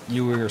on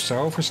you or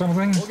yourself or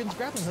something? Morgan's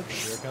grappling hook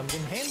sure comes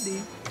in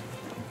handy.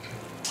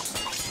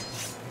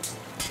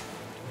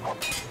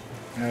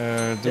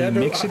 Do we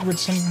mix it with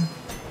some?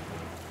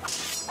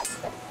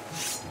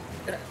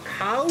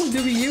 How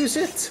do we use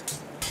it?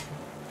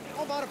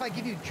 How about if I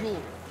give you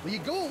jewelry? Will you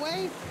go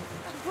away?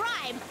 A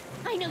bribe?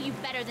 I know you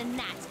better than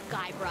that,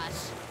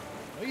 Guybrush.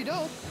 No, you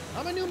don't.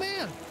 I'm a new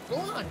man. Go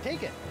on,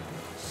 take it.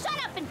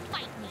 Shut up and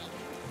fight me.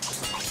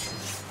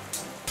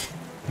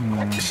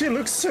 She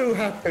looks so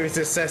happy when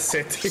she says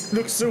it. It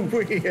looks so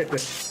weird.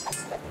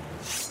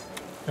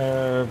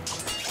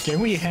 Can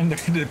we hand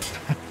her the...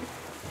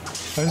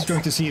 I was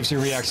going to see if she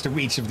reacts to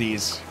each of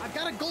these. I've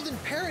got a golden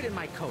parrot in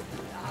my coat.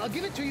 I'll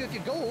give it to you if you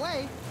go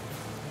away.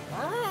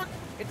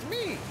 It's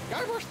me,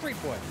 Guybrush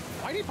Threepwood,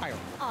 mighty pirate.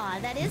 Aw,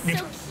 that is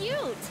so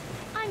cute.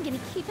 I'm gonna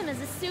keep him as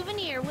a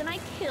souvenir when I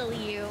kill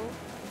you.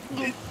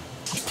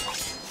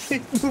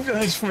 It moved on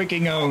its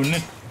freaking own.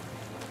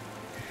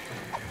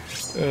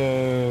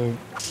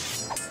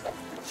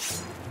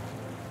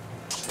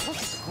 Hook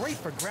is great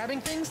for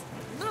grabbing things.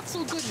 Not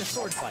so good in a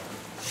sword fight.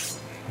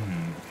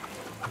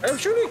 I'm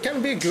sure it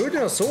can be good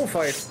in a sword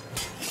fight.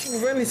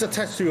 when it's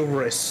attached to your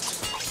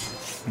wrist.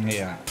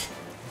 Yeah.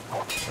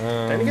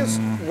 And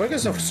against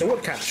weapons of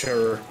sword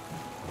catcher.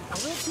 A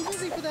little too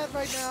busy for that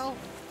right now.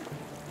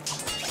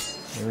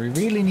 We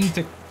really need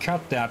to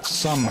cut that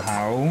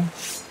somehow.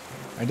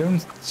 I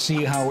don't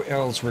see how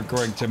else we're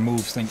going to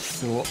move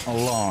things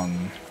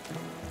along.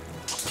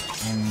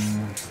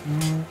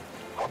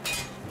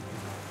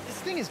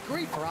 This thing is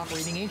great for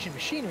operating ancient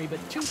machinery, but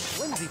too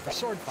flimsy for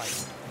sword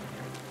fighting.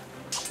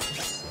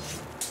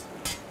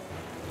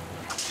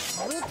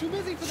 A little too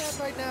busy for that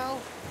right now.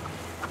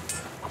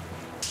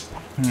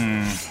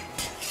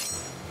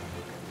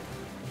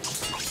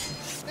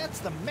 That's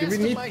the mast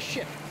of my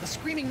ship, the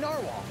Screaming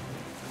Narwhal.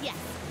 Yes,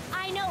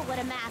 I know what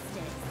a mast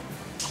is.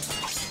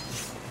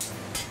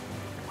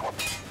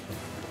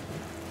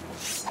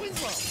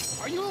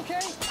 Winslow, are you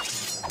okay?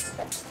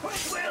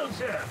 Quite well,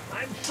 sir.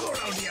 I'm sure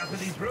I'll be out of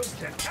these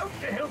ropes and out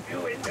to help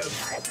you in no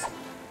time.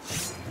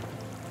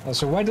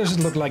 Also, why does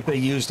it look like they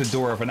used the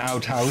door of an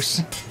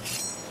outhouse?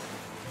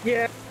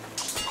 Yeah.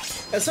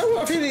 And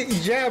someone really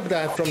jabbed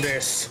that from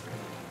this.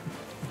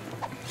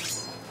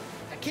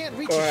 I can't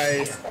reach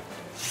Alright. it.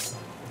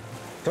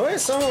 Do I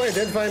somehow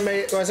identify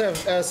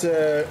myself as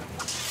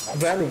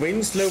Van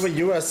Winslow and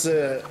you as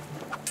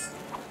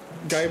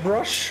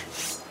Guybrush?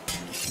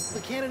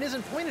 The cannon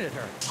isn't pointed at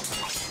her.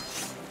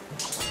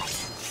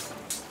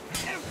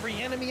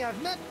 Every enemy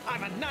I've met,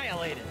 I've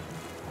annihilated.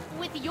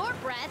 With your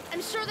breath,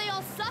 I'm sure they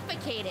all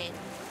suffocated.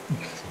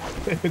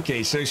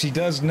 Okay, so she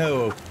does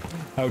know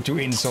how to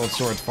insult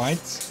sword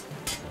fights.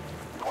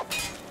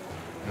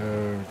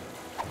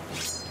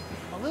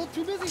 A little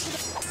too busy for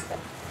that.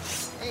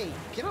 Hey,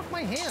 get off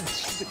my hand,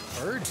 stupid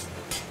bird.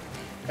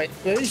 Hey,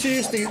 you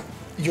should use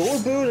your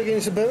bird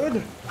against a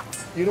bird.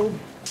 You know,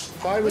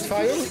 fire with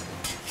fire.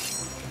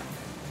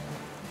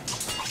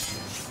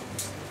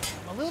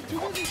 A little too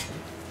busy.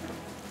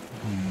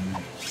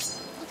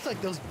 Looks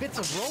like those bits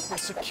of rope are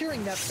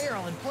securing that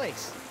barrel in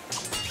place.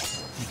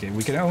 Okay,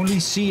 we can only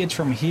see it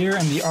from here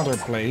and the other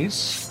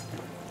place.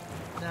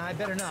 Nah, I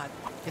better not.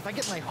 If I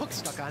get my hook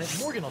stuck on it,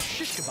 Morgan will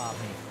shish kebab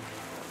me.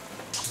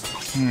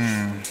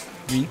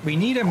 We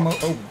need a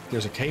oh,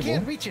 there's a I cable.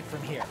 can't reach it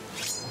from here.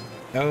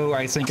 Oh,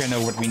 I think I know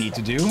what we need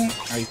to do.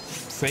 I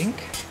think.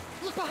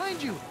 Look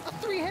behind you! A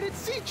three-headed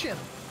sea chimp!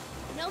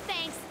 No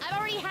thanks, I've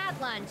already had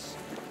lunch.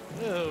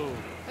 Oh,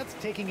 that's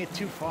taking it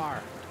too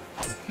far.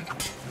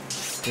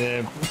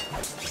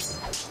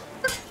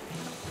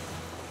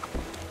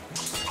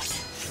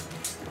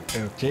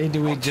 Okay,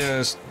 do we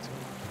just...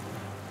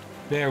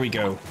 There we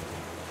go.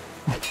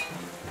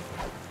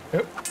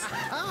 Oh.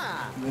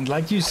 And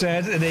like you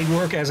said, they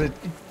work as a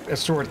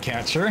sword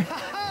catcher.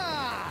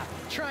 Ha!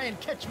 Try and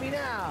catch me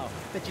now!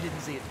 Bet you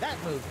didn't see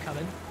that move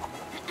coming.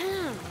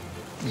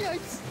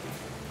 Yikes!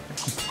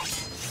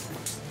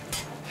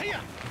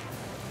 Hiya!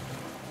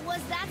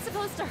 Was that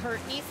supposed to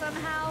hurt me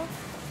somehow?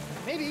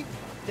 Maybe.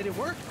 Did it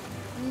work?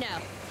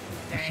 No.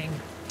 Dang.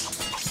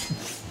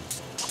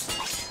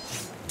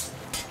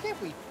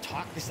 Can't we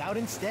talk this out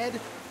instead?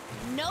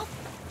 Nope.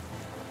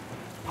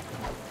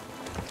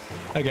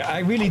 Okay, I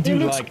really do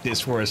like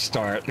this for a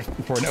start,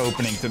 for an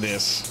opening to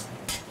this.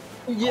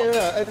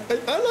 Yeah,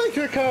 I like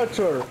her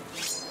character.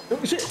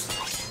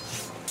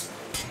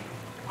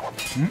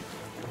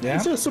 Yeah? I'm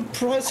so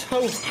surprised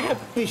how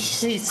happy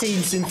she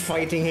seems in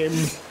fighting him.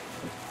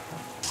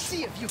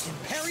 See if you can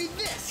parry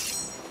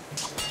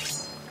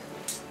this!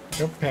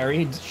 Oh,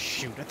 parried.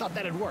 Shoot, I thought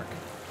that'd work.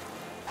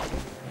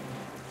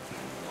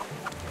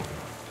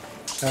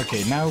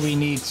 Okay, now we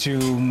need to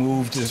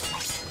move this.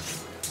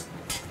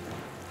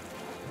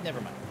 Never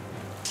mind.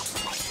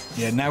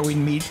 Yeah, now we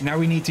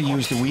need to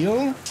use the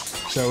wheel,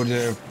 so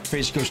the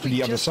fish goes to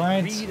the other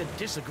side. Agree to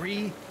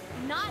disagree.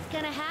 Not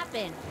gonna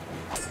happen.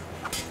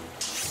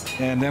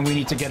 And then we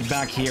need to get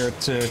back here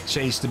to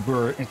chase the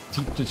bird,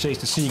 to chase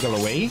the seagull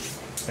away.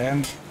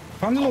 And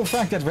fun little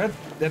fact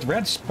that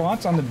red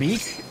spot on the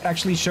beak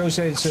actually shows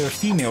that it's a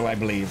female, I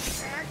believe.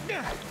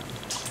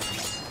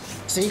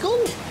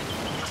 Seagull?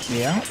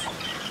 Yeah.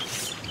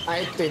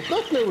 I did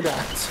not know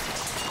that.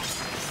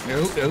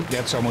 Oh,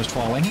 that's almost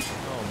falling.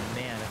 Oh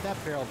man, if that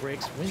barrel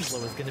breaks,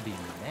 Winslow is gonna be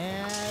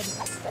mad.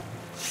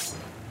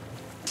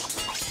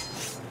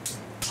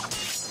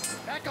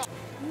 Back off!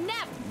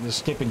 Never. Just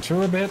skipping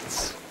through a bit.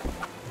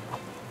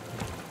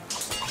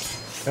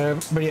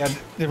 But yeah,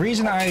 the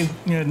reason I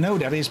know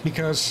that is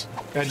because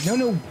I have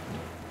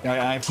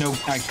no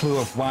clue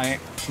of why,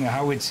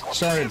 how it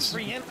started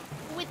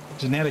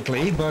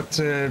genetically, but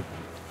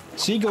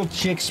seagull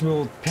chicks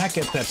will peck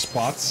at that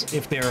spot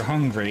if they're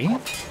hungry,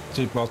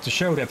 to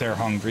show that they're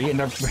hungry, and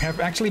there have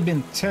actually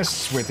been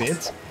tests with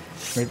it.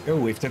 But,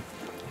 oh, if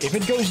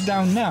it goes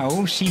down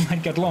now, she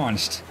might get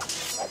launched.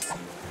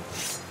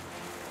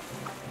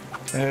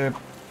 But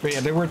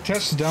yeah, there were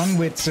tests done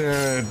with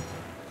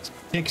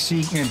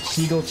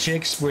seagull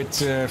chicks with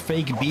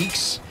fake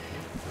beaks,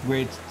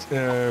 with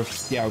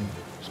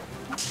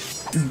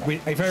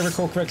if I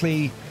recall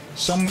correctly,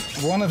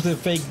 one of the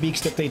fake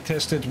beaks that they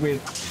tested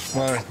with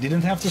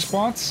didn't have the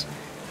spots,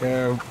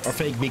 a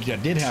fake beak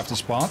that did have the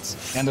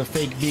spots, and a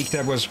fake beak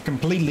that was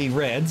completely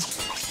red.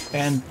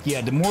 And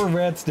yeah, the more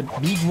red the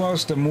beak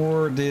was, the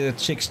more the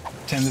chicks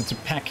tended to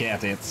peck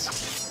at it.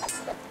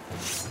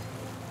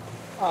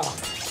 Ah,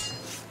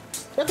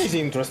 that is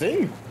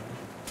interesting.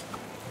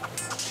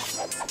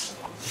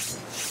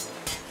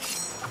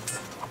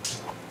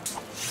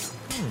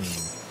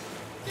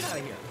 Get out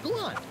of here. Go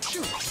on,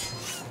 shoot.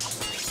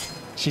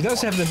 She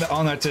does have the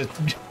honor to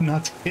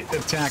not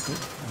attack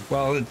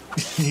while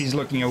he's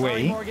looking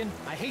away. Sorry, Morgan.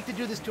 I hate to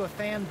do this to a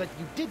fan, but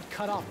you did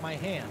cut off my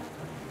hand.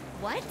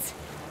 What?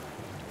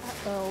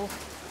 Uh-oh.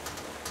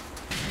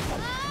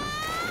 Ah!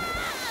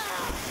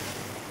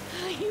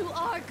 You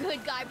are good,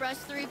 Guybrush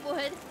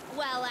Threepwood.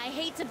 Well, I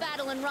hate to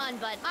battle and run,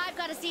 but I've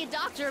got to see a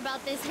doctor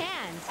about this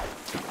hand.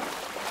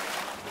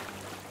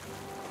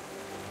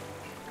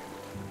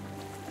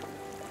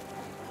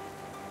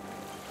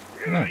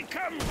 Here I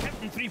come,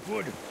 Captain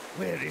Threepwood.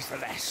 Where is the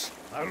lass?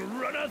 I'll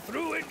run her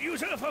through and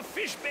use her for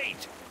fish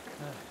bait.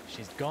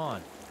 She's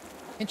gone.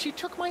 And she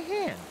took my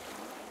hand.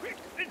 Quick,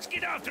 let's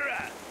get after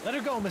her. Let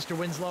her go, Mr.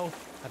 Winslow.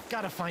 I've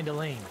got to find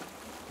Elaine.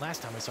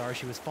 Last time I saw her,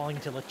 she was falling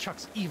into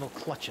LeChuck's evil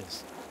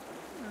clutches.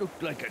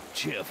 Looked like a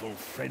cheerful,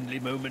 friendly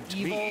moment to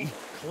Evil me.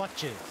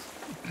 clutches.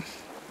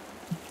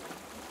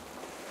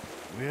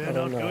 We're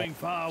not going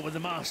far with the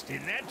mast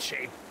in that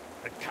shape.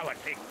 The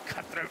cowardly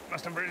cutthroat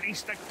must have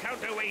released the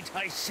counterweight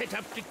I set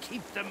up to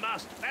keep the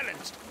mast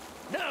balanced.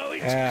 No,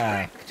 it's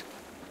cracked.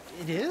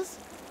 It is?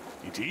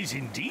 It is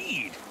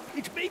indeed.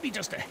 It may be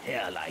just a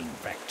hairline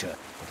fracture,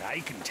 but I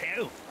can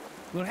tell.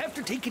 We'll have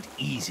to take it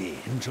easy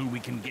until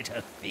we can get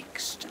her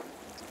fixed.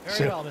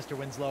 Very well, Mr.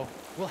 Winslow.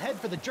 We'll head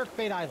for the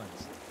Jerkbait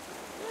Islands.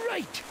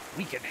 Right.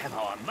 We can have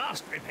our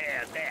mast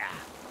repaired there.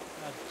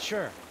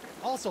 Sure.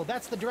 Also,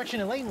 that's the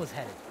direction Elaine was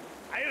headed.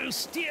 I'll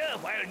steer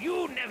while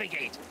you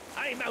navigate.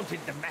 I mounted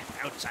the map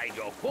outside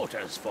your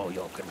quarters for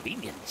your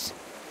convenience.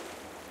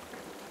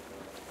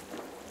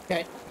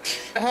 Okay,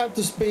 I have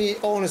to be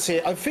honest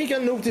here. I think I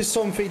noticed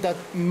something that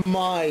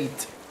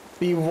might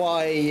be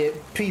why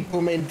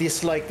people may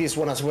dislike this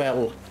one as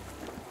well.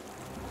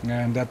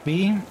 And that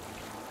be?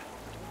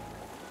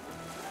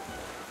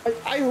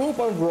 I hope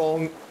I'm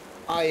wrong.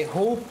 I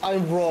hope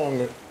I'm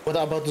wrong what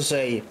I'm about to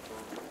say.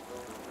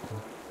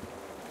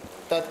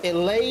 That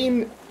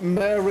Elaine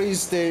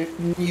marries the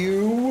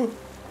new...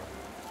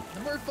 The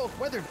Merfolk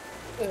Weather...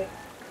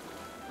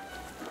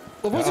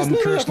 What's his name?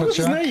 What's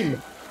his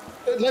name?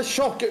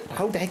 LeChuck.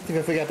 How the heck did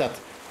I forget that?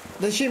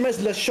 Then she marries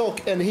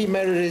LeChuck and he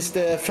marries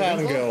the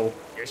fangirl.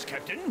 Yes,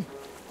 Captain?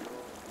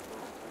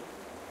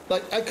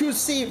 Like, I could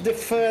see the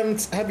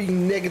fans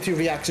having negative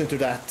reaction to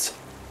that.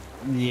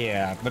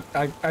 Yeah, but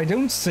I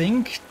don't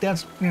think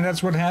that's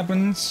what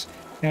happens.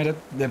 Yeah,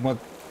 that what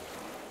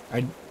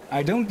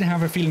I don't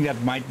have a feeling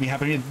that might be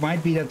happening. It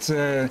might be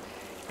that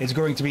it's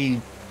going to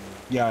be,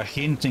 yeah,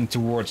 hinting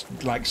towards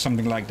like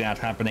something like that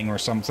happening or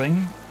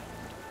something.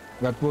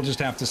 But we'll just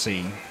have to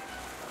see.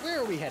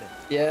 Where are we headed?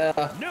 Yeah.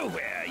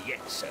 Nowhere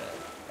yet, sir.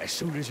 As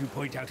soon as you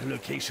point out a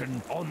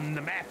location on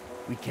the map,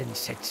 we can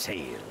set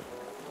sail.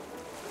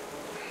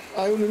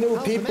 I only know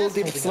How's people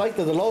the mast dislike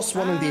the last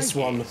one and this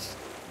one.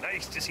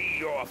 Nice to see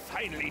you're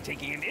finally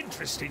taking an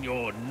interest in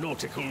your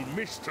nautical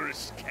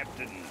mistress,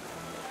 Captain.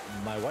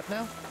 My what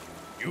now?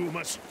 You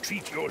must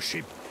treat your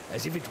ship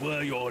as if it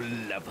were your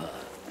lover.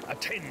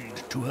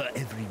 Attend to her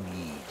every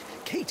need.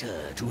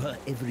 Cater to her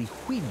every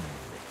whim.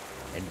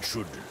 And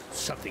should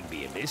something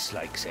be amiss,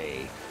 like,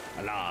 say,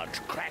 a large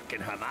crack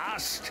in her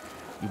mast,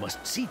 you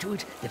must see to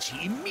it that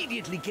she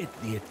immediately get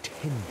the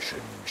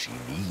attention she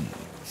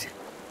needs.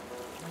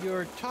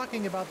 You're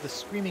talking about the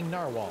Screaming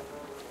Narwhal.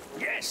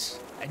 Yes,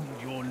 and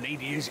your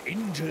lady is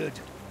injured.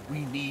 We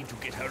need to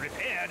get her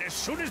repaired as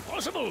soon as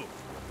possible.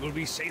 We'll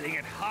be sailing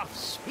at half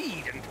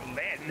speed until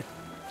then.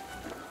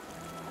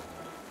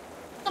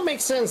 That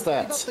makes sense,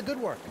 that. Keep up the good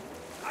work.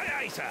 Aye,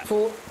 aye, sir.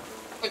 For...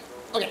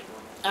 Okay,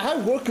 I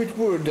have worked with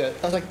wood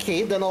as a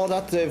kid and all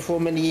that for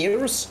many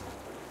years.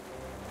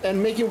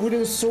 And making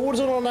wooden swords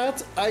and all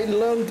that, I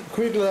learned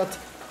quickly that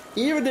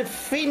even the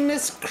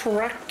thinnest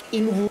crack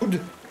in wood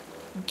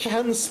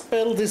can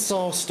spell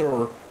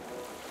disaster.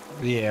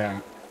 Yeah.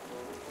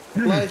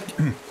 Like,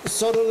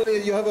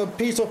 suddenly you have a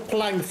piece of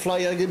plank fly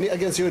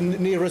against your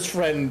nearest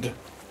friend.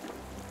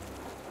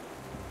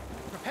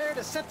 Prepare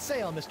to set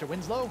sail, Mr.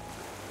 Winslow.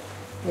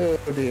 Oh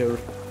dear.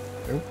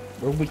 Oh,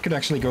 well, we could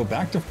actually go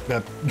back to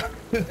that.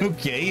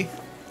 Okay.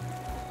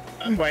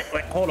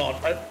 Wait, hold on.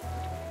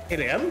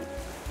 Hillyan?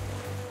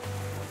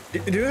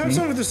 Do you have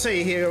something to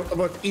say here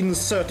about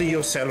inserting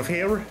yourself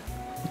here?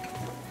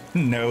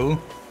 No.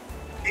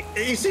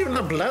 It's even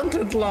a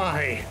blatant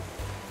lie.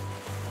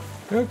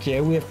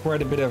 Okay, we have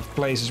quite a bit of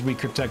places we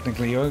could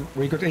technically...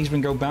 we could even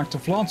go back to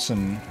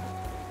Flotsam.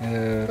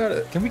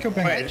 Can we go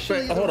back?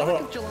 Actually, the hold on.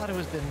 Rock of Gelato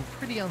has been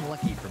pretty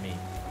unlucky for me.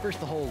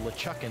 First the whole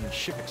LeChuck and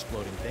ship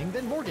exploding thing,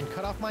 then Morgan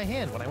cut off my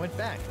hand when I went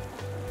back.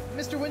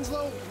 Mr.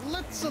 Winslow,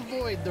 let's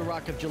avoid the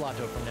Rock of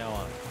Gelato from now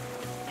on.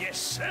 Yes,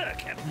 sir,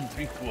 Captain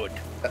Threepwood.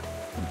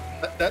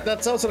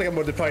 That sounds like a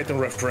Monty Python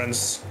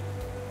reference.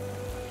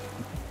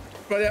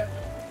 But yeah,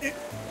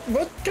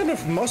 what kind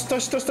of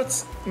mustache does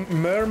that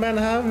merman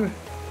have?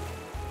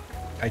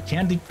 I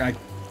can't...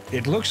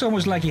 it looks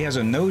almost like he has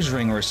a nose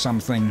ring or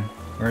something.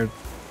 Or...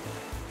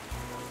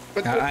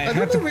 But I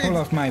had to pull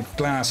off my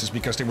glasses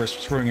because they were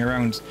screwing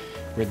around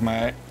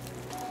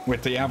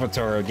with the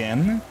avatar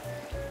again.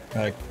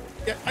 Like,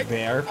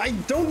 there. I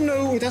don't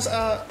know. That's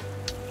a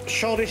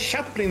Charlie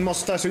Chaplin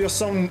mustache or just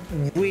some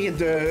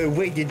weird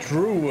way they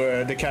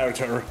drew the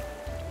character.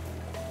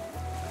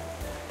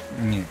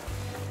 Yeah.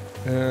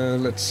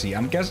 Let's see.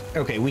 I'm guess.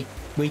 Okay,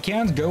 we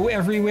can't go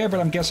everywhere, but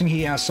I'm guessing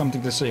he has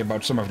something to say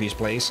about some of these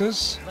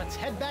places. Let's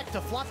head back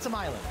to Flotsam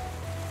Island.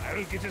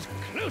 I'll get as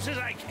close as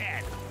I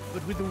can,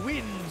 but with the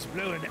winds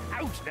blowing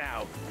out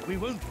now, we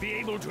won't be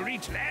able to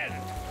reach land.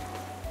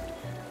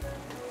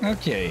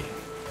 Okay.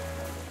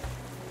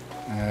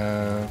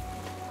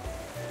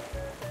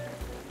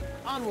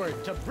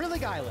 Onward to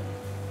Brillig Island.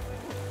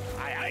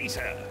 Aye, aye,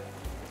 sir.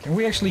 Can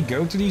we actually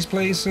go to these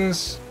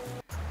places?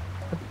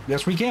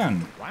 Yes, we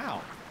can.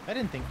 Wow, I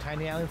didn't think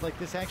tiny islands like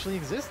this actually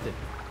existed.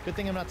 Good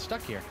thing I'm not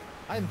stuck here.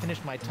 I haven't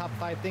finished my top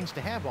 5 things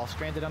to have while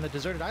stranded on a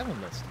deserted island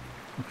list.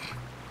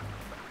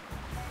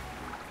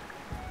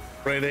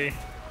 Really?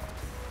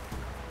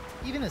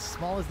 Even as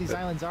small as these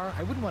islands are,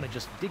 I wouldn't want to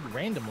just dig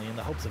randomly in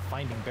the hopes of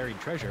finding buried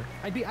treasure.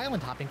 I'd be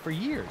island hopping for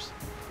years.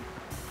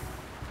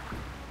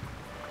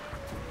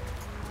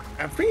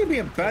 I think it'd be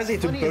a bad idea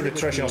to bury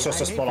treasure on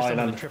such a small I hate for someone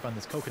island. to trip on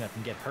this coconut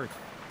and get hurt.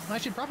 I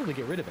should probably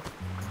get rid of it.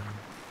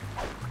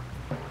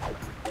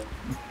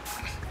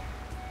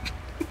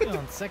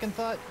 On second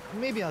thought,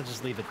 maybe I'll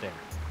just leave it there.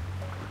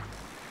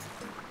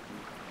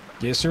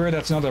 Yes, sir.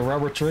 That's not a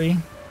rubber tree.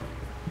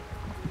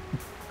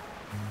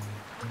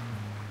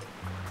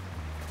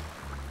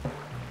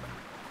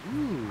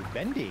 Ooh,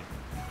 bendy.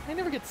 I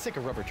never get sick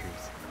of rubber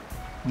trees.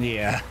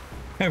 Yeah,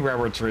 a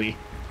rubber tree.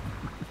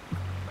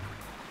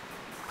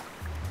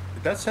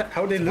 That's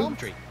how they Palm look.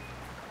 tree.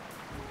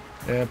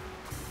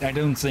 I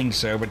don't think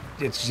so, but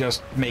it's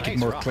just make it Nice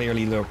more rock.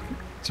 clearly look.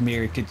 To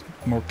make it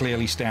more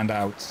clearly stand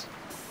out.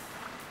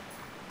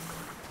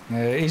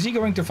 Is he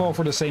going to fall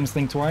for the same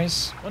thing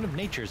twice? One of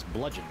nature's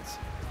bludgeons.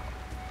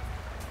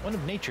 One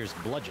of nature's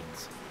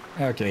bludgeons.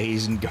 Okay, he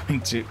isn't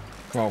going to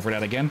fall for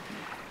that again.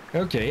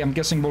 Okay, I'm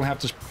guessing we'll have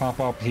to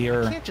pop up You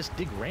here. can't just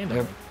dig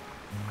randomly.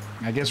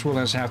 I guess we'll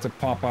just have to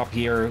pop up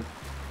here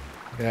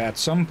at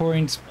some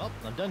point. Oh,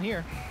 I'm done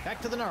here. Back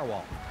to the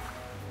narwhal.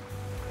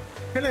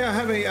 Can I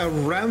have a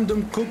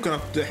random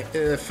coconut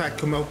fact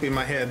come up in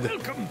my head?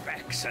 Welcome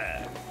back,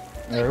 sir.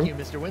 Thank you,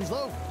 Mr.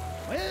 Winslow.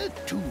 Where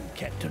to,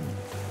 Captain?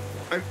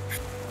 I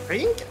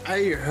think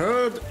I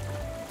heard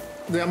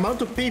the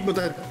amount of people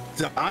that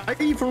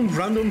die from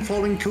random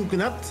falling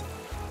coconut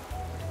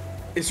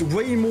is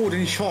way more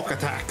than shark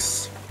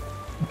attacks.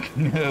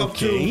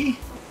 Okay.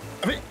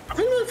 I think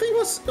it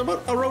was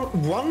about around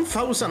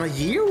 1,000 a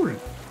year.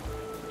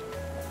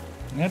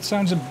 That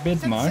sounds a bit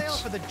Set much. sail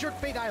for the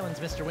Jerkbait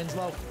Islands, Mr.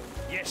 Winslow.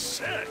 Yes,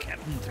 sir,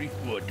 Captain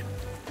Threepwood.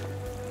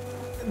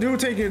 Do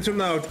take into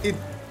note, it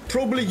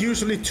probably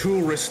usually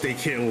tourists they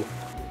kill.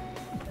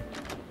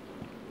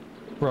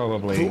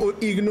 Probably. Who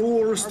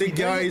ignores the we doing it,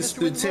 guys Mr.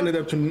 that Winslow? tell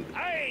them to...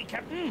 Aye,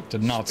 Captain. To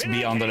not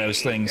be under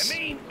those things. The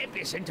main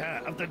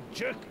epicenter of the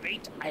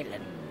Jerkbait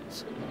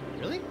Islands.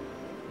 Really?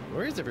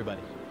 Where is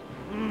everybody?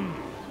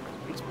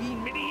 It's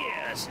been many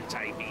years since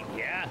I've been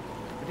here,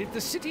 but if the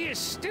city is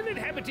still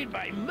inhabited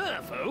by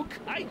merfolk,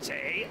 I'd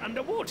say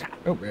underwater.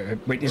 Oh,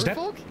 wait, is that...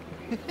 Merfolk?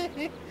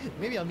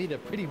 Maybe I'll meet a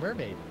pretty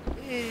mermaid.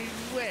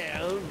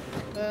 Well,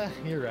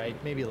 You're right.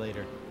 Maybe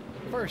later.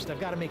 First, I've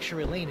got to make sure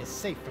Elaine is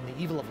safe from the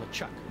evil of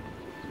LeChuck.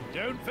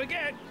 don't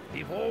forget,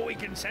 before we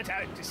can set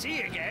out to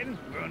sea again,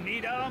 we'll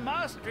need our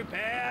mast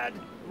repaired.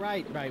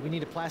 Right. We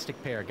need a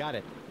plastic pair. Got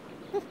it.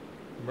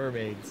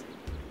 Mermaids.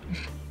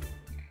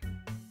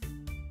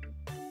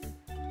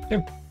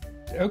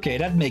 Okay,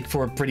 that'd make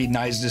for a pretty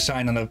nice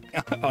design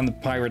on the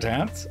pirate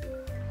hat.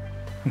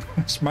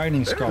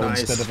 Smiling skull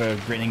nice. instead of a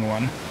grinning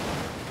one.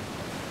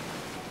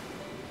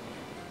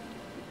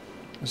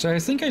 So I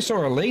think I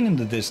saw a lane in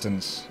the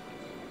distance.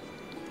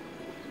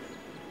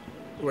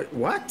 Wait,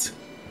 what?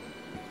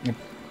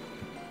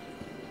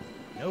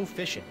 No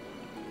fishing.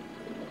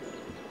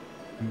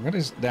 What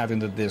is that in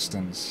the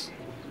distance?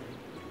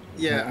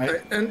 Yeah,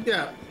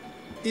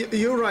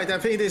 you're right. I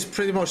think it is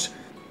pretty much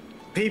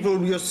people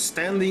just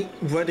standing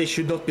where they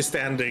should not be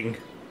standing.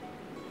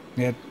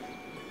 Yeah,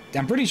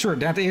 I'm pretty sure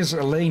that is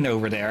a lane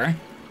over there.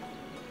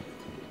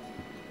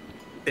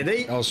 Did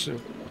they Also,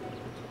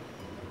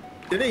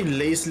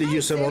 lazily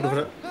use some of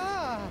that?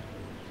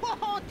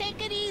 Whoa,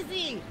 take it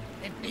easy.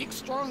 A big,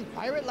 strong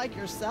pirate like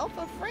yourself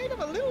afraid of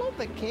a little old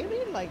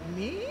Bacalian like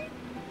me?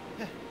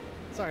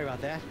 Sorry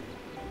about that.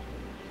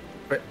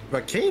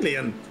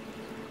 Bacalian?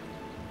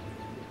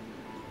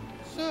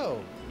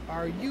 So,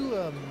 are you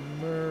a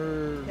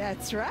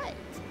That's right.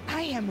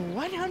 I am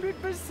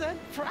 100%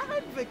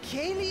 proud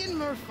Bacalian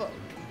merfolk.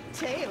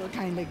 Tail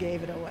kinda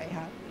gave it away,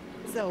 huh?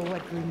 So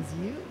what brings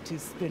you to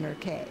Spinner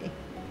Cay?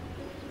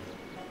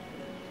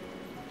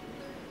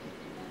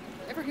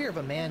 Ever hear of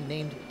a man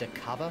named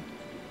Dakava?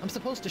 I'm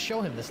supposed to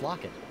show him this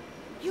locket.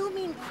 You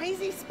mean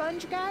Crazy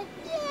Sponge Guy?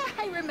 Yeah,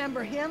 I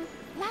remember him.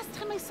 Last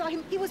time I saw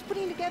him, he was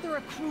putting together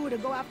a crew to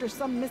go after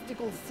some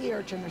mystical sea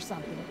urchin or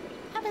something.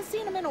 Haven't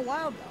seen him in a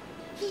while,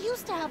 though. He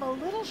used to have a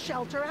little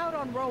shelter out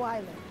on Roe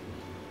Island.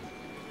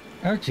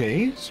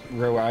 Okay, it's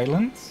Roe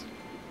Island.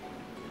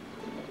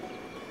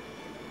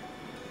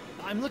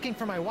 I'm looking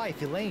for my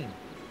wife, Elaine.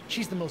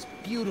 She's the most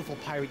beautiful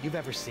pirate you've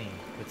ever seen,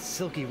 with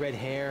silky red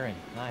hair and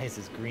eyes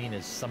as green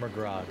as summer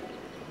grog.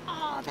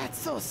 Oh, that's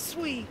so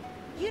sweet.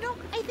 You know,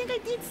 I think I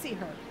did see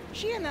her.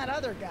 She and that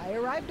other guy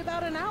arrived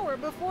about an hour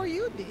before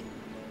you did.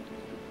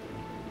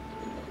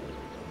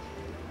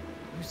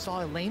 You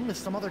saw Elaine with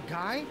some other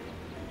guy?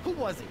 Who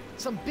was he?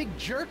 Some big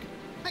jerk?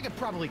 I could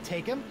probably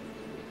take him.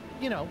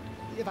 You know,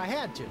 if I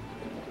had to.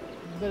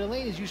 But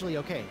Elaine is usually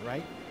okay,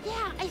 right?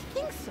 Yeah, I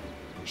think so.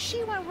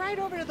 She went right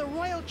over to the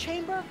royal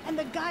chamber, and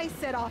the guy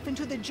set off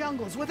into the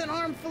jungles with an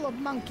armful of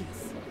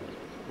monkeys.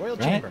 Royal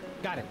chamber.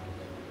 Got it.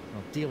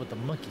 I'll deal with the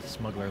monkey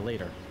smuggler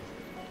later.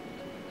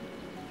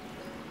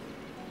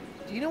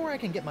 Do you know where I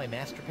can get my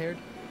mask repaired?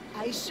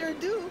 I sure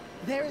do.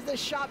 There is a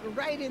shop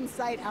right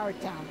inside our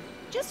town.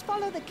 Just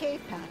follow the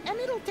cave path, and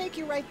it'll take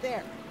you right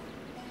there.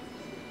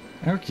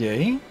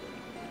 Okay.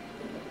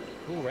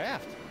 Cool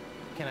raft.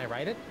 Can I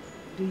ride it?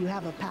 Do you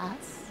have a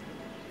pass?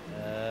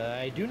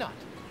 I do not.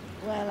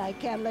 Well, I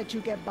can't let you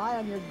get by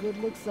on your good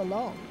looks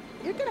alone.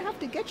 You're gonna have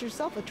to get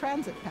yourself a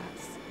transit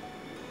pass.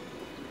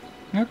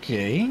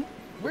 Okay.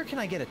 Where can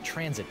I get a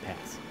transit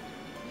pass?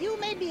 You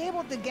may be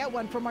able to get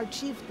one from our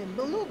chieftain,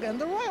 Beluga, in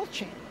the royal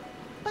chamber.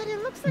 But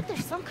it looks like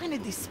there's some kind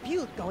of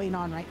dispute going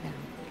on right now.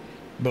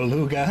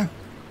 Beluga.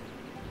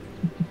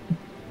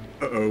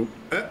 Uh-oh.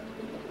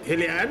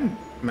 Hillyan?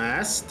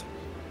 Mast?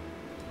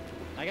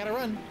 I gotta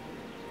run.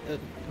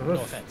 No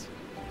offense.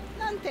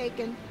 None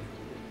taken.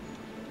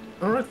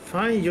 Alright,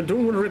 fine. You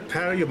don't want to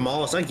repair your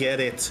mast. I get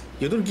it.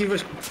 You don't give a...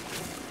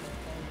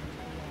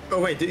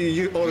 Oh, wait.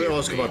 You already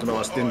asked about the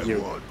mast, didn't you?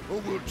 Or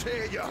we'll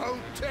tear your whole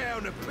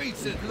town to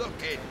pieces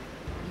looking.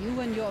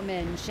 You and your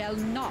men shall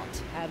not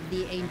have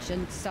the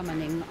ancient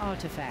summoning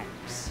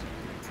artifacts.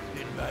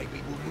 Then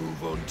maybe we'll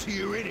move on to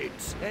your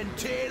innards and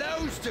tear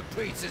those to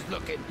pieces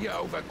looking, you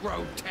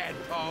overgrown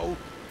tadpole.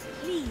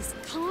 Please,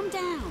 calm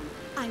down.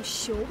 I'm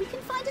sure we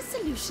can find a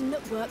solution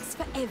that works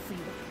for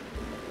everyone.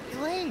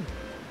 Elaine!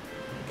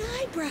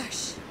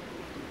 Guybrush!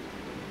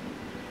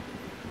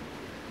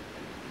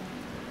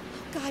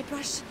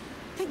 Guybrush,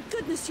 thank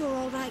goodness you're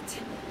all right.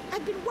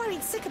 I've been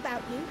worried sick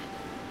about you.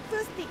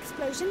 First the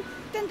explosion,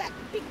 then that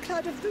big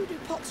cloud of voodoo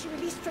pox you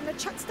released from the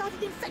chuck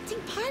started infecting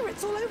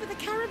pirates all over the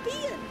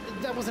Caribbean.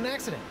 That was an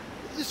accident.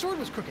 The sword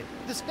was crooked.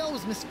 The spell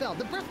was misspelled.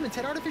 The breath mints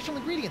had artificial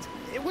ingredients.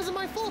 It wasn't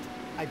my fault.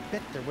 I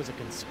bet there was a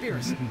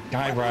conspiracy.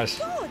 Guybrush.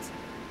 Oh my God!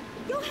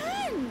 Your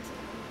hand!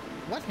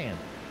 What hand?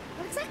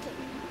 What exactly?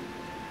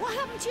 What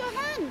happened to your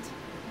hand?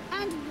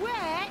 And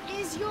where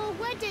is your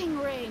wedding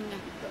ring?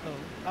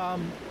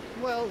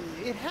 Well,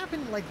 it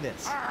happened like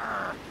this.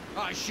 Arr!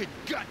 I should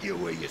gut you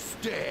where you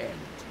stand.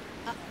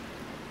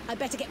 I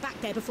better get back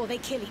there before they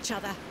kill each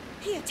other.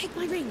 Here, take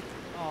my ring.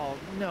 Oh,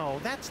 no,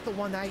 that's the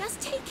one I...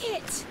 Just take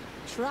it.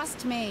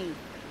 Trust me.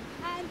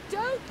 And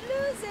don't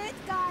lose it,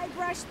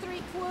 Guybrush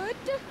Threepwood.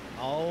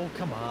 Oh,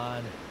 come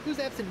on. Who's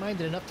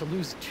absent-minded enough to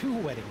lose 2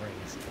 wedding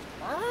rings?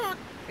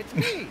 It's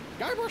me,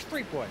 Guybrush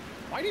Threepwood,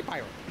 mighty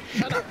pirate.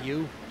 Shut up,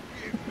 you.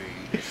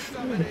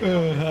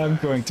 I'm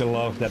going to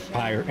love that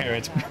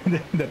pirate.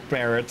 That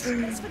parrot.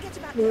 Let's forget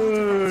about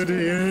Oh,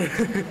 dear.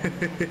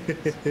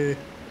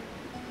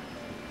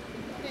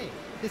 Hey,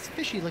 this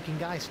fishy-looking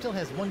guy still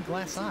has one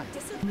glass eye.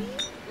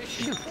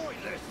 Shoot,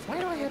 why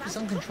do I have this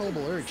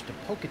uncontrollable urge to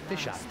poke at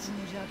fish eyes?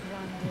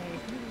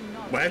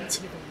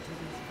 What?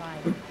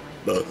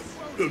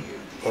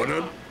 Hold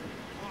on.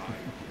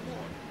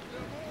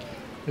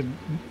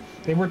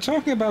 They were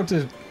talking about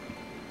the...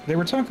 They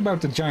were talking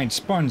about the giant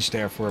sponge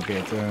there for a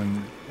bit.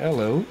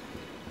 Hello.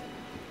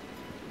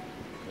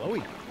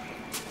 Chloe.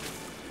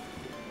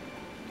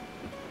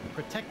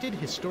 Protected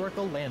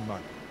historical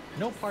landmark.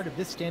 No part of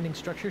this standing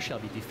structure shall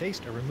be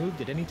defaced or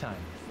removed at any time,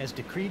 as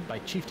decreed by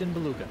Chieftain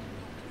Beluga.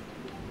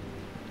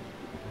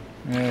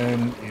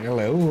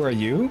 Hello, who are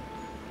you?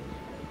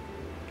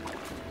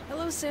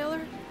 Hello,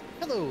 sailor.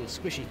 Hello,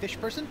 squishy fish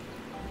person.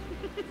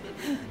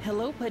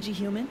 Hello, pudgy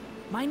human.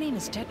 My name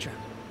is Tetra.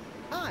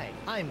 Hi,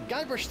 I'm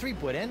Guybrush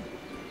Threepwood and...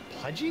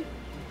 Pudgy?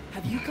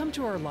 Have you come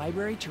to our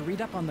library to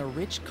read up on the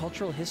rich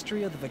cultural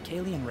history of the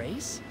Vicalian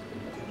race?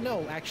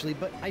 No, actually,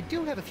 but I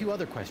do have a few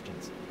other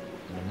questions.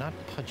 And I'm not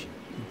pudgy.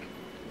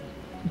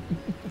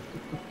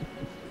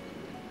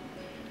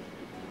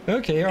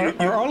 Okay,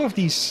 are all of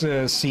these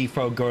sea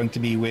folk going to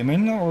be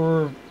women,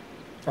 or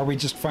are we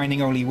just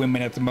finding only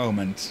women at the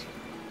moment?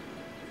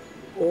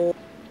 Oh,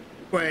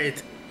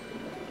 wait.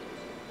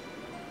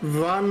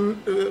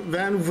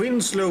 Van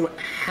Winslow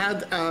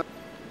had a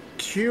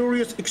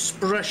curious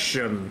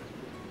expression.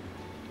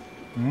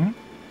 Hmm?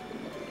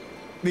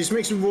 This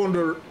makes me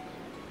wonder,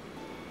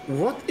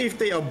 what if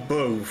they are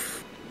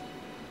both?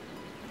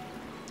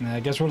 I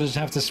guess we'll just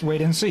have to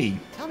wait and see.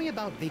 Tell me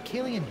about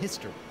Vicalian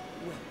history.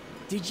 Well,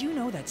 Did you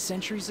know that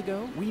centuries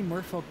ago, we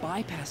merfolk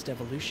bypassed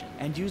evolution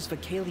and used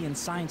Vocalian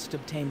science to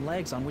obtain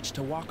legs on which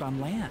to walk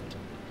on land?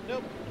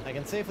 Nope. I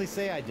can safely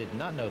say I did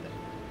not know that.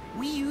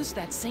 We used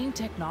that same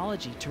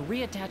technology to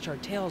reattach our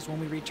tails when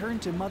we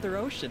returned to Mother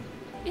Ocean.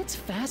 It's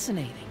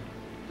fascinating.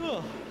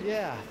 Oh,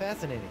 yeah,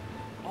 fascinating.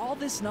 All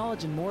this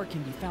knowledge and more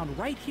can be found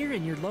right here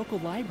in your local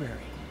library.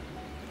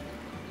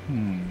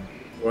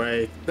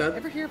 Wait, that...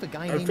 Ever hear of a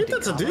guy I named think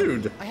that's a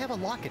Decala? dude. I have a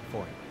locket for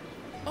him.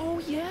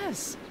 Oh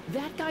yes!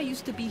 That guy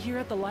used to be here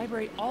at the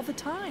library all the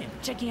time,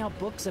 checking out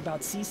books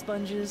about sea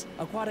sponges,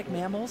 aquatic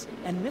mammals,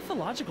 and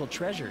mythological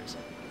treasures.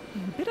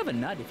 Bit of a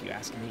nut if you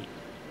ask me.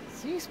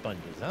 Sea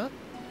sponges, huh?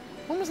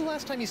 When was the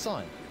last time you saw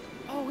him?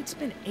 Oh, it's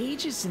been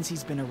ages since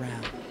he's been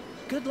around.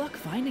 Good luck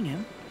finding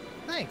him.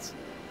 Thanks.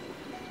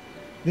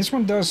 This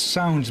one does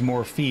sound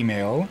more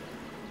female,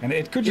 and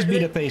it could just be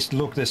that they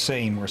look the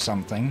same or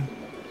something.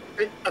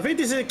 I think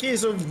this is a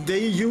case of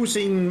they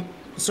using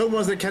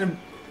someone that kind of...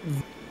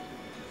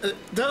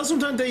 there are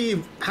sometimes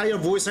they hire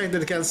voice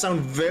actors that can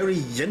sound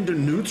very gender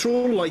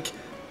neutral, like...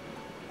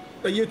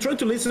 you're trying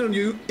to listen and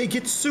it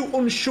gets so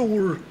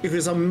unsure if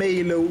it's a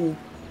male or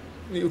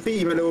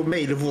female or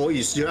male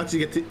voice, you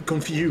actually get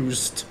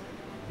confused.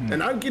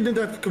 And I'm getting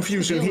that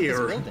confusion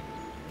here.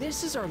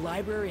 This is our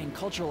library and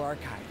cultural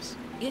archives.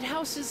 It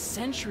houses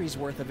centuries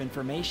worth of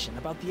information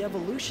about the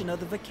evolution of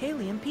the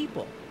Vocalian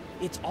people.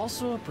 It's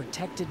also a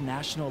protected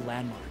national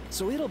landmark,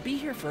 so it'll be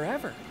here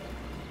forever.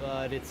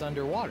 But it's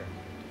underwater.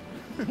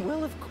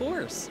 Well, of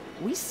course.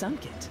 We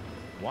sunk it.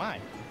 Why?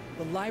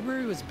 The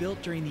library was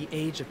built during the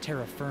age of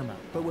terra firma,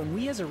 but when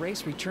we as a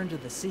race returned to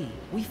the sea,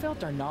 we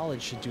felt our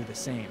knowledge should do the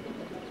same.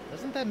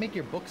 Doesn't that make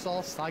your books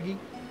all soggy?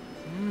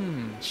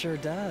 Sure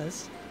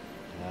does.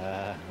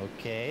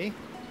 Okay.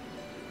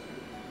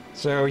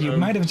 So you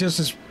might have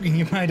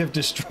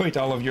destroyed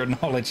all of your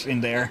knowledge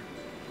in there.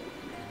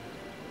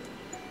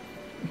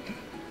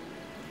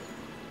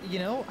 You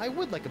know, I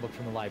would like a book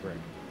from the library.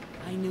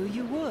 I knew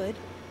you would.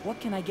 What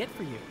can I get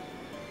for you?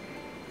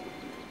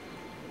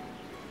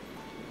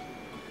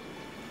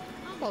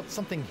 How about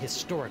something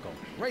historical,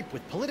 ripe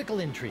with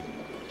political intrigue?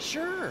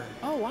 Sure.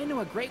 Oh, I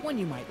know a great one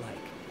you might like.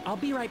 I'll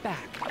be right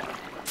back.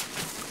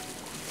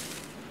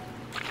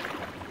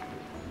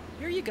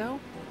 Here you go.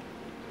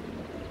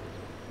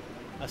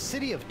 A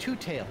City of Two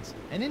Tales,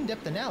 an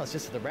in-depth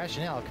analysis of the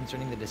rationale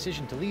concerning the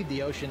decision to leave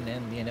the ocean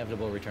and the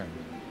inevitable return.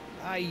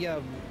 I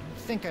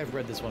think I've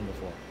read this one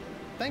before.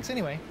 Thanks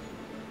anyway.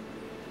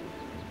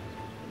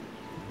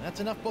 That's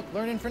enough book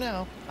learning for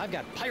now. I've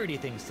got piratey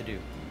things to do.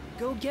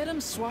 Go get him,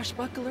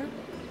 swashbuckler.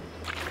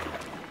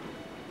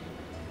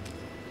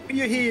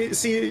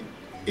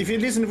 If you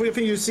listen to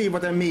everything, you see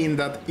what I mean,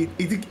 that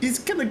it's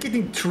kind of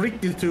getting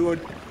tricky to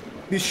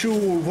be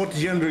sure what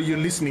gender you're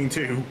listening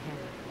to.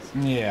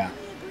 Yeah.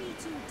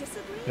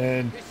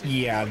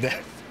 Yeah,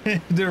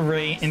 the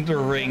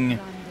ring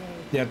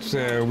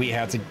that we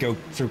had to go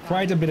through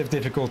quite a bit of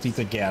difficulty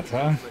to get,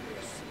 huh?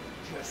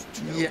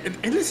 Yeah,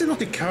 and this is not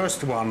the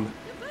cursed one.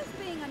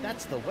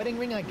 That's the wedding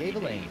ring I gave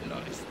Elaine.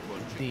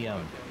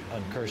 The,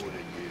 uncursed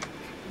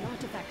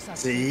one.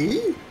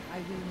 See?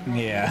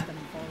 Yeah.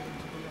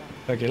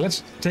 Okay,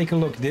 let's take a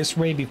look this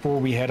way before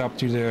we head up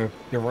to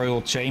the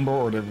Royal Chamber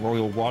or the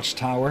Royal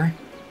Watchtower.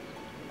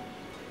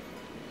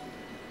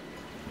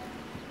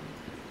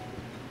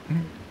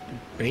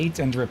 Bait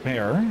and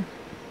repair.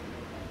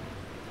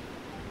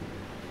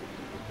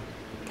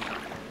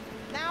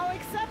 Now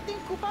accepting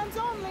coupons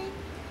only.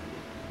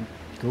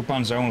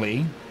 Coupons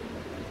only.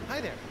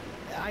 Hi there.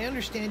 I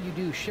understand you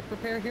do ship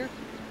repair here?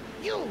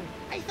 You!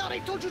 I thought I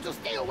told you to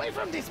stay away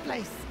from this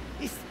place.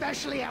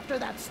 Especially after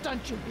that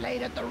stunt you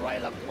played at the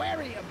Royal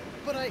Aquarium.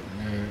 But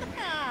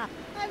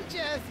I'm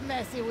just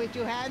messing with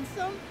you,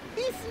 handsome.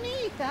 It's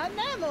me,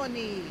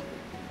 Anemone.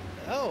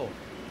 Oh,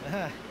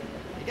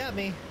 you got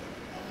me.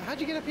 How'd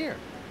you get up here?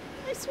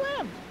 I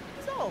swam.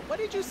 So, what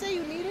did you say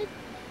you needed?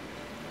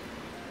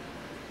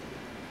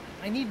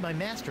 I need my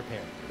mast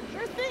repaired.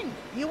 Sure thing.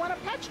 You want a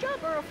patch job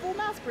or a full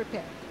mast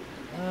repair?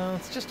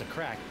 It's just a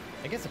crack.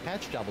 I guess a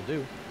patch job will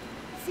do.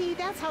 See,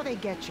 that's how they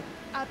get you.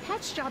 A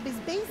patch job is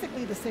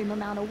basically the same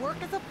amount of work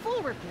as a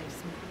full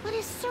replacement, but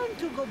it's certain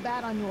to go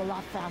bad on you a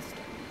lot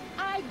faster.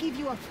 I give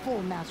you a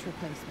full mast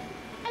replacement.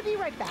 I'll be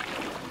right back.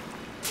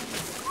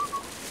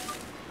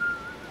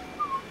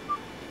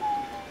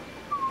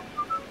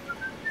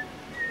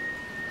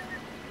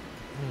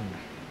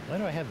 Why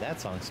do I have that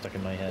song stuck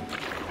in my head?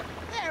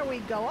 There we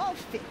go, all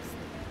fixed.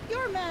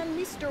 Your man,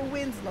 Mr.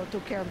 Winslow,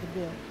 took care of the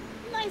bill.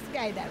 Nice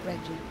guy, that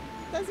Reggie.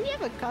 Does he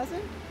have a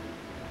cousin?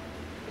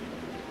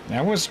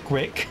 That was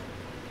quick.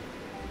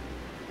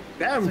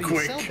 Damn so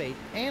quick. You sell bait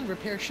and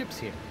repair ships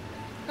here.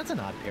 That's an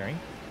odd pairing.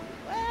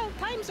 Well,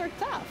 times are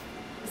tough.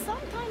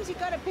 Sometimes you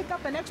gotta pick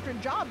up an extra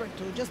job or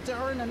two just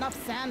to earn enough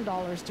sand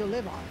dollars to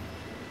live on.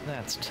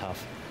 That's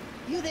tough.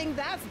 You think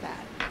that's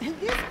bad?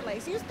 This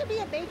place used to be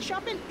a bait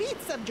shop and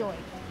pizza joint,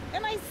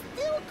 and I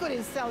still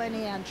couldn't sell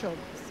any anchovies.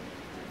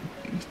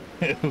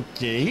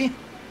 Okay.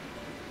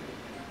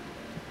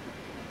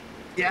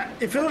 Yeah,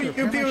 if you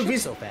repair my feel ship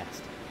this... so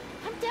fast.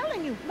 I'm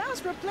telling you,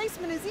 mouse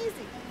replacement is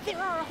easy. There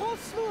are a whole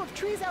slew of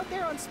trees out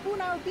there on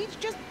Spoon Isle Beach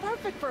just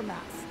perfect for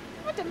mouse.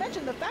 Not to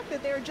mention the fact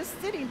that they are just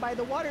sitting by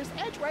the water's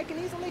edge where I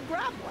can easily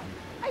grab one.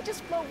 I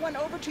just float one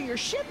over to your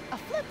ship, a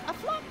flip, a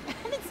flop,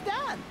 and it's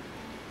done.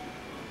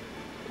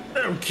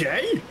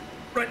 Okay.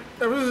 Right,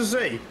 I was to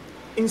say,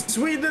 in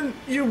Sweden,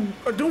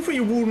 I don't think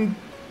you wouldn't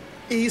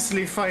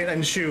easily find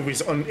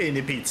anchovies on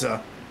any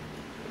pizza.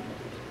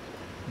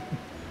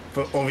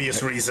 For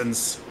obvious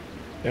reasons.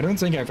 I don't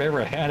think I've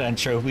ever had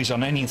anchovies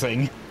on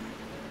anything.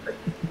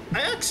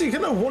 I actually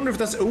kind of wonder if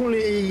that's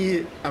only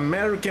a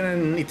American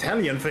and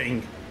Italian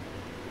thing.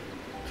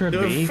 Could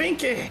be. I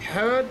think I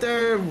heard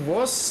there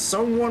was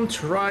someone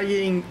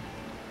trying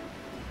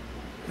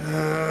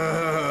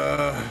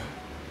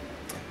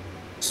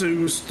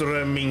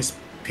Surströmming's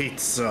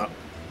pizza.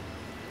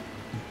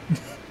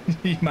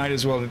 You might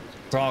as well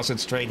toss it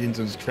straight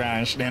into the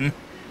trash then.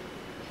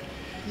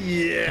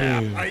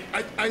 Yeah,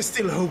 I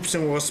still hope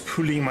someone was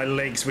pulling my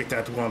legs with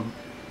that one.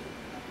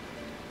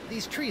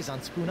 These trees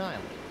on Spoon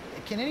Isle.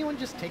 Can anyone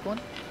just take one?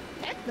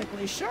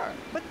 Technically, sure,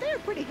 but they're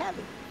pretty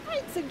heavy.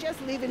 I'd suggest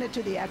leaving it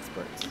to the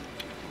experts.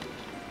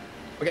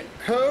 Okay,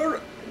 her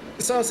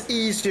sounds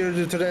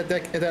easier to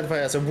identify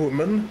as a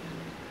woman.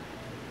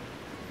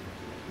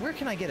 Where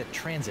can I get a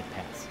transit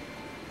pass?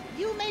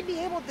 You may be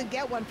able to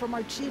get one from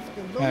our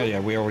chieftain. Oh yeah,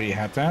 we already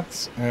had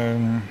that.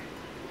 Can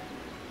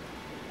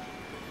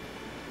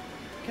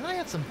I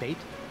have some bait?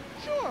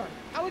 Sure.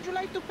 How would you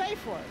like to pay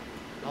for it?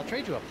 I'll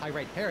trade you a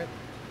pyrite parrot.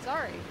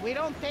 Sorry, we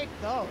don't take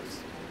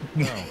those.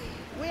 No.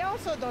 We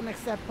also don't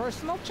accept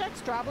personal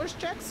checks, traveler's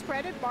checks,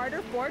 credit,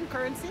 barter, foreign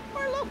currency,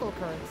 or local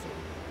currency.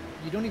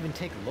 You don't even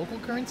take local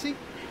currency?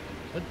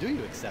 What do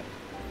you accept?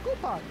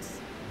 Coupons.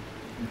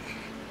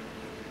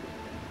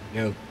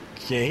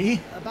 Okay.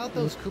 About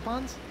those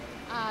coupons?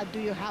 Do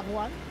you have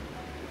one?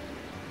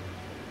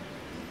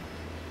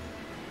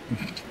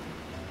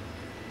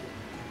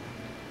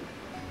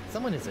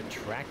 Someone as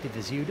attractive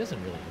as you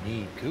doesn't really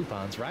need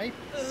coupons, right?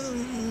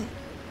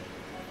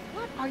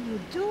 What are you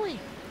doing?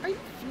 Are you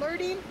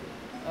flirting?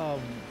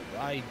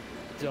 I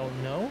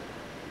don't know.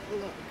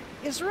 Look,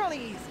 it's really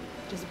easy.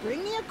 Just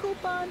bring me a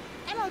coupon,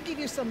 and I'll give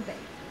you some bait.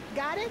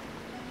 Got it?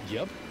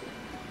 Yep.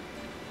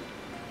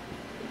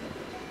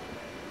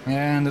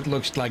 And it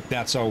looks like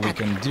that's all we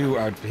can do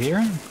out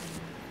here.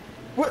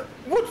 What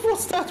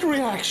was that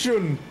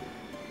reaction?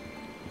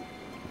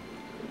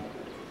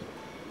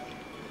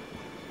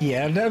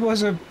 Yeah, that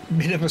was a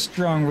bit of a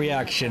strong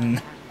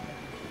reaction.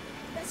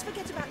 Let's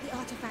forget about the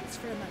artifacts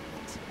for a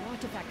moment.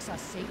 Artifacts are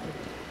sacred.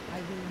 I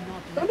will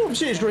not I don't know if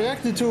she's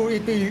reacted to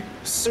it being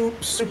so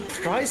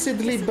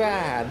surprisingly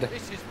bad.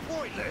 This is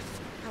pointless.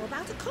 How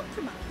about a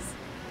compromise?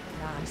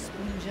 La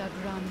Spongia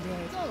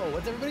Grande. So,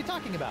 what's everybody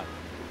talking about?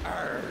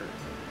 Arr,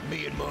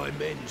 me and my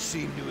men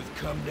seem to have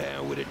come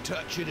down with a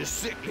touch of the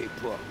sickly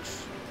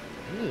pox.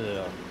 Ugh.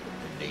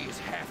 And these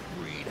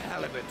half-breed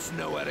halibuts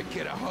know how to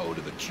get a hold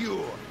of a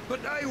cure,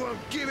 but they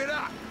won't give it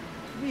up.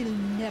 We'll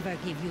never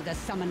give you the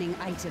summoning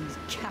items,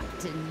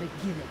 Captain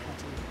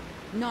McGillicuddy.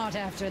 Not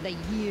after the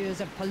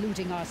years of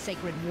polluting our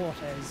sacred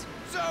waters.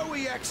 So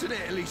we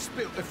accidentally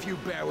spilt a few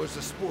barrels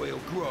of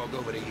spoiled grog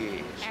over the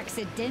years.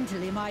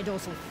 Accidentally, my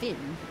dorsal fin.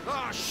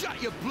 Ah,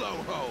 shut your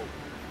blowhole!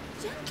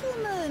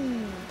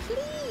 Gentlemen,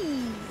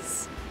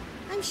 please.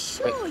 I'm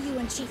sure you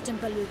and Chieftain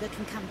Beluga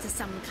can come to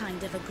some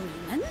kind of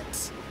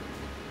agreement.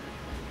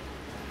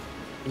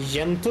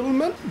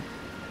 Gentlemen?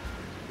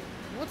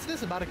 What's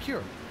this about a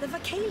cure? The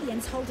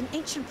Vocalians hold an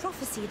ancient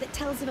prophecy that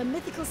tells of a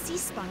mythical sea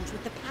sponge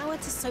with the power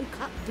to soak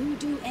up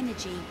voodoo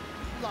energy.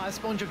 La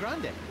Spongia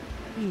Grande.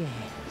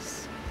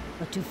 Yes,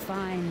 but to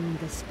find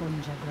the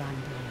Spongia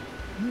Grande,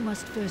 you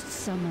must first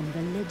summon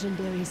the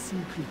legendary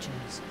sea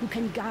creatures who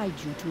can guide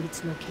you to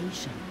its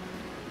location.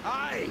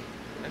 Aye,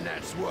 and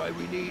that's why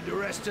we need the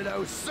rest of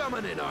those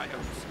summoning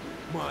items.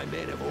 My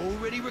men have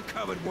already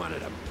recovered one of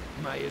them.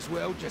 May as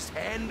well just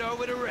hand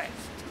over the rest.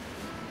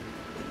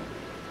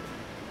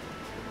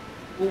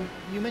 Well,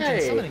 you mentioned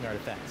Hey. summoning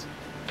artifacts.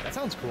 That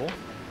sounds cool.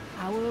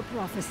 Our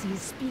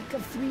prophecies speak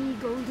of 3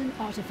 golden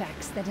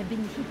artifacts that have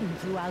been hidden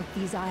throughout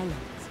these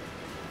islands.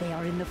 They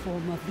are in the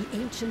form of the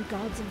ancient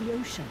gods of the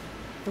ocean,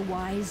 the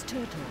wise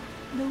turtle,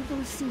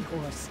 noble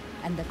seahorse,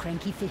 and the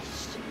cranky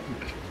fish.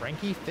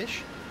 Cranky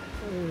fish?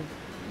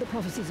 The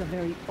prophecies are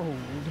very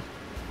old.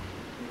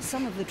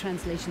 Some of the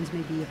translations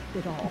may be a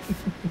bit off.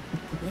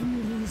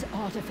 When these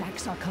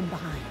artifacts are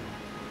combined,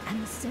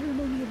 and the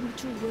ceremony of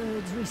ritual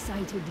words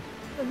recited,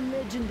 the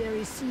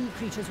legendary sea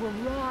creatures will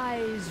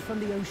rise from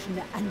the ocean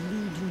and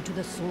lead you to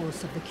the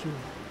source of the cure.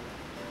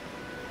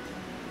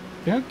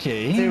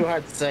 Okay. See what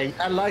I'd say.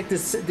 I like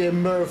this, the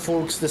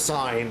merfolk's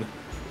design.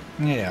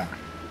 Yeah.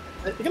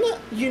 Kind of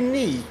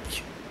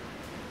unique.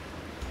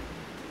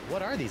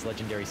 What are these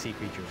legendary sea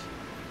creatures?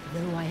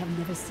 Though I have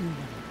never seen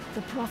them,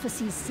 the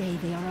prophecies say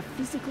they are a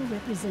physical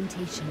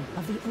representation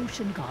of the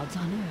ocean gods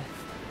on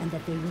Earth, and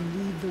that they will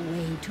lead the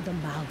way to the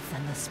mouth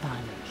and the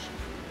sponge.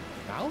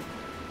 Mouth?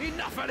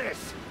 Enough of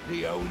this!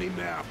 The only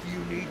mouth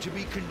you need to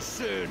be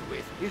concerned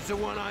with is the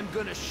one I'm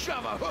gonna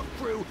shove a hook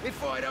through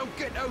if I don't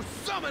get those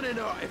summoning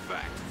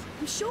artifacts!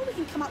 I'm sure we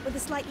can come up with a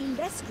slightly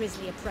less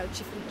grisly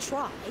approach if we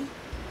try.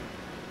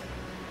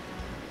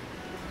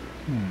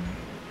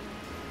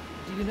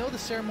 Do you know the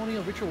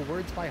ceremonial ritual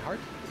words by heart?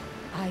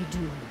 I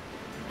do.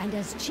 And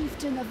as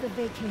chieftain of the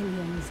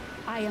Vacalians,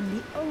 I am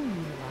the only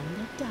one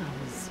that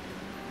does.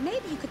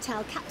 Maybe you could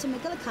tell Captain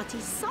McGillicuddy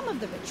some of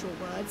the ritual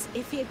words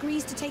if he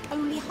agrees to take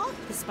only half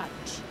the sponge.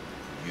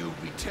 You'll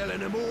be telling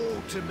them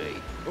all to me,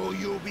 or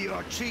you'll be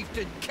our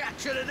chieftain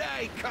catch of the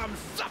day come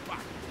supper!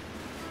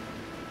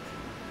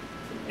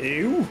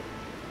 Ew.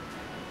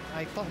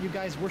 I thought you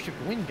guys worshipped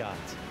wind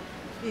gods.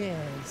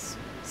 Yes.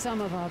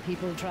 Some of our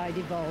people tried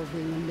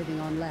evolving and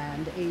living on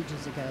land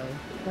ages ago,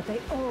 but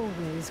they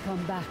always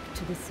come back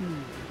to the sea.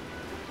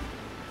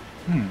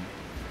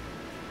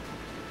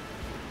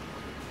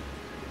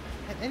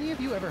 Have any of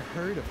you ever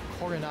heard of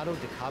Coronado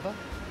de Cava?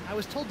 I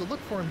was told to look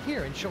for him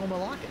here and show him a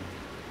locket.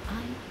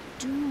 I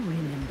do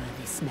remember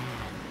this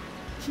man.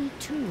 He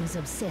too was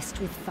obsessed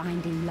with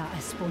finding La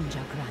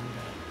Esponja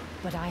Grande,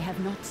 but I have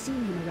not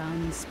seen him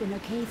around Spinner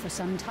Cave for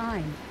some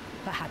time.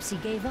 Perhaps he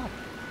gave up,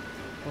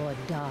 or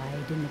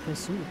died in the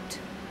pursuit.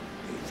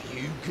 If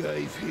you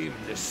gave him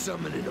the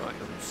summoning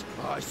items,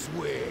 I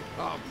swear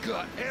I'll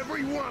gut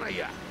every one of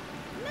you!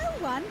 No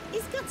one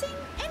is gutting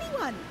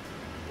anyone.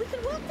 We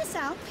can work this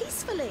out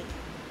peacefully.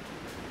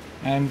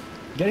 I'm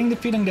getting the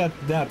feeling that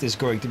that is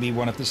going to be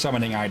one of the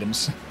summoning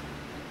items.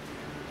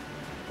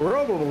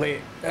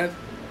 Probably. I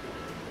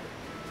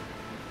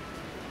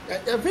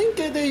think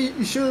they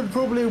should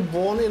probably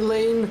warn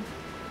Elaine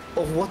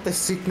of what the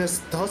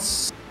sickness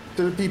does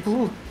to the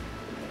people.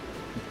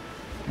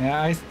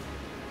 Yeah,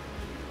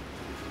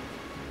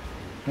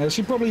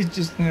 she probably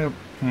just,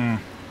 Now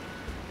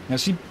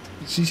she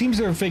seems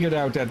to have figured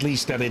out at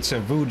least that it's a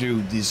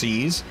voodoo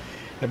disease,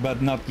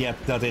 but not yet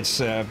that it's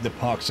the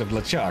pox of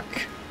LeChuck.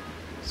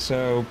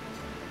 So,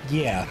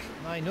 yeah.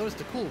 I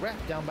noticed a cool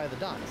raft down by the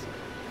docks.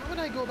 How would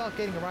I go about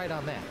getting a ride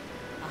on that?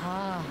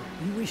 Ah,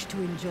 you wish to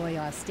enjoy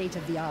our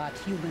state-of-the-art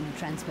human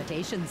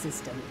transportation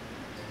system.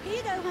 Here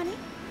you go, honey.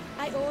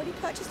 I already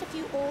purchased a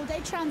few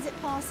all-day transit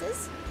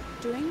passes.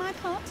 Doing my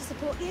part to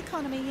support the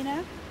economy, you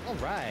know. All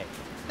right.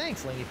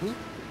 Thanks, Laney Poo.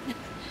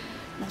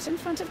 Not in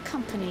front of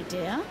company,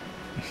 dear.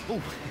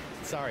 Oh,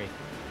 sorry.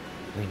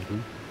 Laney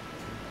Poo.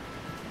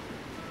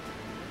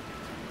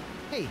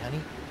 Hey,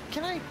 honey.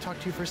 Can I talk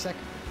to you for a sec?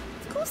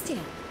 Of course,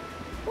 dear.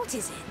 What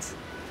is it?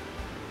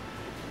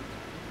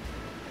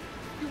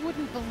 You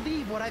wouldn't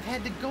believe what I've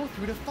had to go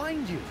through to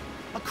find you.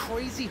 A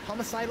crazy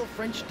homicidal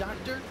French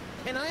doctor,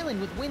 an island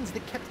with winds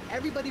that kept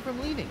everybody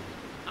from leaving.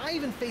 I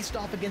even faced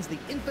off against the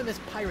infamous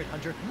pirate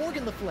hunter,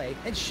 Morgan Le Fay,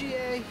 and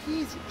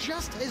he's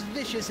just as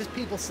vicious as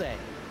people say.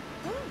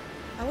 Oh,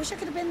 I wish I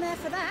could have been there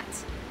for that.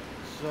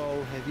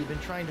 So, have you been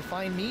trying to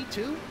find me,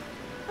 too?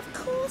 Of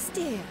course,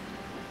 dear.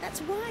 That's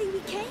why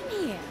we came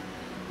here.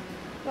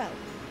 Well,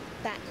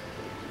 that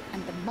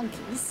and the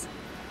monkeys.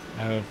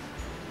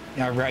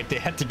 Yeah, right, they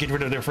had to get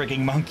rid of their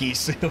freaking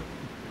monkeys.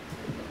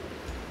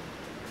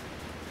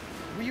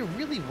 Were you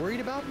really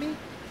worried about me?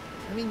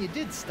 I mean, you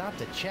did stop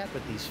to chat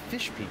with these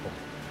fish people.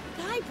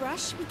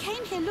 Guybrush, we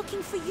came here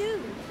looking for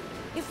you.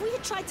 If we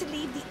had tried to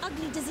leave, the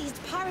ugly, diseased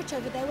pirate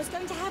over there was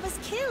going to have us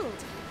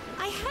killed.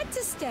 I had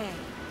to stay.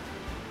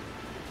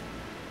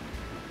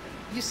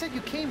 You said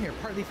you came here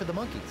partly for the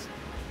monkeys.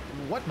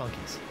 What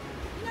monkeys?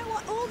 You know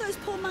what? All those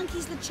poor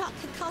monkeys LeChuck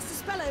had cast a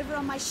spell over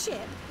on my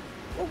ship.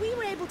 Well, we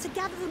were able to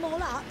gather them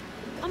all up,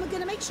 and we're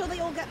going to make sure they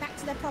all get back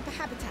to their proper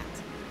habitat.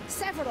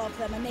 Several of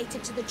them are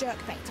native to the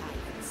Jerkbait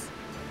Islands.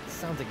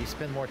 Sounds like you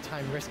spend more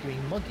time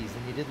rescuing monkeys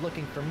than you did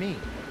looking for me.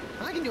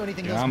 I can do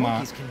anything those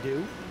monkeys can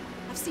do.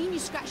 I've seen you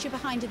scratch your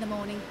behind in the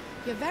morning.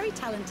 You're very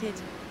talented.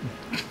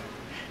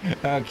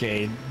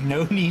 Okay,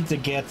 no need to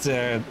get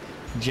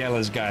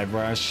jealous,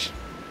 Guybrush.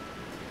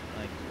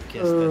 I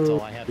guess that's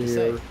all I have to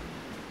say.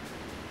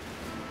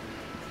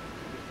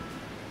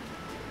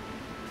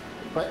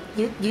 But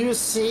do you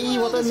see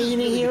what I mean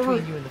really here?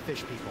 Between you and the fish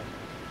people.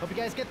 Hope you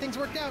guys get things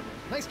worked out.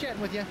 Nice chatting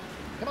with you.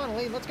 Come on,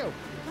 Elaine, let's go.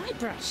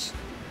 Guybrush,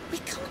 we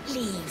can't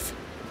leave.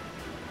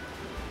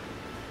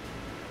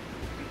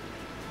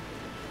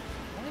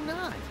 Why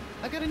not?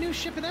 I got a new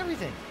ship and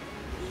everything.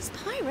 These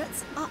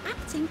pirates are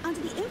acting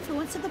under the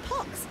influence of the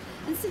pox.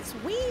 And since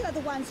we are the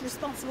ones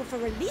responsible for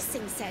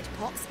releasing said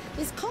pox,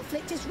 this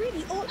conflict is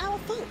really all our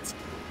fault.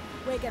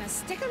 We're gonna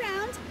stick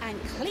around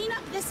and clean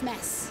up this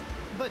mess.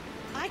 But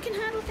I can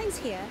handle things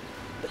here,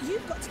 but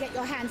you've got to get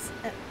your hands...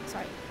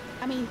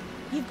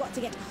 you've got to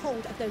get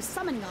hold of those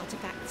summoning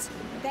artifacts.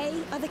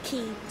 They are the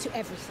key to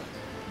everything.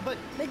 But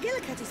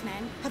McGillicuddy's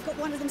men have got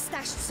one of them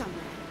stashed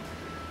somewhere.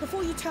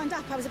 Before you turned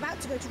up, I was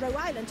about to go to Roe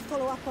Island to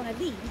follow up on a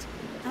lead,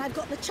 and I've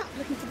got LeChuck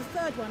looking for the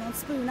third one on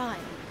Spoon Isle.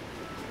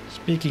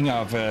 Speaking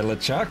of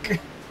LeChuck...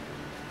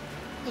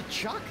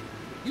 LeChuck?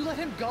 You let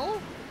him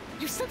go?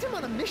 You sent him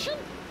on a mission?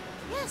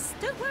 Yes,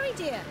 don't worry,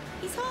 dear.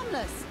 He's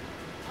harmless.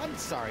 I'm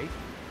sorry.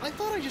 I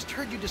thought I just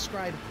heard you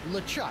describe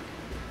LeChuck.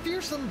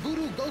 fearsome,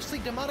 voodoo, ghostly,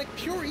 demonic,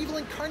 pure evil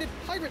incarnate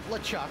pirate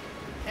LeChuck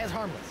as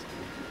harmless.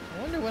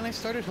 I wonder when I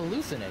started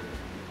hallucinating.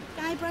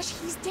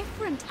 Guybrush, he's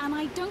different, and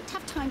I don't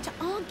have time to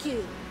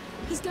argue.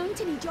 He's going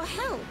to need your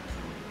help.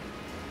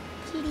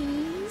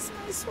 Please,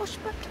 my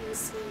swashbuckling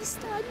sea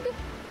stud.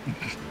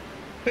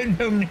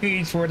 No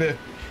need for the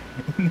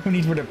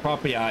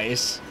puppy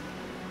eyes.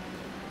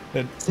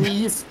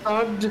 Sea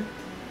stud.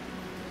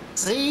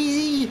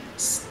 Sea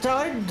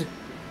stud.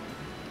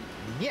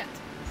 Yet.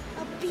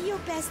 I'll be your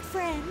best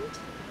friend.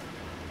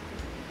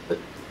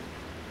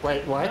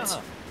 Wait,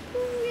 what?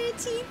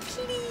 Pretty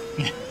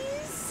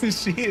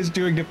please. She is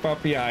doing the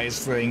puppy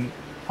eyes thing.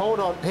 Hold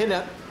on,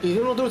 Hillyan.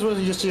 You know what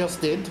you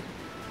just did?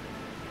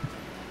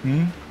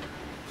 Hmm?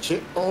 She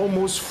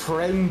almost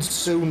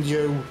friend-zoned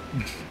you.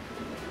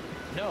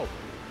 No.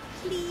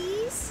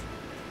 Please?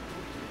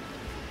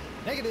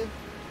 Negative.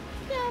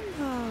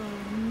 Come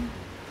on.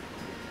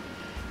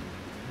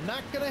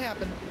 Not gonna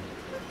happen.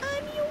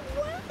 I'm your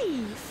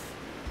wife.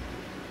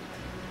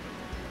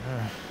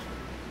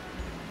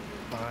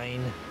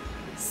 Fine.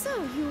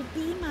 So you'll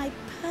be my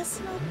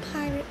personal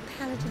pirate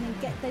paladin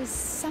and get those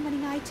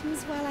summoning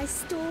items while I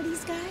stall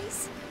these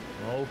guys?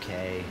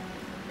 Okay.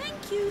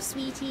 Thank you,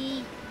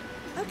 sweetie.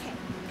 Okay,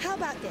 how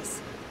about this?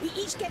 We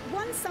each get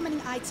one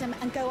summoning item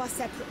and go our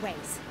separate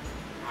ways.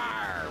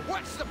 Arr,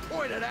 what's the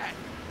point of that?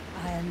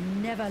 I'll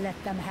never let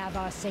them have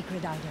our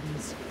sacred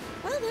items.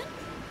 Well then,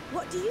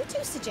 what do you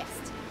two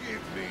suggest?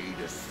 Give me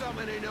the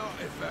summoning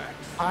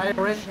artifacts.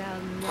 Pirate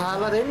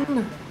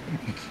paladin?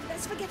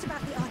 Let's forget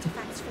about the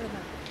artifacts for a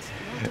moment.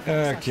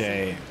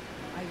 Okay.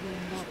 I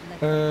will not let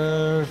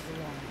them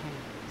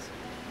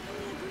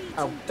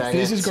Oh, dang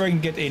This it. is going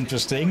to get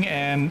interesting,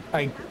 and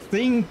I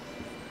think...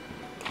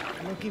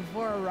 Looking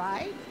for a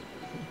ride?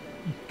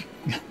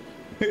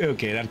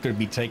 Okay, that could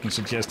be taken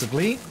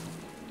suggestively.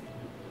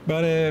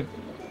 But,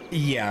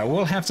 yeah,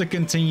 we'll have to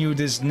continue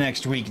this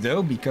next week,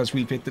 though, because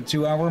we've hit the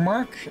 2-hour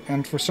mark,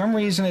 and for some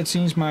reason it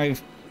seems my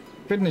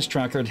fitness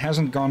tracker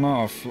hasn't gone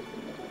off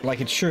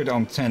like it should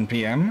on 10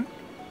 p.m.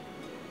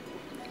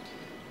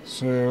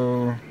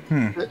 So,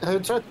 Have you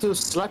tried to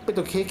slap it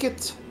or kick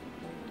it?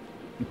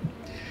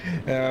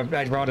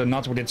 I'd rather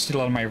not with it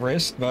still on my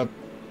wrist, but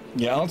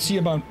yeah, I'll see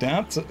about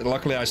that.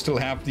 Luckily, I still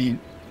have the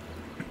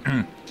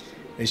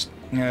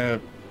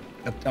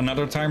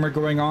another timer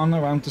going on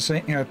around the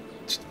same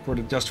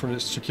just for the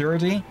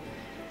security.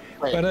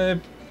 Wait.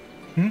 But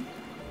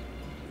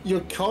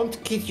You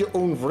can't kick your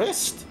own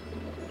wrist?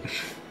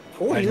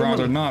 Poor I'd human.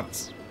 rather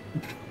not.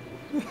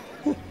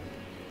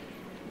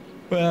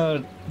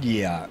 But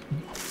yeah.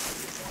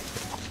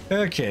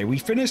 Okay, we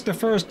finished the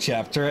first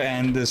chapter,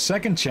 and the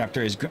second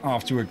chapter is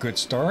off to a good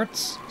start.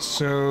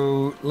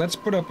 So let's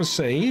put up a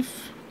save.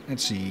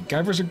 Let's see.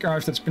 Guybrush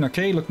arrived at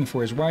Spinoke looking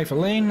for his wife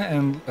Elaine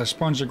and a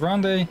Sponge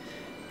Grande,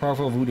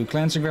 powerful voodoo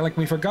cleansing relic.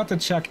 We forgot to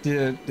check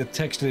the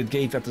text that it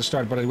gave at the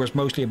start, but it was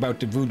mostly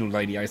about the voodoo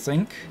lady, I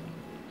think.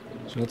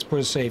 So let's put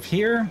a save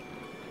here.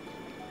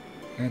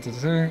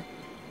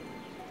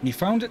 We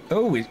found it.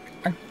 Oh,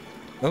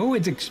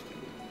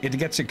 it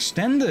gets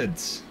extended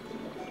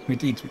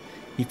with each.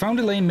 He found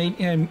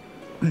Elaine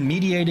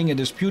mediating a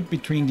dispute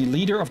between the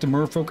leader of the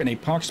merfolk and a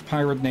poxed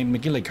pirate named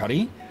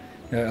McGillicuddy.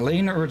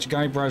 Elaine urged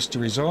Guybrush to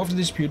resolve the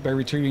dispute by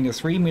retrieving the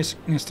 3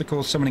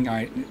 mystical summoning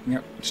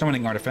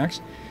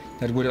artifacts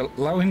that would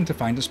allow him to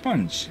find the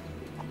sponge.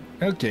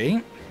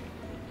 Okay.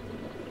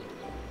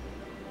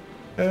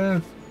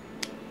 I'm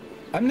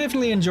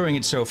definitely enjoying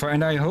it so far,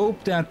 and I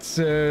hope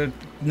that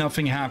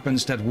nothing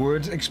happens that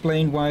would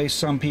explain why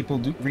some people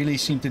really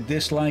seem to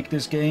dislike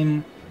this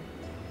game.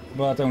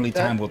 But only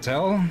time will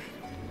tell.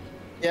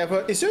 Yeah,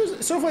 but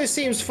so far it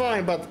seems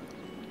fine, but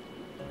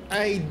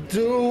I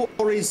do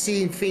already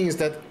see things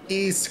that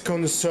is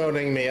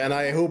concerning me, and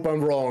I hope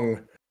I'm wrong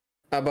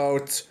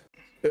about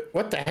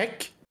what the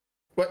heck?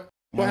 What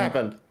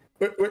happened?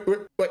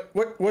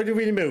 Where did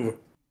we move?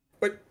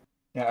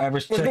 Yeah, I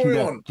was What's checking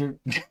going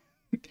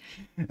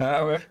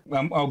that.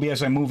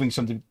 OBS, I'm moving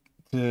something.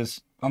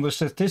 On the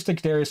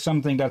statistics, there is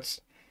something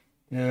that's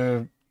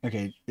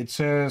okay. It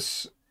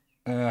says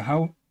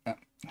how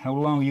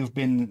long you've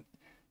been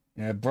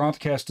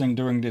broadcasting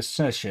during this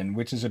session,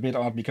 which is a bit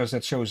odd because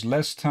that shows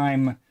less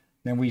time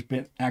than we've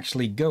been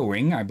actually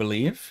going, I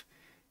believe.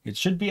 It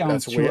should be on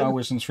That's 2 weird.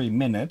 hours and 3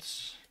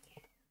 minutes.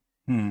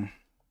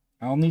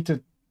 I'll need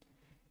to...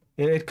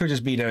 It could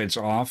just be that it's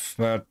off,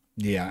 but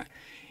yeah.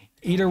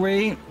 Either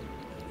way,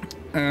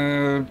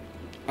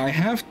 I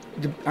have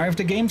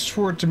the games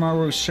for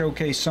tomorrow's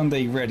Showcase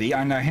Sunday ready,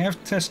 and I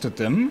have tested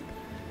them.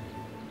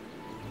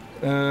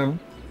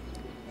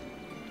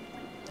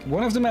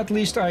 One of them, at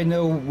least I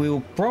know, will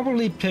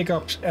probably pick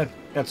up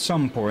at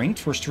some point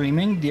for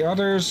streaming. The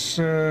others,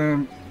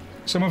 some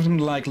of them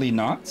likely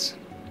not.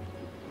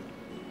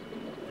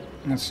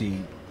 Let's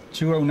see.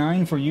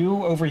 209 for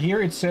you. Over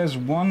here it says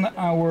 1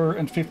 hour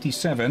and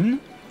 57.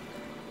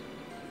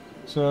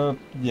 So,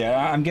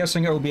 yeah, I'm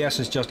guessing OBS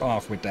is just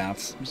off with that.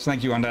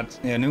 Thank you on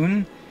that,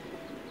 Noon.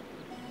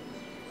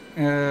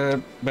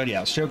 But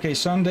yeah, Showcase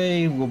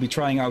Sunday, we'll be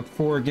trying out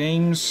 4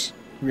 games.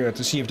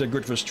 to see if they're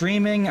good for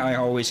streaming. I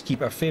always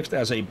keep a fifth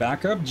as a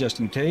backup, just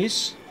in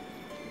case.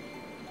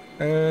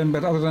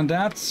 But other than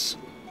that,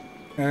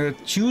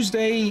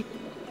 Tuesday,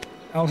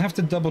 I'll have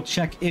to double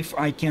check if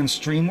I can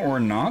stream or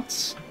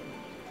not.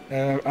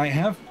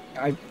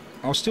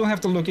 I'll still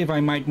have to look if I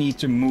might need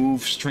to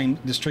move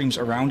the streams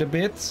around a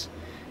bit,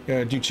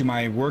 due to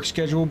my work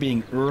schedule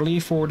being early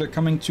for the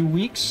coming 2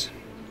 weeks.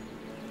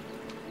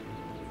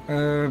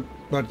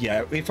 But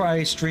yeah, if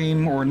I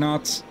stream or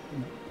not,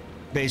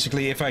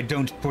 basically if I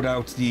don't put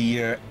out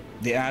the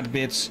ad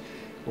bits,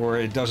 or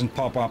it doesn't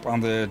pop up on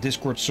the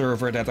Discord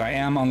server that I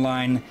am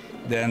online,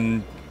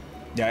 then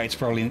yeah,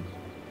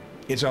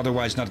 it's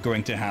otherwise not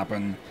going to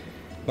happen.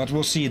 But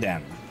we'll see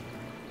then.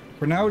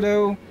 For now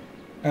though,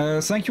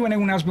 thank you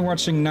anyone who's been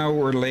watching now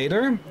or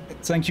later.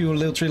 Thank you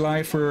Lil Tree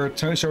Live for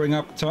showing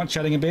up,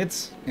 chatting a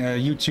bit.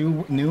 You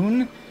too,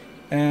 Noon.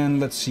 And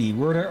let's see,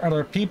 were there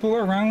other people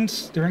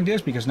around during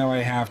this? Because now I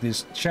have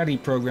this chatty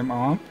program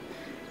on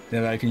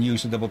that I can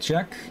use to double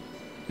check.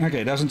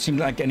 Okay, doesn't seem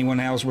like anyone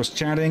else was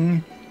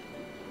chatting.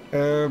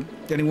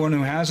 Anyone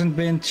who hasn't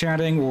been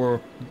chatting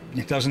or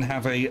doesn't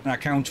have an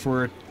account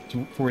for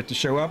it to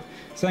show up,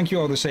 thank you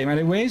all the same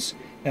anyways.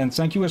 And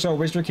thank you as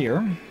always,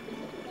 Drakir.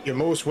 You're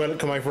most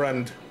welcome, my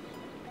friend.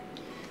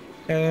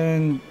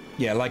 And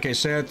yeah, like I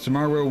said,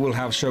 tomorrow we'll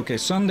have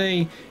Showcase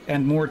Sunday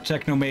and more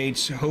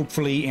Technomates,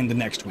 hopefully in the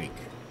next week.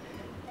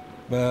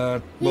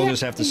 But we'll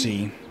just have to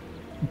see.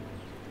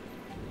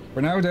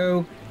 For now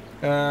though,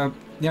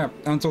 yeah,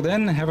 until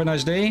then, have a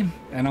nice day,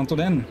 and until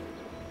then.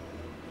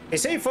 Stay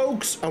safe,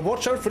 folks, and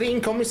watch out for the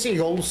incoming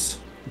seagulls.